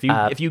 right? If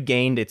you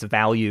gained its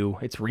value,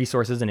 its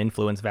resources and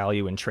influence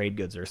value in trade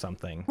goods or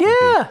something,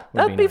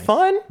 that'd be nice.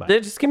 fun. But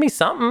Just give me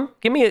something.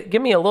 Give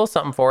me a little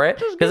something for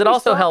it, because it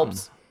also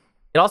helps.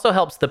 It also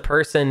helps the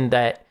person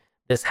that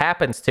this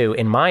happens to,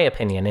 in my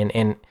opinion.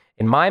 In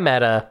my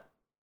meta,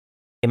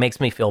 it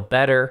makes me feel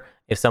better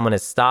if someone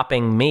is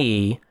stopping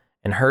me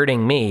and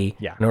hurting me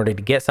in order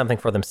to get something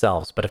for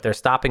themselves. But if they're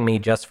stopping me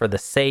just for the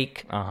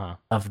sake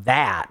of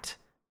that,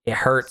 it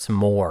hurts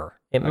more.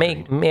 It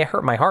may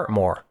hurt my heart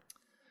more.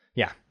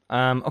 Yeah.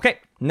 Okay.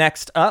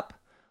 Next up,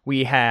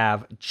 we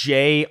have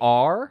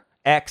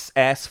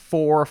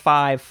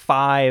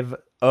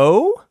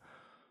JRXS4550.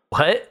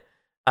 What?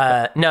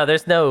 No,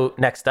 there's no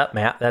next up,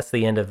 Matt. That's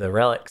the end of the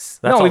relics.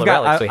 That's all we've the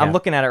got. relics we have. I'm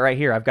looking at it right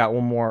here. I've got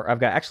one more. I've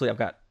got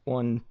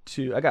 3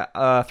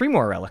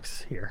 more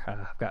relics here.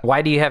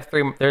 Why do you have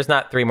 3? There's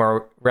not 3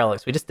 more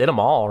relics. We just did them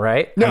all,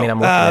 right? No, I mean, I'm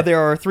looking at there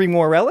are 3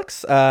 more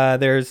relics.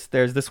 There's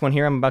this one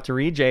here I'm about to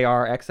read.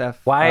 JRXF.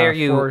 Why are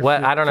you?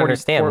 What? I don't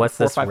understand. What's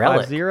this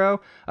relic? There's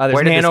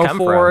Where did this come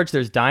Nanoforge. from?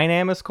 There's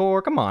Dynamis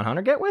Core. Come on,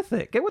 Hunter, get with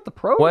it. Get with the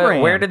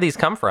program. Where did these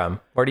come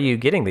from? Where are you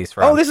getting these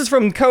from? Oh, this is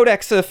from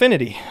Codex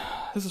Affinity.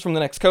 This is from the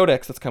next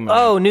codex that's coming out.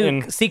 Oh,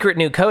 secret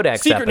new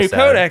codex Secret episode.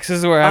 new codex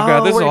is where I've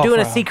got this. We're all doing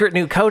from. a secret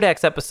new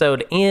codex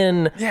episode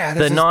in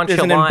the nonchalant.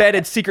 There's an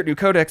embedded secret new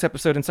codex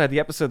episode inside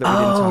the episode that we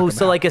didn't talk about.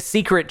 So like a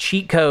secret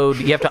cheat code.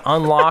 You have to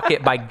unlock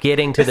it by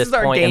getting to this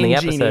point in the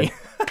episode.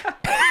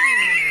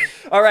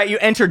 All right, you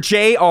enter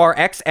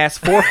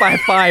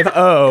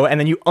JRXS4550, and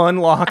then you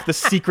unlock the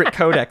secret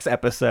codex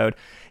episode.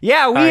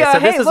 Yeah,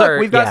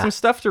 we've got some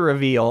stuff to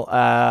reveal.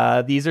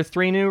 These are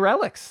 3 new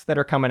relics that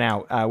are coming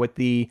out with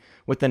the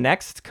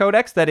next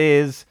codex that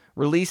is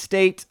release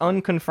date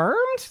unconfirmed.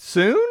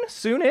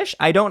 Soonish.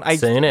 I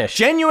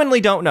genuinely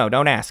don't know.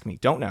 Don't ask me.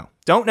 Don't know.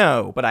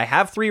 But I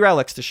have 3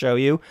 relics to show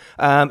you,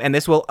 and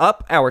this will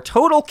up our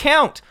total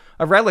count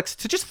of relics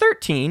to just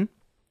 13.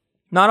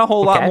 Not a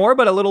whole lot more,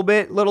 but a little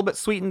bit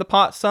sweeten the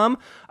pot some.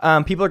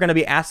 People are going to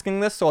be asking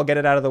this, so I'll get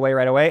it out of the way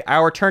right away.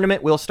 Our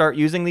tournament will start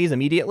using these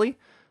immediately.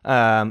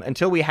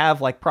 Until we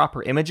have like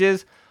proper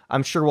images,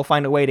 I'm sure we'll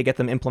find a way to get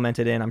them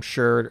implemented in. I'm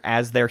sure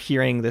as they're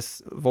hearing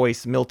this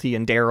voice, Milty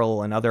and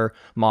Daryl and other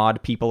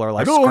mod people are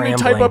like, oh, let me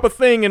type up a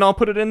thing and I'll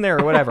put it in there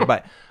or whatever.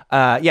 But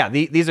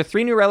these are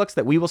 3 new relics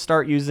that we will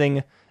start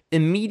using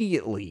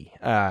immediately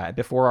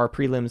before our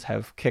prelims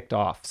have kicked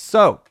off.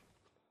 So,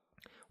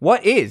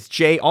 what is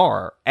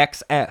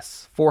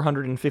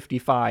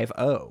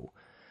JRXS4550?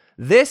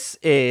 This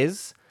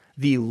is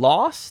the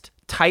Lost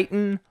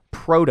Titan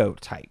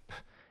prototype.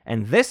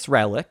 And this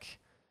relic,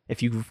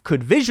 if you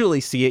could visually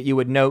see it, you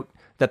would note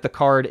that the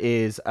card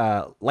is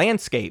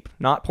landscape,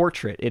 not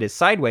portrait. It is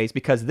sideways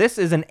because this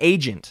is an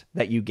agent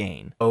that you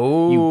gain.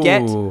 Oh. You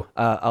get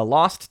a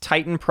Lost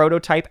Titan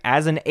prototype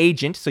as an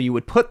agent, so you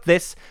would put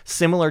this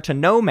similar to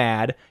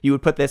Nomad. You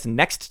would put this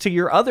next to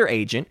your other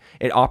agent.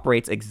 It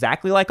operates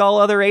exactly like all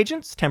other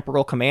agents.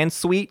 Temporal Command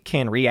Suite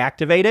can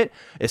reactivate it.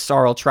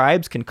 Isarl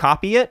Tribes can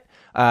copy it.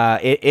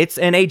 It's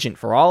an agent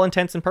for all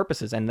intents and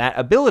purposes, and that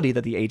ability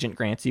that the agent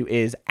grants you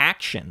is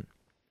action.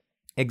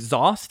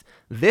 Exhaust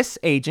this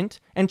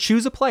agent and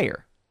choose a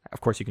player. Of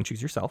course, you can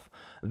choose yourself.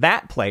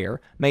 That player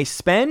may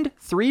spend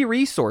 3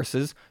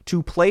 resources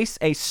to place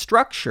a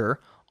structure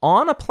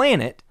on a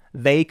planet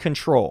they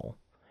control.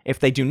 If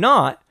they do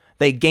not,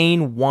 they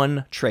gain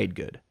 1 trade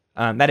good.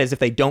 That is, if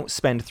they don't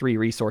spend 3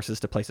 resources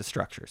to place a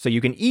structure. So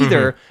you can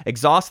either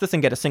exhaust this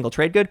and get a single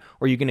trade good,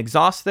 or you can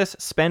exhaust this,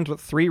 spend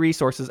 3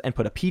 resources, and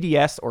put a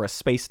PDS or a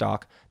space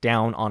dock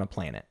down on a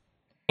planet.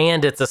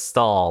 And it's a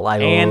stall.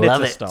 Love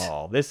it.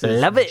 Stall. This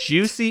is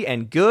juicy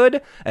and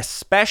good,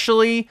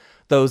 especially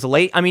those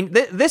late. I mean,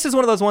 this is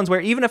one of those ones where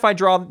even if I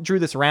drew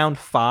this round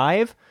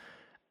 5,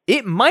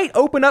 it might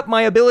open up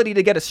my ability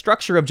to get a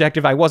structure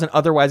objective I wasn't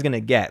otherwise going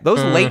to get.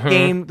 Those late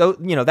game,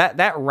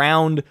 that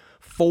round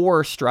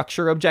 4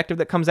 structure objective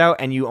that comes out,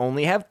 and you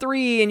only have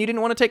 3, and you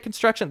didn't want to take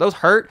construction. Those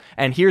hurt.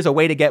 And here's a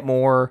way to get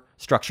more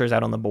structures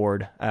out on the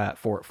board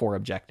for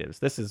objectives.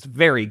 This is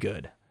very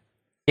good.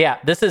 Yeah,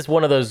 this is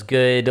one of those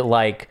good,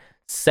 like,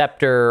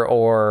 Scepter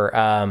or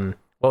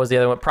what was the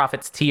other one?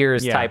 Prophet's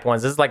Tears type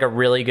ones. This is like a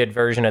really good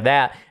version of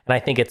that. And I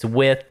think it's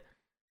with,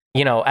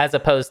 as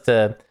opposed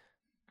to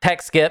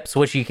tech skips,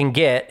 which you can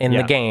get in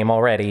the game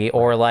already,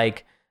 or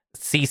like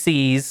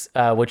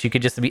CCs, which you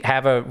could just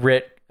have a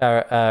rich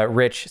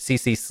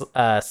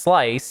CC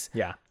slice.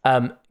 Yeah.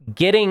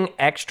 Getting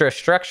extra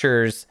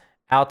structures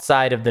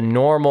outside of the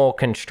normal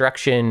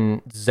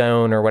construction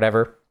zone or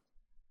whatever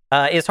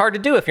is hard to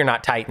do if you're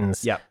not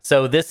Titans. Yeah.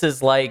 So this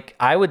is like,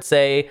 I would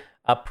say,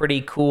 a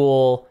pretty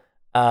cool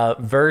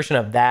version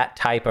of that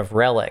type of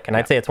relic, and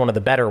I'd say it's one of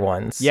the better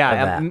ones.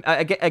 Yeah,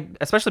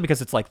 especially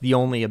because it's like the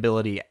only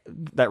ability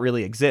that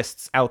really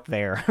exists out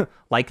there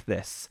like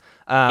this.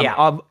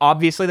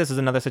 Obviously, this is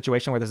another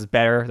situation where this is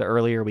better the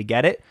earlier we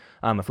get it.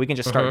 If we can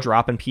just start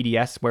dropping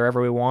PDS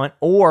wherever we want,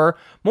 or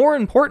more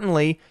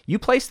importantly, you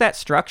place that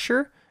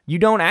structure, you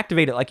don't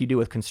activate it like you do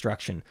with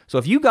construction. So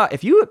if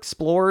you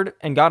explored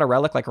and got a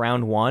relic like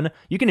round 1,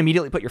 you can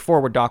immediately put your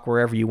forward dock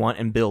wherever you want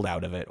and build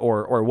out of it,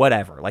 or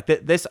whatever. Like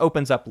this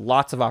opens up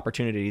lots of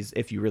opportunities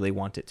if you really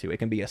want it to. It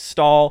can be a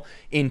stall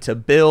into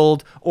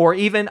build, or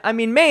even,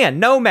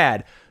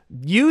 Nomad.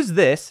 Use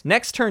this,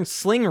 next turn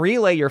sling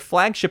relay your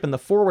flagship in the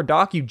forward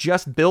dock you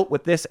just built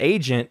with this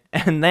agent,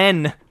 and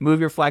then move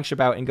your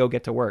flagship out and go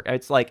get to work.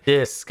 It's like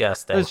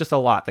disgusting. There's just a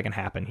lot that can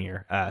happen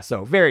here.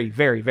 So very,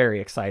 very, very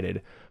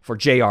excited for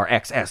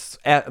JRXS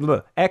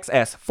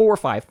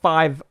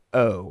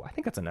XS4550. I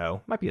think that's an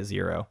O. Might be a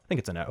 0. I think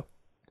it's an O.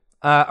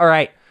 All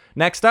right.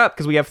 Next up,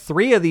 because we have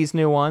 3 of these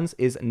new ones,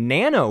 is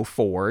Nano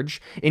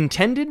Forge.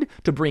 Intended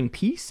to bring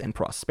peace and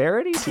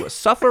prosperity to a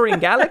suffering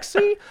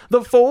galaxy,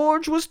 the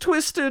Forge was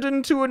twisted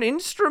into an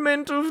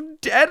instrument of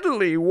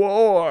deadly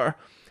war.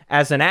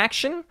 As an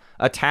action,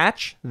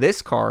 attach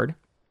this card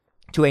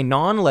to a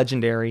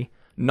non-legendary,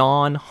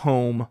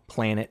 non-home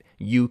planet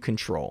you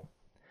control.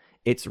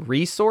 Its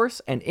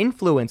resource and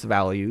influence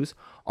values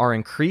are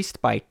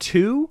increased by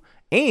 2,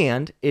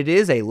 and it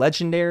is a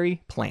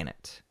legendary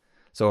planet.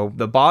 So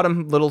the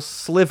bottom little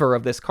sliver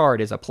of this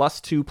card is a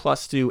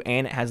 +2/+2,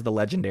 and it has the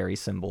legendary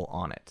symbol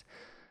on it.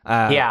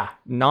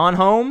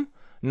 Non-home,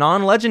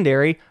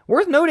 non-legendary.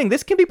 Worth noting,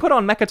 this can be put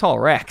on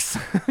Mechatol Rex.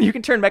 You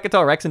can turn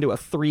Mechatol Rex into a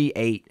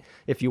 3/8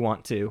 if you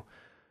want to.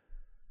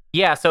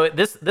 Yeah, so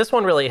this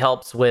one really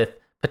helps with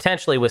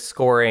potentially with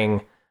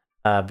scoring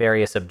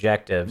various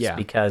objectives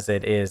because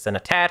it is an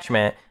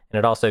attachment, and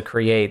it also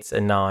creates a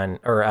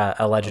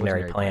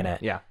legendary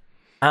planet. Yeah.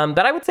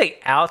 But I would say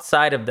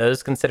outside of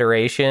those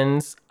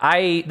considerations,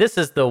 this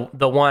is the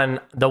one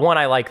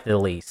I like the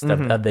least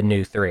of the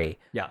new 3.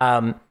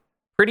 Yeah.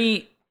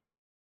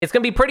 It's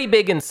gonna be pretty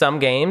big in some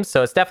games,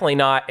 so it's definitely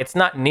not. It's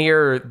not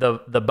near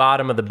the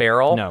bottom of the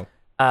barrel. No.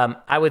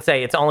 I would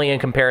say it's only in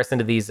comparison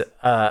to these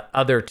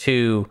other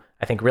 2,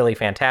 I think, really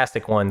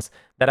fantastic ones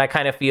that I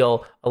kind of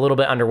feel a little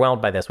bit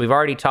underwhelmed by this. We've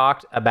already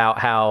talked about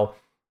how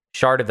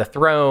Shard of the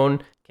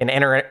Throne can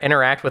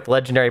interact with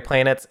legendary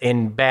planets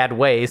in bad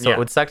ways, so it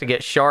would suck to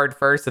get Shard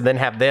first and then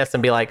have this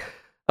and be like,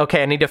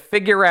 okay, I need to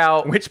figure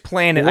out which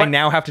planet I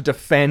now have to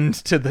defend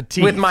to the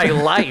teeth with my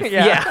life.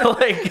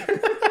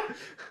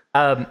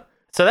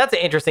 So that's an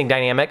interesting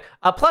dynamic.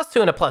 A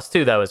 +2 and a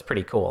 +2 though is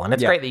pretty cool, and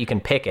it's great that you can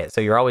pick it. So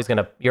you're always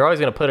gonna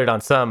put it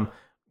on some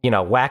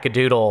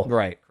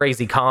wackadoodle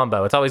crazy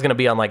combo. It's always gonna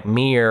be on like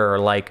Mir or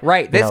like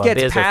This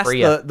gets past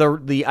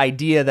the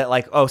idea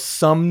that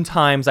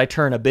sometimes I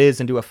turn a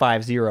Biz into a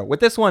 5/0. With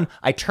this one,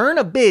 I turn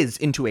a Biz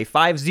into a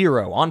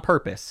 5/0 on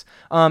purpose.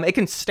 It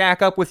can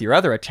stack up with your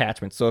other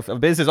attachments. So if a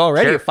Biz is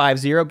already a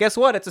 5/0, guess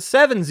what? It's a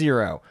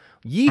 7/0.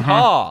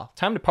 Yeehaw!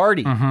 Time to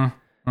party.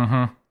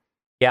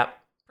 Yeah.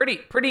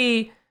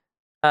 Pretty,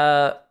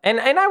 and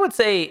I would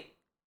say,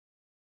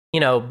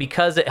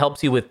 because it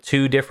helps you with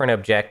 2 different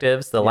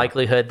objectives, the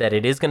likelihood that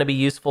it is going to be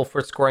useful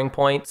for scoring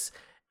points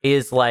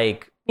is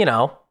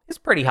is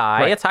pretty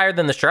high. It's higher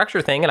than the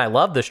structure thing, and I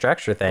love the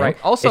structure thing. Right.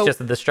 Also, it's just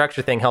that the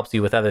structure thing helps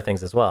you with other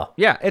things as well.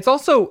 Yeah, it's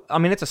also,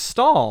 it's a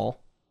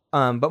stall,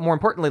 but more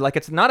importantly,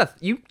 it's not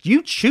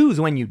you choose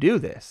when you do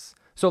this.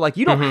 So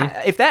you don't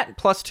if that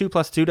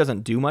 +2/+2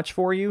 doesn't do much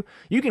for you,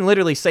 you can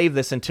literally save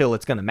this until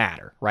it's going to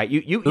matter, right?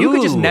 You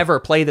could just never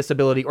play this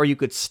ability, or you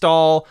could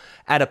stall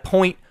at a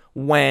point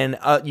when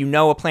a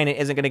planet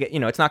isn't going to get,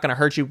 it's not going to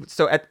hurt you.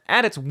 So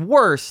at its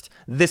worst,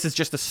 this is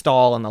just a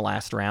stall in the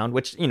last round,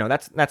 which,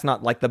 that's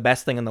not the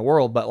best thing in the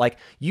world, but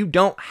you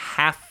don't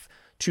have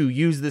to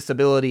use this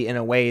ability in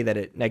a way that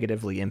it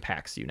negatively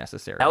impacts you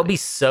necessarily. That would be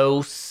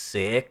so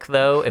sick,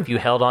 though, if you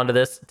held on to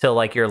this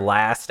till your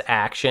last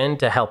action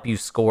to help you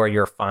score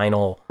your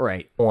final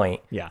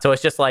point. Yeah. So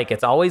it's just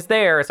it's always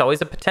there. It's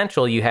always a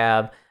potential you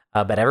have,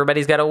 but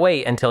everybody's got to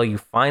wait until you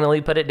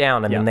finally put it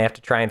down, and then they have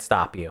to try and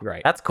stop you.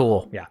 Right. That's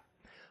cool. Yeah.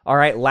 All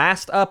right.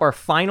 Last up, our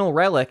final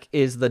relic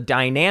is the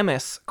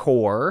Dynamis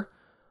Core.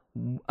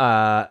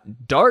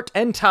 Dart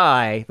and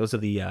Tie. Those are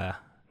the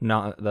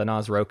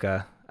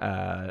Nazroka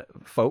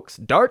folks.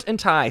 Dart and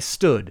Tie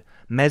stood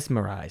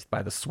mesmerized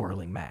by the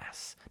swirling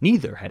mass.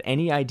 Neither had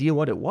any idea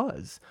what it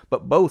was,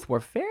 but both were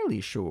fairly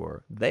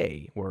sure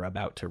they were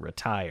about to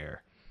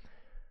retire.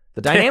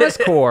 The Dynamis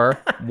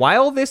Core,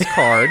 while this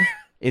card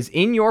is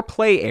in your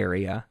play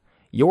area,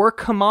 your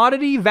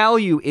commodity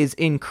value is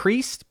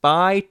increased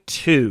by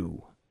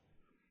 2.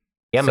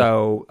 Yummy.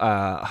 So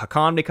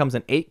Hakan becomes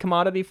an 8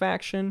 commodity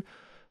faction.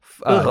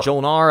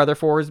 Jolnar, other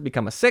 4s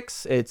become a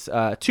 6. It's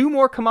 2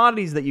 more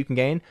commodities that you can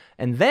gain.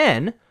 And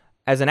then,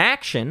 as an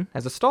action,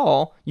 as a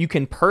stall, you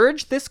can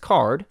purge this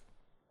card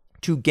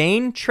to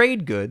gain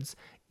trade goods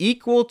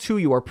equal to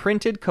your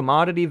printed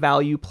commodity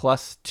value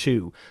plus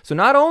 2. So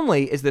not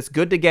only is this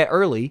good to get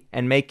early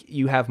and make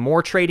you have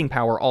more trading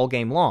power all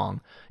game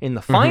long, in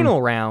the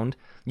final round,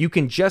 you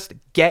can just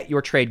get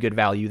your trade good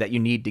value that you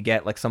need to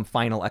get like some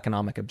final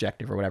economic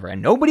objective or whatever,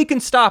 and nobody can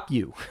stop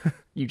you.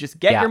 You just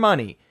get your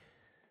money.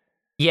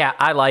 Yeah,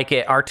 I like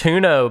it.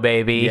 Artuno,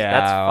 baby. Yeah,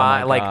 That's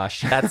fine. Like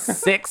that's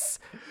 6.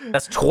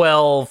 That's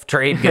 12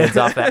 trade goods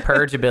off that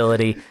purge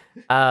ability.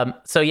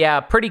 So yeah,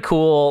 pretty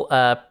cool.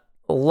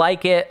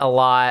 Like it a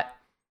lot.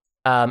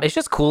 It's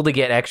just cool to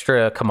get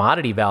extra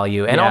commodity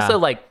value, and also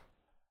like,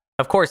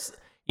 of course,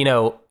 you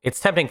know, it's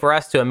tempting for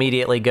us to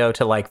immediately go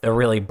to like the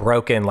really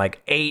broken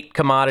like 8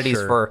 commodities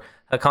for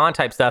Hakan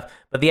type stuff.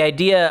 But the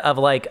idea of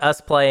like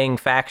us playing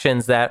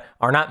factions that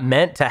are not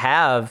meant to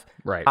have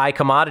high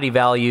commodity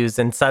values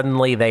and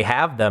suddenly they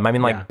have them. I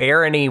mean, like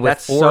Barony with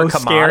That's 4 so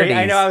commodities.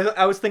 Scary. I know.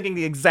 I was thinking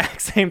the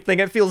exact same thing.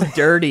 It feels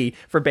dirty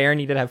for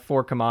Barony to have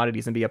 4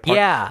 commodities and be a part.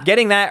 Yeah.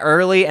 Getting that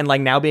early and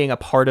like now being a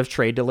part of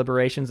trade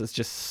deliberations is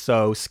just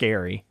so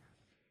scary.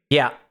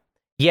 Yeah.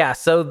 Yeah.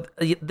 So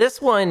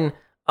this one,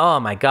 oh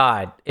my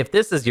God! If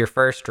this is your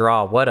first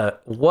draw, what a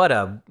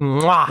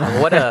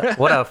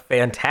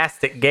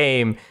fantastic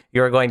game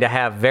you're going to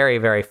have. Very,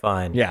 very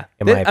fun. Yeah,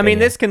 I mean,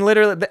 this can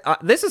literally.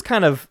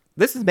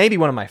 This is maybe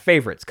one of my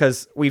favorites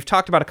because we've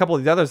talked about a couple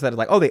of the others that are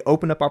like, oh, they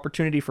open up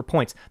opportunity for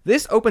points.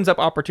 This opens up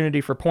opportunity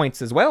for points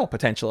as well,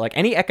 potentially. Like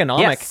any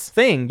economic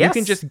thing, you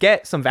can just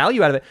get some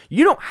value out of it.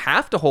 You don't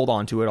have to hold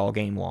on to it all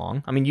game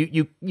long. I mean,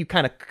 you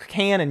kind of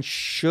can and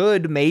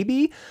should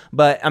maybe,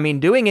 but I mean,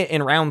 doing it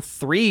in round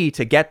 3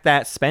 to get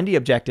that spendy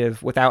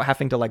objective without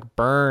having to like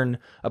burn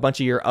a bunch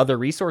of your other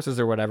resources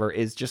or whatever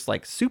is just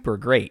like super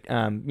great.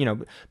 You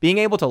know, being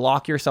able to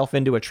lock yourself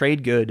into a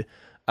trade good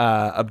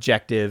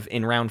objective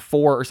in round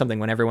 4 or something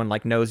when everyone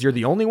like knows you're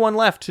the only one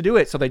left to do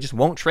it, so they just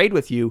won't trade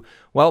with you.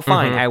 Well,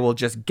 fine, I will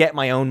just get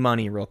my own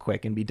money real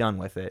quick and be done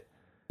with it.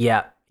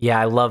 Yeah,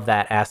 I love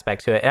that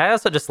aspect to it. And I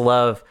also just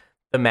love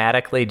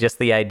thematically just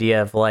the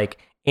idea of like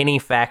any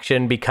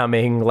faction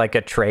becoming like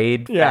a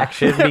trade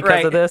faction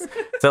because of this.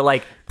 So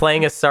like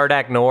playing a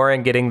Sardak Nor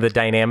and getting the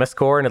Dynamis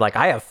core and like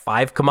I have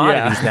 5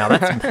 commodities now.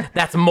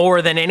 That's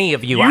more than any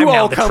of you. You I'm all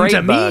now the come trade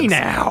to bugs. me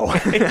now.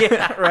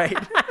 Yeah, right.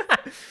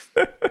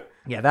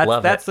 Yeah,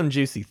 that's some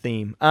juicy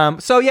theme.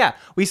 So yeah,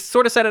 we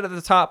sort of said it at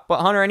the top,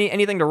 but Hunter,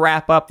 anything to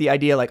wrap up the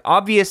idea? Like,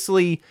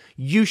 obviously,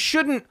 you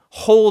shouldn't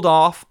hold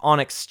off on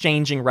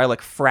exchanging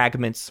relic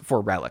fragments for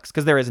relics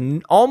because there is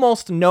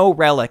almost no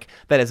relic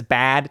that is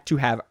bad to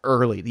have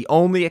early. The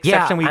only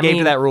exception we gave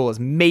to that rule is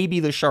maybe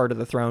the Shard of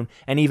the Throne,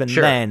 and even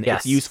then,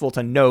 it's useful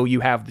to know you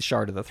have the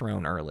Shard of the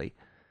Throne early.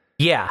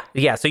 Yeah.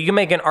 So you can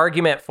make an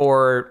argument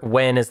for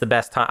when is the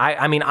best time.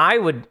 I mean, I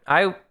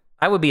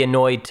would be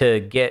annoyed to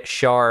get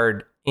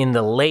Shard in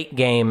the late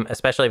game,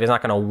 especially if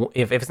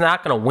it's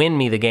not gonna win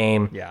me the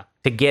game.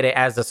 To get it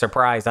as a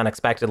surprise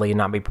unexpectedly and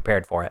not be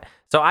prepared for it.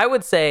 So I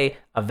would say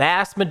a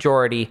vast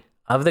majority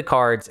of the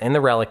cards in the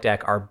relic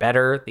deck are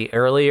better the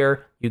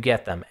earlier you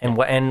get them. And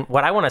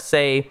what I want to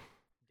say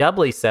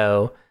doubly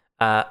so,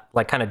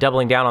 like kind of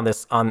doubling down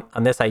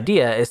on this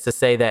idea, is to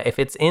say that if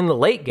it's in the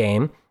late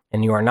game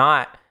and you are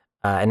not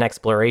an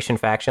exploration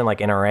faction like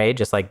NRA,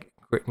 just like,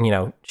 you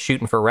know,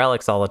 shooting for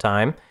relics all the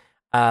time,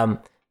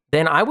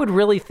 then I would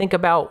really think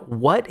about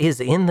what is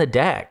in the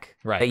deck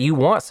that you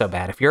want so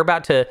bad. If you're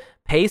about to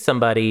pay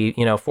somebody,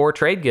 you know, 4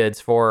 trade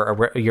goods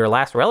for your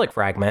last relic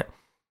fragment,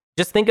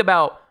 just think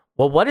about,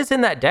 well, what is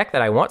in that deck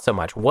that I want so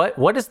much?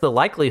 What is the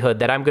likelihood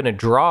that I'm going to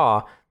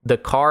draw the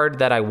card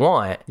that I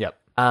want?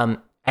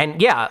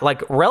 And yeah,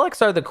 like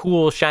relics are the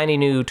cool shiny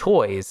new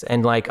toys,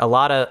 and like a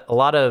lot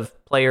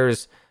of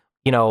players,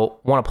 you know,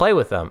 want to play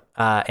with them.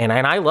 And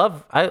I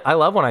love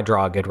when I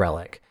draw a good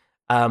relic.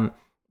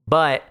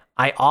 But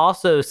I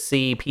also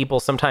see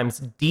people sometimes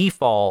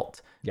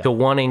default to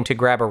wanting to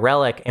grab a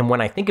relic. And when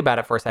I think about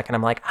it for a second,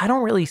 I'm like, I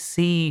don't really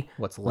see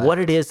what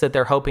it is that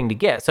they're hoping to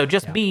get. So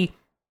just be,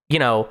 you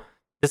know,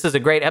 this is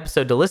a great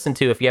episode to listen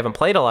to if you haven't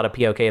played a lot of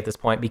POK at this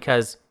point,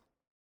 because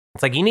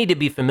it's like you need to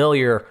be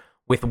familiar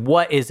with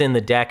what is in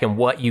the deck and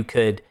what you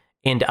could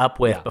end up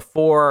with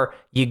before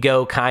you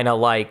go kind of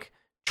like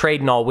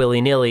trading all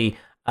willy-nilly,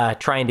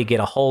 trying to get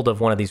a hold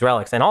of one of these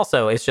relics. And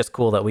also, it's just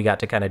cool that we got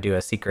to kind of do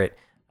a secret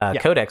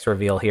codex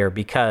reveal here,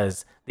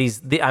 because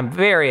I'm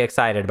very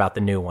excited about the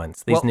new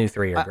ones. These new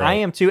 3 are great. I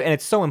am too, and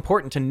it's so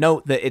important to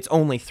note that it's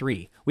only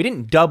 3. We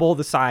didn't double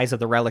the size of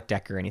the relic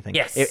deck or anything.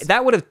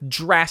 That would have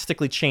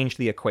drastically changed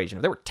the equation.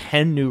 If there were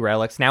 10 new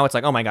relics, now it's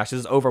like, oh my gosh,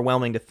 this is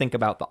overwhelming to think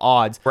about the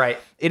odds. Right.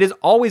 It is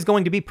always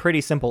going to be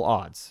pretty simple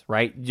odds,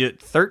 right?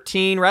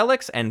 13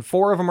 relics, and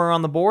 4 of them are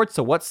on the board,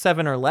 so what's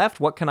 7 are left?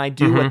 What can I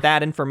do with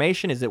that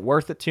information? Is it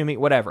worth it to me?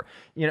 Whatever.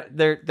 You know,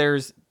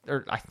 there's...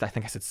 Or I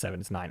think I said 7,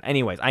 it's 9.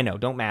 Anyways, I know,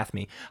 don't math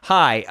me.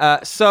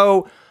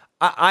 So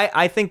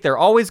I think they're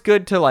always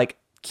good to like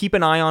keep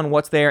an eye on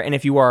what's there, and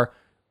if you are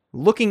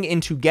looking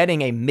into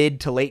getting a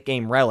mid to late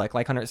game relic,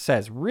 like Hunter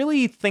says,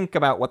 really think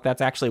about what that's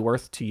actually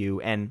worth to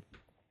you, and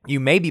you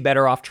may be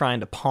better off trying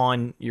to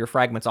pawn your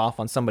fragments off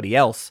on somebody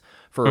else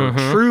for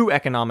true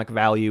economic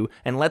value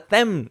and let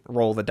them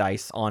roll the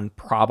dice on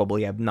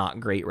probably a not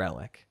great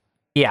relic.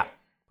 Yeah,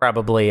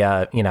 probably,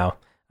 a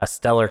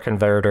stellar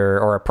converter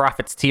or a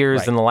prophet's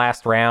tears in the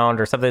last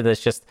round or something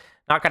that's just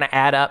not going to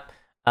add up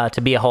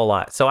to be a whole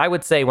lot. So I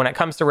would say when it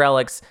comes to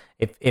relics,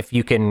 if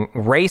you can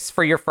race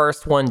for your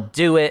first one,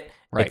 do it.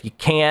 Right. If you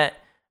can't,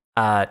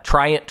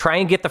 try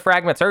and get the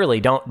fragments early.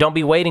 Don't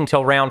be waiting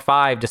till round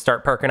 5 to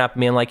start perking up and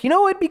being like,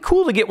 it'd be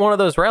cool to get one of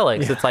those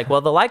relics. Yeah. It's like,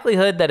 well, the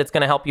likelihood that it's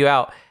going to help you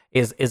out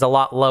is a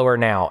lot lower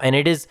now. And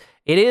it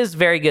is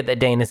very good that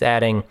Dane is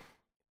adding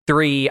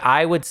 3.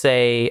 I would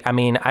say, I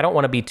don't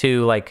want to be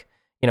too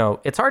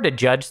it's hard to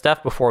judge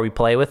stuff before we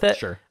play with it.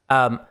 Sure.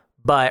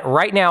 But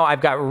right now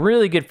I've got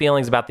really good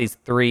feelings about these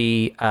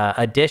 3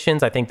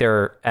 additions. I think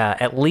they're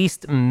at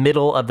least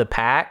middle of the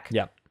pack.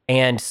 Yeah.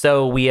 And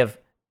so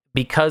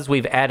because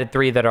we've added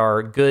 3 that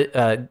are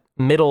good,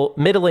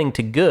 middling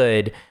to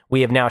good,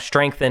 we have now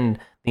strengthened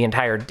the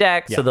entire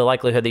deck. Yeah. So the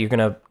likelihood that you're going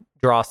to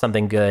draw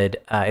something good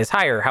is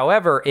higher.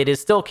 However, it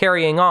is still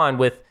carrying on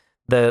with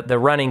the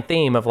running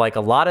theme of a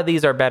lot of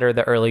these are better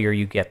the earlier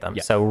you get them.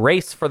 Yeah. So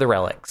race for the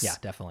relics. Yeah,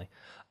 definitely.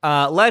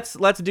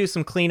 Let's do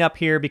some cleanup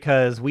here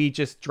because we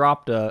just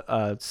dropped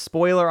a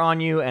spoiler on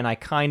you, and I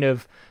kind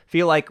of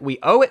feel like we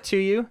owe it to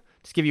you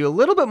to give you a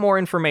little bit more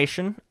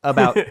information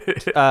about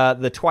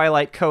the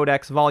Twilight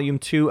Codex Volume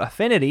 2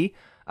 Affinity.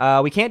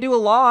 We can't do a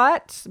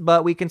lot,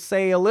 but we can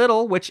say a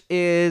little, which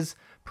is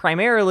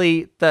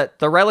primarily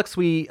the relics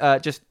we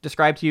just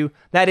described to you.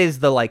 That is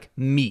the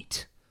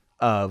meat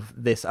of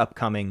this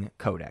upcoming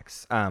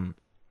codex.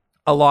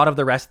 A lot of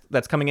the rest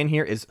that's coming in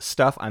here is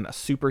stuff I'm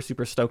super,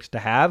 super stoked to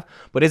have,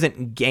 but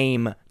isn't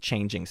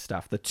game-changing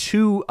stuff. The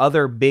 2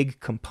 other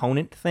big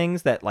component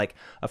things that,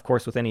 of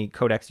course, with any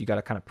codex, you got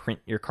to kind of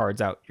print your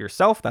cards out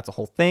yourself. That's a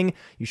whole thing.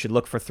 You should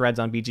look for threads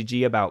on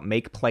BGG about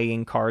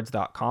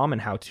makeplayingcards.com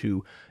and how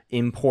to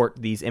import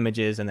these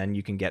images, and then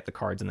you can get the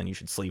cards, and then you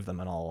should sleeve them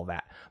and all of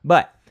that.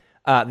 But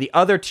the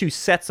other 2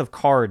 sets of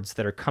cards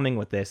that are coming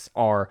with this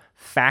are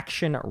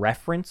faction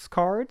reference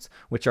cards,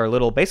 which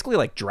are basically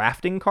like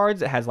drafting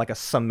cards. It has a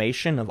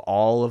summation of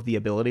all of the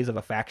abilities of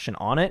a faction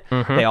on it.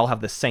 Mm-hmm. They all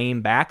have the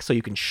same back, so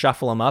you can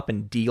shuffle them up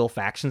and deal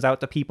factions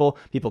out to people.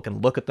 People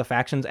can look at the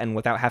factions, and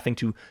without having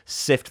to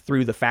sift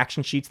through the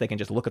faction sheets, they can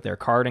just look at their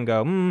card and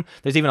go,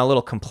 There's even a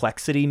little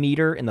complexity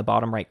meter in the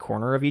bottom right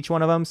corner of each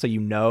one of them,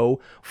 so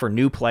for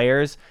new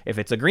players, if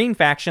it's a green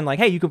faction,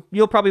 hey,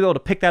 you'll probably be able to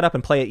pick that up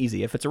and play it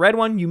easy. If it's a red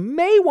one, you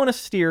may want to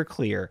steer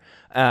clear.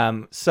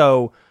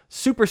 So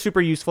super,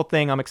 super useful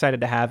thing I'm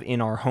excited to have in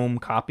our home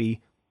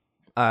copy.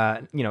 In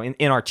our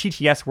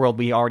TTS world,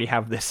 we already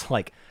have this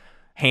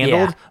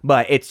handled,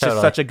 but it's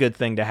just such a good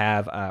thing to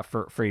have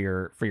for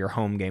your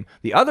home game.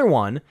 The other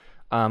one,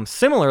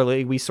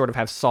 similarly, we sort of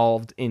have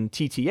solved in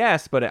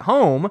TTS, but at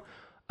home,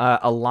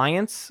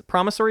 Alliance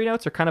promissory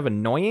notes are kind of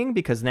annoying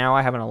because now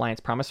I have an Alliance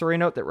promissory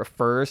note that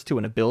refers to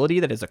an ability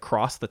that is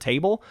across the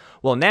table.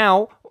 Well,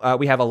 now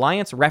we have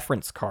Alliance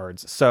reference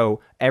cards. So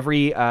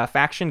every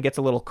faction gets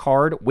a little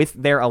card with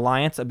their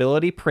Alliance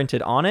ability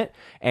printed on it,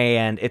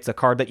 and it's a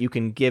card that you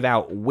can give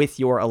out with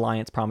your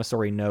Alliance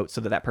promissory note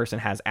so that person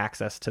has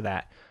access to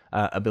that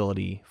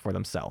ability for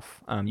themselves.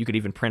 You could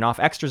even print off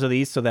extras of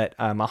these so that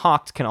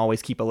Mahact can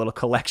always keep a little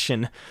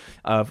collection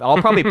of. I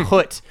will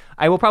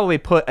probably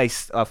put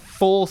a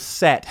full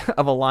set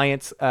of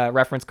Alliance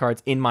reference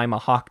cards in my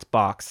Mahact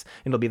box.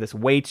 It'll be this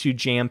way too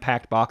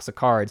jam-packed box of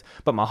cards,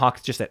 but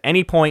Mahact just at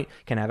any point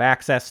can have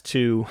access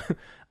to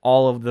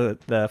all of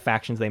the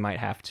factions they might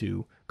have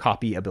to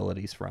copy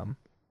abilities from.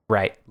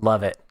 Right.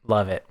 Love it.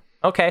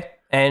 Okay.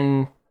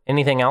 And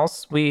anything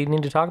else we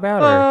need to talk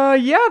about?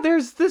 Yeah,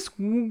 there's this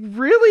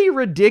really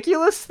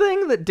ridiculous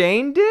thing that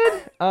Dane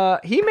did.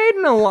 He made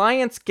an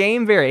Alliance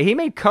game variant. He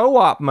made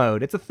co-op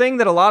mode. It's a thing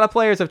that a lot of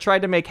players have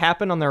tried to make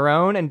happen on their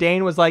own, and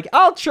Dane was like,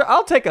 I'll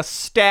take a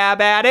stab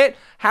at it.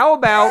 How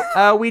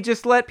about we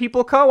just let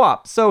people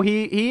co-op? So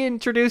he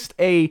introduced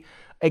a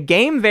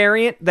game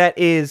variant that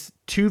is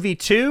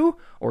 2v2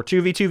 or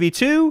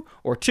 2v2v2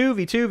 or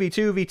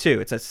 2v2v2v2.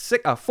 It's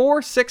a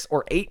 4, 6,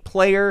 or 8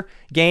 player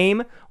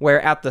game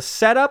where at the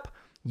setup,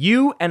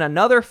 you and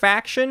another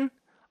faction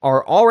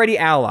are already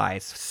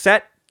allies.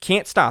 Set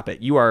can't stop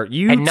it. You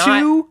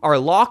two are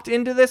locked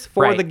into this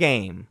for the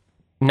game.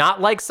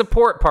 Not like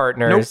support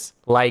partners,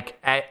 like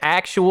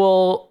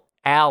actual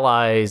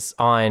allies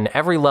on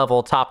every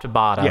level, top to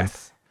bottom.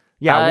 Yes.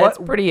 Yeah, it's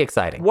pretty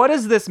exciting. What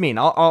does this mean?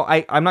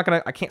 I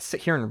can't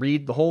sit here and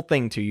read the whole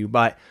thing to you,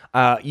 but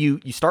you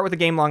start with a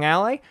game-long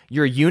ally.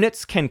 Your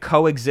units can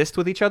coexist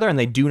with each other, and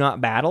they do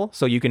not battle.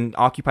 So you can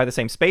occupy the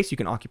same space. You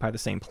can occupy the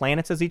same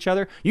planets as each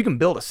other. You can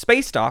build a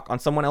space dock on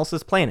someone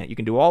else's planet. You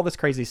can do all this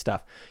crazy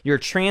stuff. Your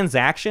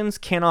transactions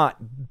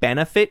cannot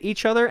benefit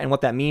each other, and what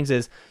that means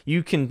is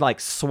you can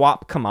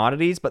swap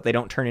commodities, but they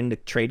don't turn into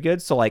trade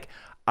goods. So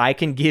I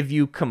can give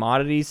you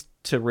commodities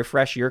to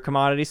refresh your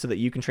commodities so that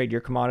you can trade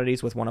your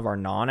commodities with one of our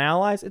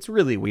non-allies. It's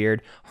really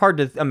weird. Hard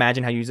to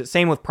imagine how you use it.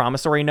 Same with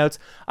promissory notes.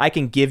 I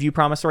can give you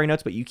promissory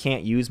notes, but you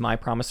can't use my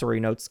promissory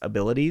notes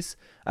abilities.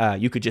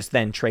 You could just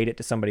then trade it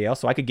to somebody else.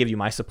 So I could give you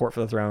my support for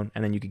the throne,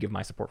 and then you could give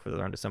my support for the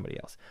throne to somebody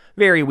else.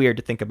 Very weird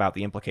to think about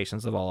the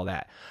implications of all of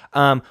that.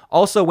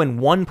 Also, when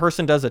one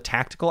person does a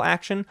tactical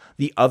action,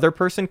 the other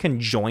person can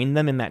join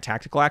them in that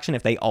tactical action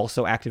if they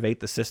also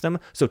activate the system.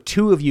 So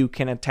 2 of you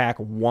can attack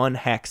 1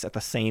 hex at the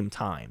same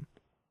time.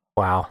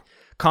 Wow.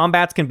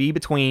 Combats can be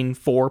between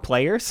 4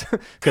 players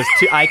because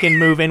I can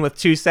move in with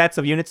 2 sets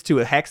of units to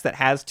a hex that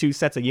has 2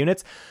 sets of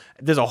units.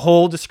 There's a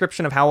whole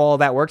description of how all of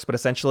that works, but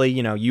essentially,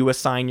 you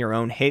assign your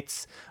own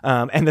hits.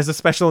 And there's a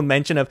special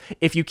mention of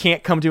if you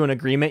can't come to an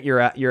agreement,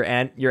 your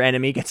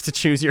enemy gets to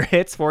choose your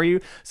hits for you.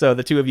 So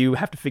the 2 of you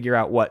have to figure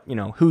out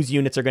whose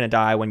units are going to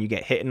die when you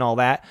get hit and all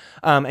that.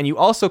 And you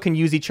also can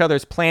use each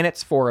other's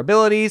planets for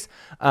abilities,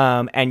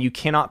 and you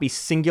cannot be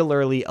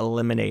singularly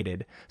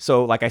eliminated.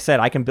 So like I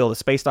said, I can build a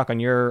space dock on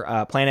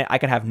your planet. I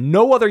can have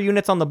no other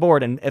units on the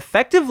board and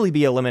effectively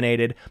be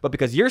eliminated, but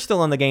because you're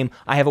still in the game,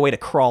 I have a way to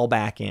crawl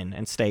back in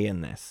and stay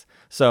in this.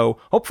 So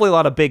hopefully a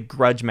lot of big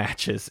grudge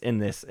matches in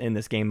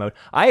this game mode.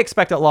 I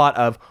expect a lot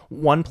of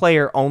one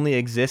player only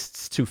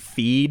exists to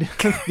feed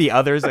the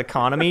other's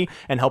economy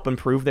and help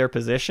improve their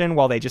position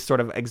while they just sort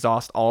of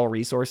exhaust all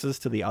resources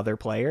to the other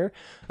player.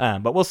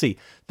 But we'll see.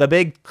 The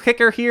big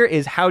kicker here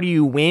is, how do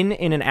you win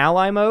in an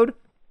ally mode?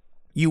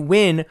 You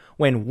win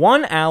when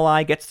one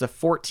ally gets to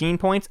 14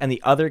 points and the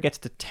other gets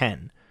to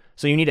 10.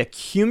 So you need a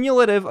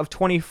cumulative of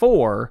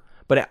 24,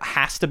 but it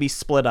has to be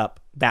split up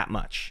that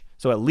much.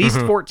 So at least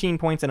 14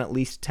 points and at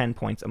least 10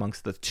 points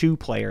amongst the 2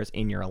 players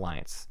in your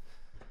alliance.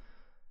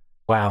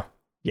 Wow.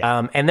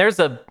 Yeah. And there's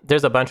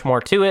a bunch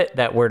more to it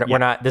that we're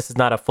not. This is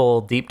not a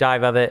full deep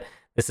dive of it.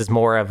 This is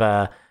more of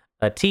a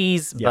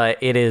tease, but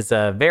it is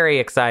a very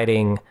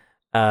exciting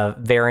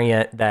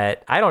variant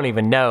that I don't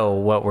even know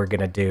what we're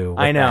gonna do with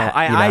I know. that,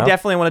 I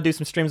definitely want to do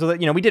some streams with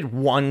it. We did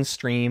one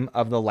stream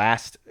of the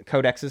last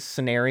Codex's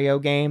scenario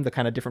game, the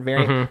kind of different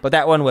variant, but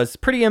that one was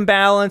pretty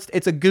imbalanced.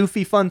 It's a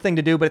goofy, fun thing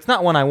to do, but it's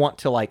not one I want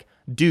to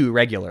do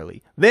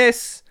regularly.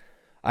 This,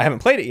 I haven't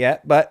played it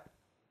yet, but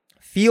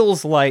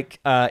feels like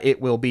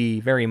it will be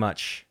very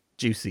much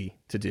juicy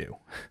to do.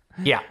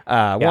 Yeah.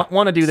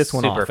 Want to do this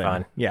one Super often.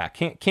 fun. Yeah,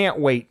 can't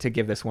wait to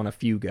give this one a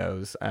few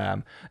goes.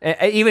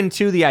 Even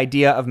to the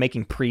idea of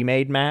making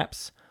pre-made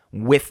maps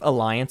with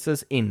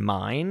alliances in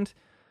mind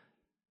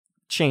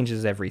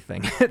changes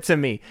everything to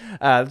me.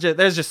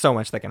 There's just so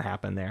much that can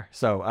happen there.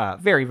 So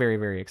very, very,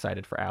 very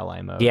excited for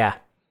ally mode. Yeah.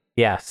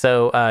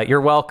 So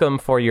you're welcome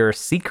for your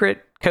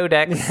secret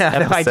Codex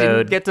episode. I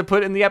didn't get to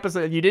put in the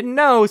episode. You didn't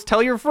know.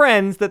 Tell your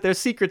friends that there's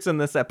secrets in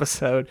this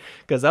episode,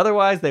 because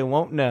otherwise they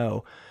won't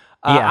know.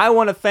 I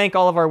want to thank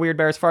all of our Weird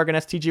Bears: Fargan,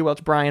 STG,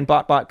 Welch, Brian,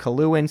 Botbot,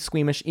 Kaluin,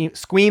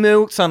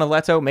 Squeemu, Son of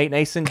Leto, Mate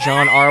Nason,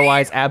 John,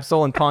 R-Wise,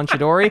 Absol, and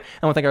Ponchadori.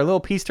 I want to thank our little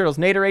peace turtles: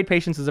 Naderade,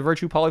 Patience is a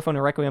Virtue, Polyphone,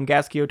 and Requiem,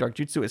 Gaskio, Dark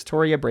Jutsu,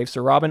 Astoria, Brave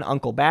Sir Robin,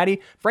 Uncle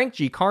Batty, Frank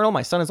G. Carnal.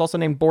 My son is also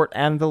named Bort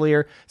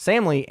Anvalier,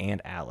 Sam Lee,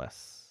 and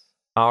Alice.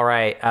 All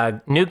right.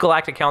 New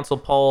Galactic Council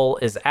poll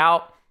is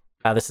out.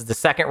 This is the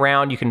second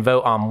round. You can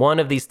vote on one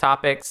of these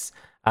topics.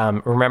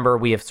 Remember,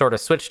 we have sort of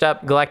switched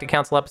up Galactic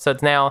Council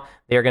episodes now.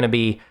 They're going to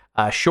be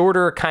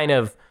shorter, kind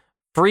of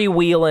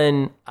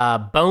freewheeling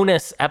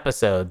bonus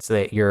episodes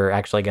that you're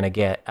actually going to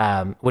get,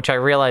 which I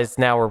realize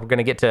now we're going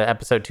to get to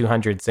episode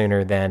 200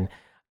 sooner than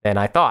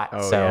I thought.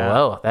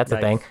 That's nice.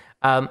 A thing.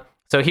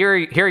 So here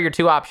are your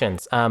 2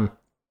 options.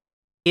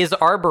 Is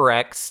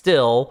Arborec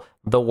still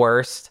the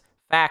worst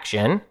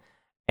faction?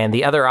 And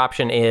the other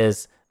option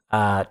is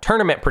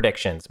tournament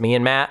predictions. Me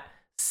and Matt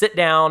sit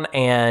down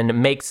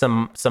and make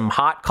some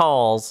hot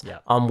calls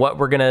on what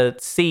we're gonna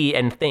see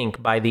and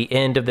think by the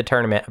end of the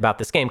tournament about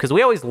this game, because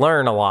we always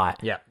learn a lot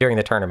during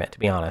the tournament, to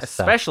be honest,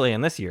 especially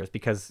in this year's,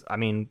 because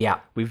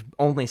we've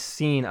only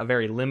seen a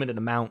very limited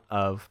amount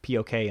of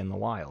POK in the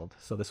wild,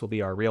 so this will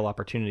be our real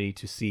opportunity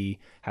to see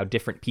how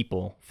different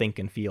people think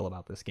and feel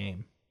about this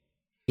game.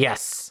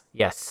 Yes.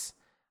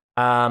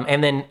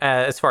 And then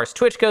as far as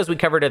Twitch goes, we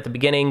covered it at the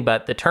beginning,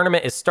 but the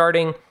tournament is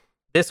starting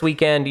this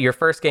weekend. Your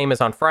first game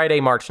is on Friday,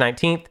 March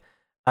 19th,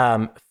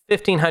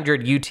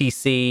 1500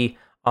 UTC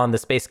on the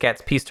Space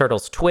Cats Peace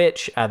Turtles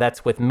Twitch.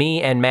 That's with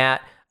me and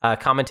Matt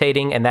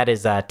commentating, and that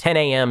is 10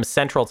 a.m.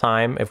 Central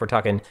Time, if we're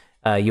talking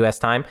U.S.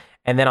 time.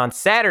 And then on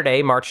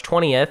Saturday, March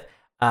 20th,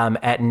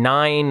 at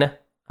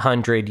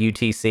 900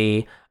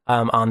 UTC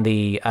on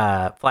the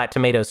Flat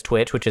Tomatoes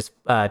Twitch, which is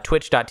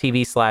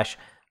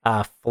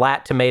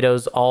twitch.tv/Flat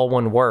Tomatoes, all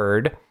one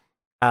word.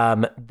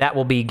 That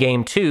will be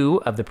game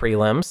 2 of the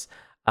prelims.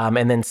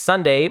 And then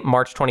Sunday,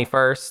 March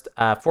 21st,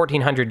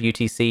 1400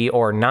 UTC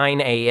or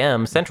 9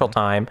 a.m. Central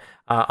Time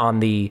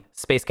on the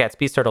Space Cats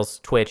Peace Turtles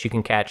Twitch, you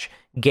can catch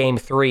game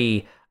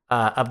 3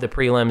 of the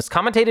prelims,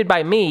 commentated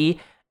by me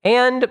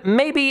and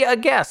maybe a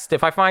guest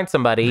if I find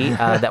somebody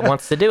that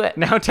wants to do it.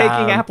 Now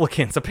taking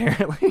applicants,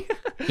 apparently.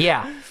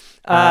 Yeah.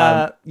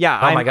 Oh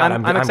my God,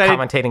 I'm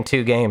commentating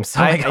 2 games.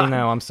 I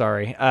know. I'm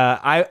sorry.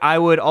 I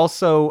would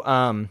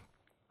also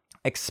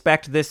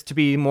expect this to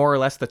be more or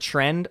less the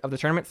trend of the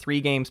tournament,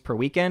 3 games per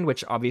weekend,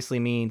 which obviously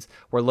means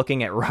we're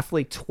looking at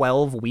roughly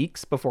 12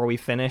 weeks before we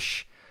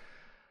finish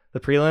the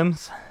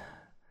prelims.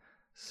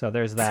 So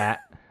there's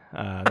that.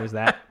 There's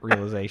that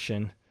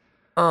realization.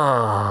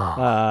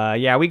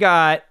 Yeah, we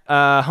got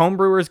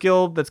Homebrewers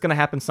Guild that's going to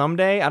happen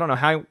someday. I don't know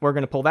how we're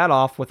going to pull that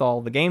off with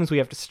all the games we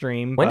have to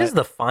stream. When does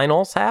the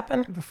finals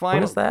happen?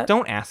 When is that?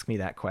 Don't ask me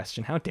that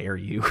question. How dare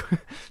you?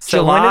 So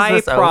July, when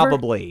is this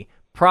probably.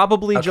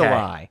 Probably Okay.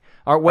 July.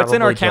 What's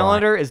in our Probably July.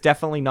 calendar is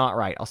definitely not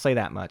right. I'll say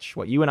that much.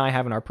 What you and I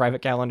have in our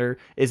private calendar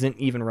isn't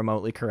even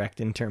remotely correct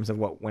in terms of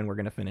when we're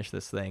going to finish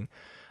this thing.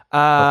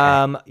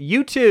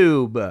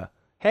 YouTube.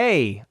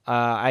 Hey,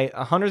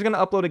 Hunter's going to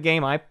upload a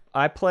game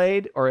I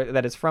played, or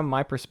that is from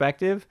my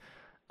perspective.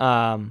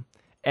 And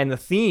the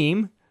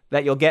theme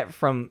that you'll get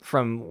from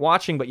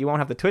watching, but you won't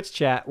have the Twitch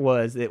chat,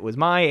 was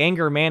my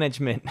anger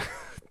management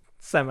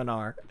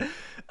seminar.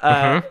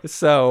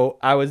 So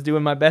I was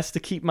doing my best to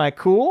keep my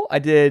cool. I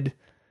did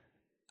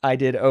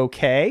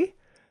okay.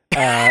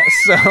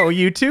 So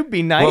YouTube,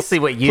 be nice. We'll see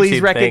what YouTube Please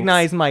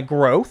recognize thinks. my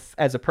growth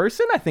as a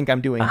person. I think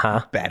I'm doing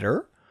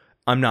better.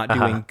 I'm not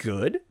doing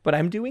good, but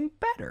I'm doing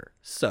better.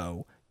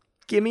 So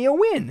give me a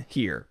win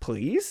here,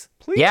 please.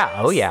 Please. Yeah.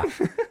 Oh, yeah.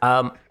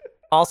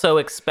 Also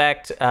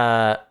expect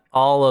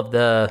all of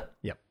the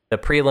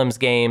prelims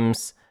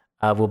games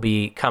will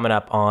be coming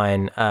up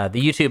on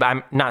the YouTube.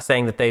 I'm not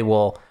saying that they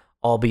will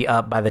all be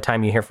up by the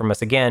time you hear from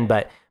us again,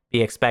 but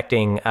be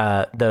expecting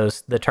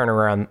the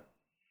turnaround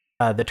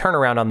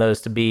on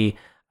those to be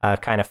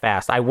kind of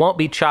fast. I won't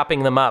be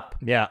chopping them up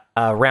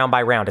round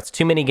by round. It's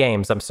too many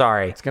games. I'm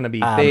sorry. It's going to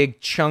be big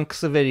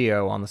chunks of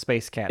video on the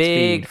Space Cats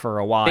feed for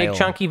a while. Big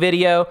chunky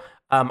video.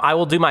 I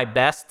will do my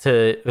best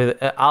to.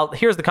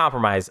 Here's the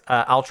compromise.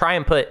 I'll try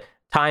and put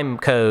time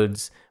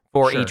codes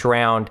for each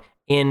round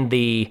in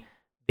the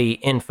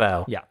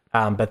info. Yeah.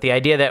 But the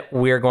idea that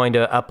we're going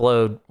to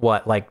upload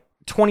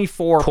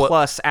 24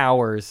 plus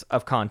hours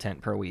of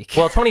content per week.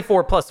 Well,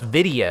 24 plus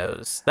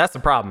videos. That's the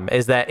problem,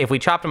 is that if we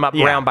chopped them up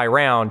round by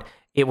round,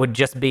 it would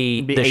just be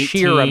the 18,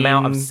 sheer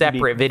amount of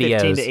separate videos.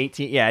 15 to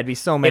 18. Yeah, it'd be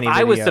so many If videos.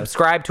 I was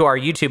subscribed to our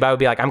YouTube, I would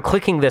be like, I'm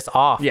clicking this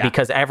off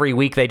because every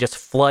week they just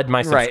flood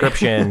my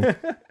subscription. And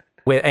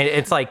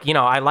it's like,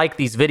 I like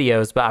these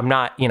videos, but I'm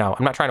not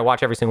trying to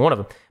watch every single one of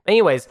them.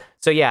 Anyways,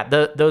 so yeah,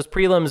 those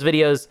prelims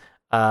videos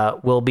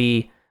will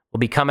be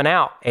coming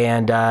out,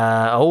 and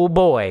oh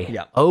boy.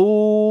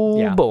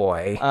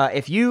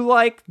 If you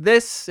like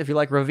this, if you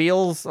like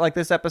reveals like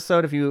this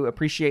episode, if you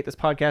appreciate this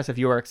podcast, if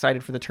you are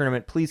excited for the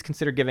tournament, please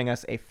consider giving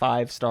us a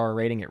 5-star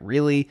rating. It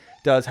really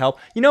does help.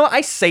 I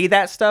say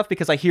that stuff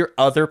because I hear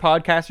other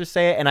podcasters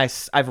say it, and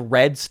I've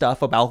read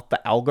stuff about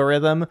the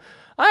algorithm.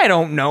 I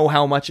don't know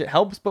how much it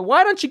helps, but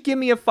why don't you give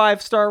me a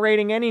 5-star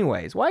rating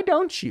anyways? Why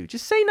don't you?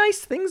 Just say nice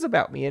things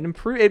about me and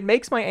improve. It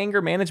makes my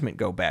anger management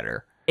go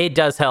better. It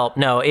does help.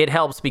 No, it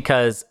helps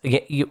because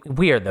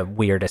we are the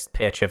weirdest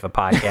pitch of a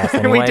podcast.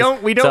 Anyways.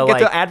 we don't get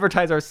to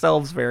advertise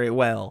ourselves very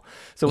well.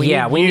 So we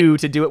need you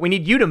to do it. We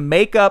need you to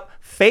make up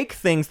fake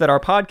things that our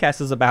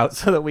podcast is about,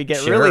 so that we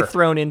get really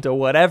thrown into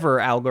whatever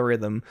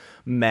algorithm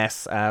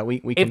mess we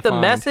can If the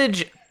find.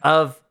 message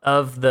of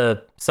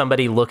the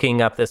somebody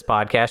looking up this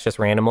podcast just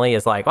randomly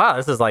is like, wow,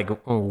 this is like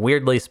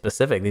weirdly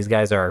specific. These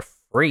guys are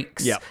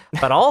freaks. Yeah.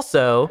 But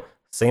also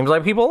seems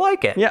like people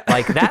like it. Yeah.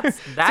 Like that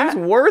seems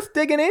worth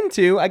digging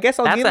into. I guess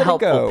I'll give it a go.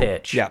 That's a helpful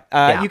pitch.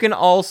 Yeah. You can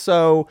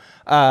also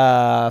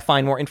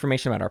find more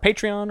information about our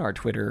Patreon, our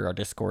Twitter, our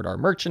Discord, our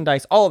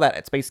merchandise, all of that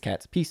at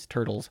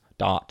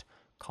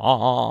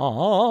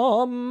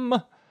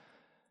spacecatspieceturtles.com.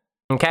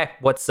 Okay.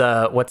 What's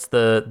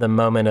the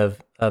moment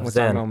of What's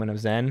Zen? our moment of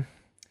Zen?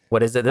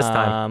 What is it this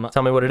time?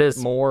 Tell me what it is.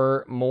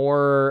 More.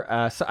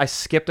 So I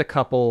skipped a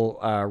couple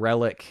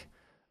relic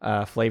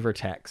flavor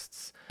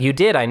texts. You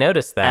did. I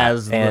noticed that.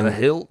 As the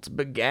hilt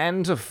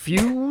began to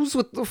fuse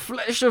with the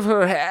flesh of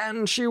her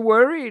hand, she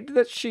worried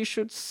that she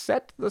should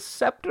set the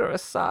scepter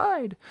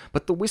aside.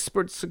 But the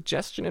whispered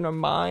suggestion in her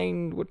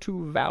mind were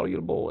too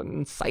valuable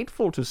and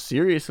insightful to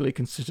seriously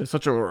consider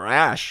such a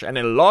rash and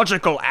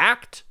illogical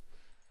act.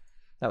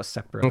 That was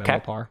Scepter of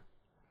Elpar.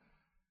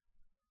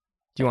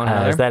 Do you want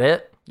another? Is that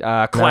it?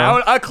 A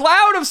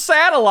cloud of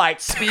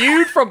satellites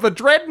spewed from the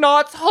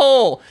dreadnought's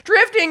hull,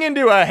 drifting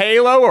into a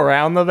halo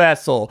around the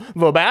vessel.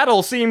 The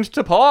battle seemed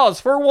to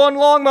pause for one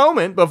long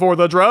moment before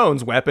the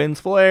drone's weapons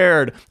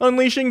flared,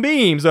 unleashing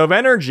beams of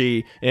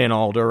energy in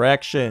all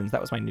directions.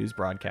 That was my news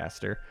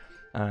broadcaster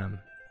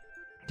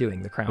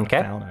doing the Crown of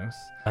Thalnos.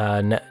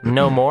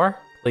 No more,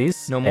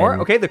 please. No more?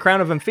 Okay, the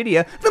Crown of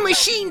Amphidia. The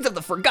machines of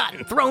the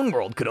Forgotten Throne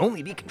World could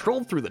only be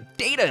controlled through the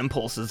data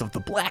impulses of the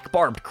Black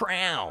Barbed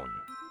Crown.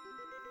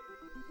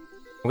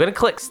 I'm going to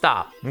click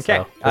stop. Okay.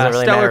 So doesn't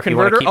really Stellar matter if you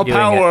wanna Converter, keep a doing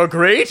power it.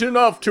 great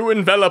enough to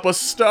envelop a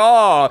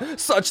star,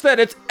 such that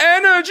its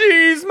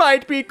energies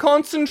might be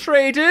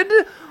concentrated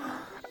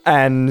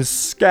and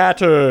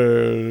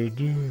scattered.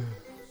 I'm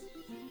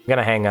going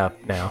to hang up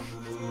now.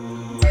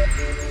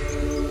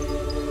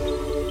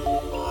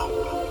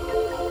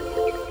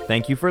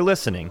 Thank you for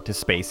listening to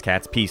Space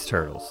Cat's Peace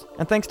Turtles,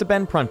 and thanks to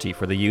Ben Prunty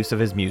for the use of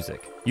his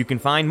music. You can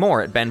find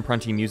more at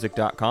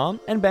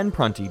benpruntymusic.com and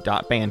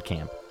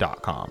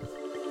benprunty.bandcamp.com.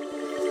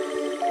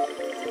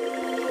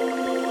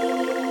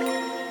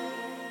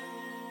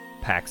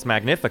 Pax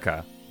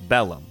Magnifica,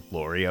 Bellum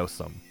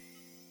Gloriosum.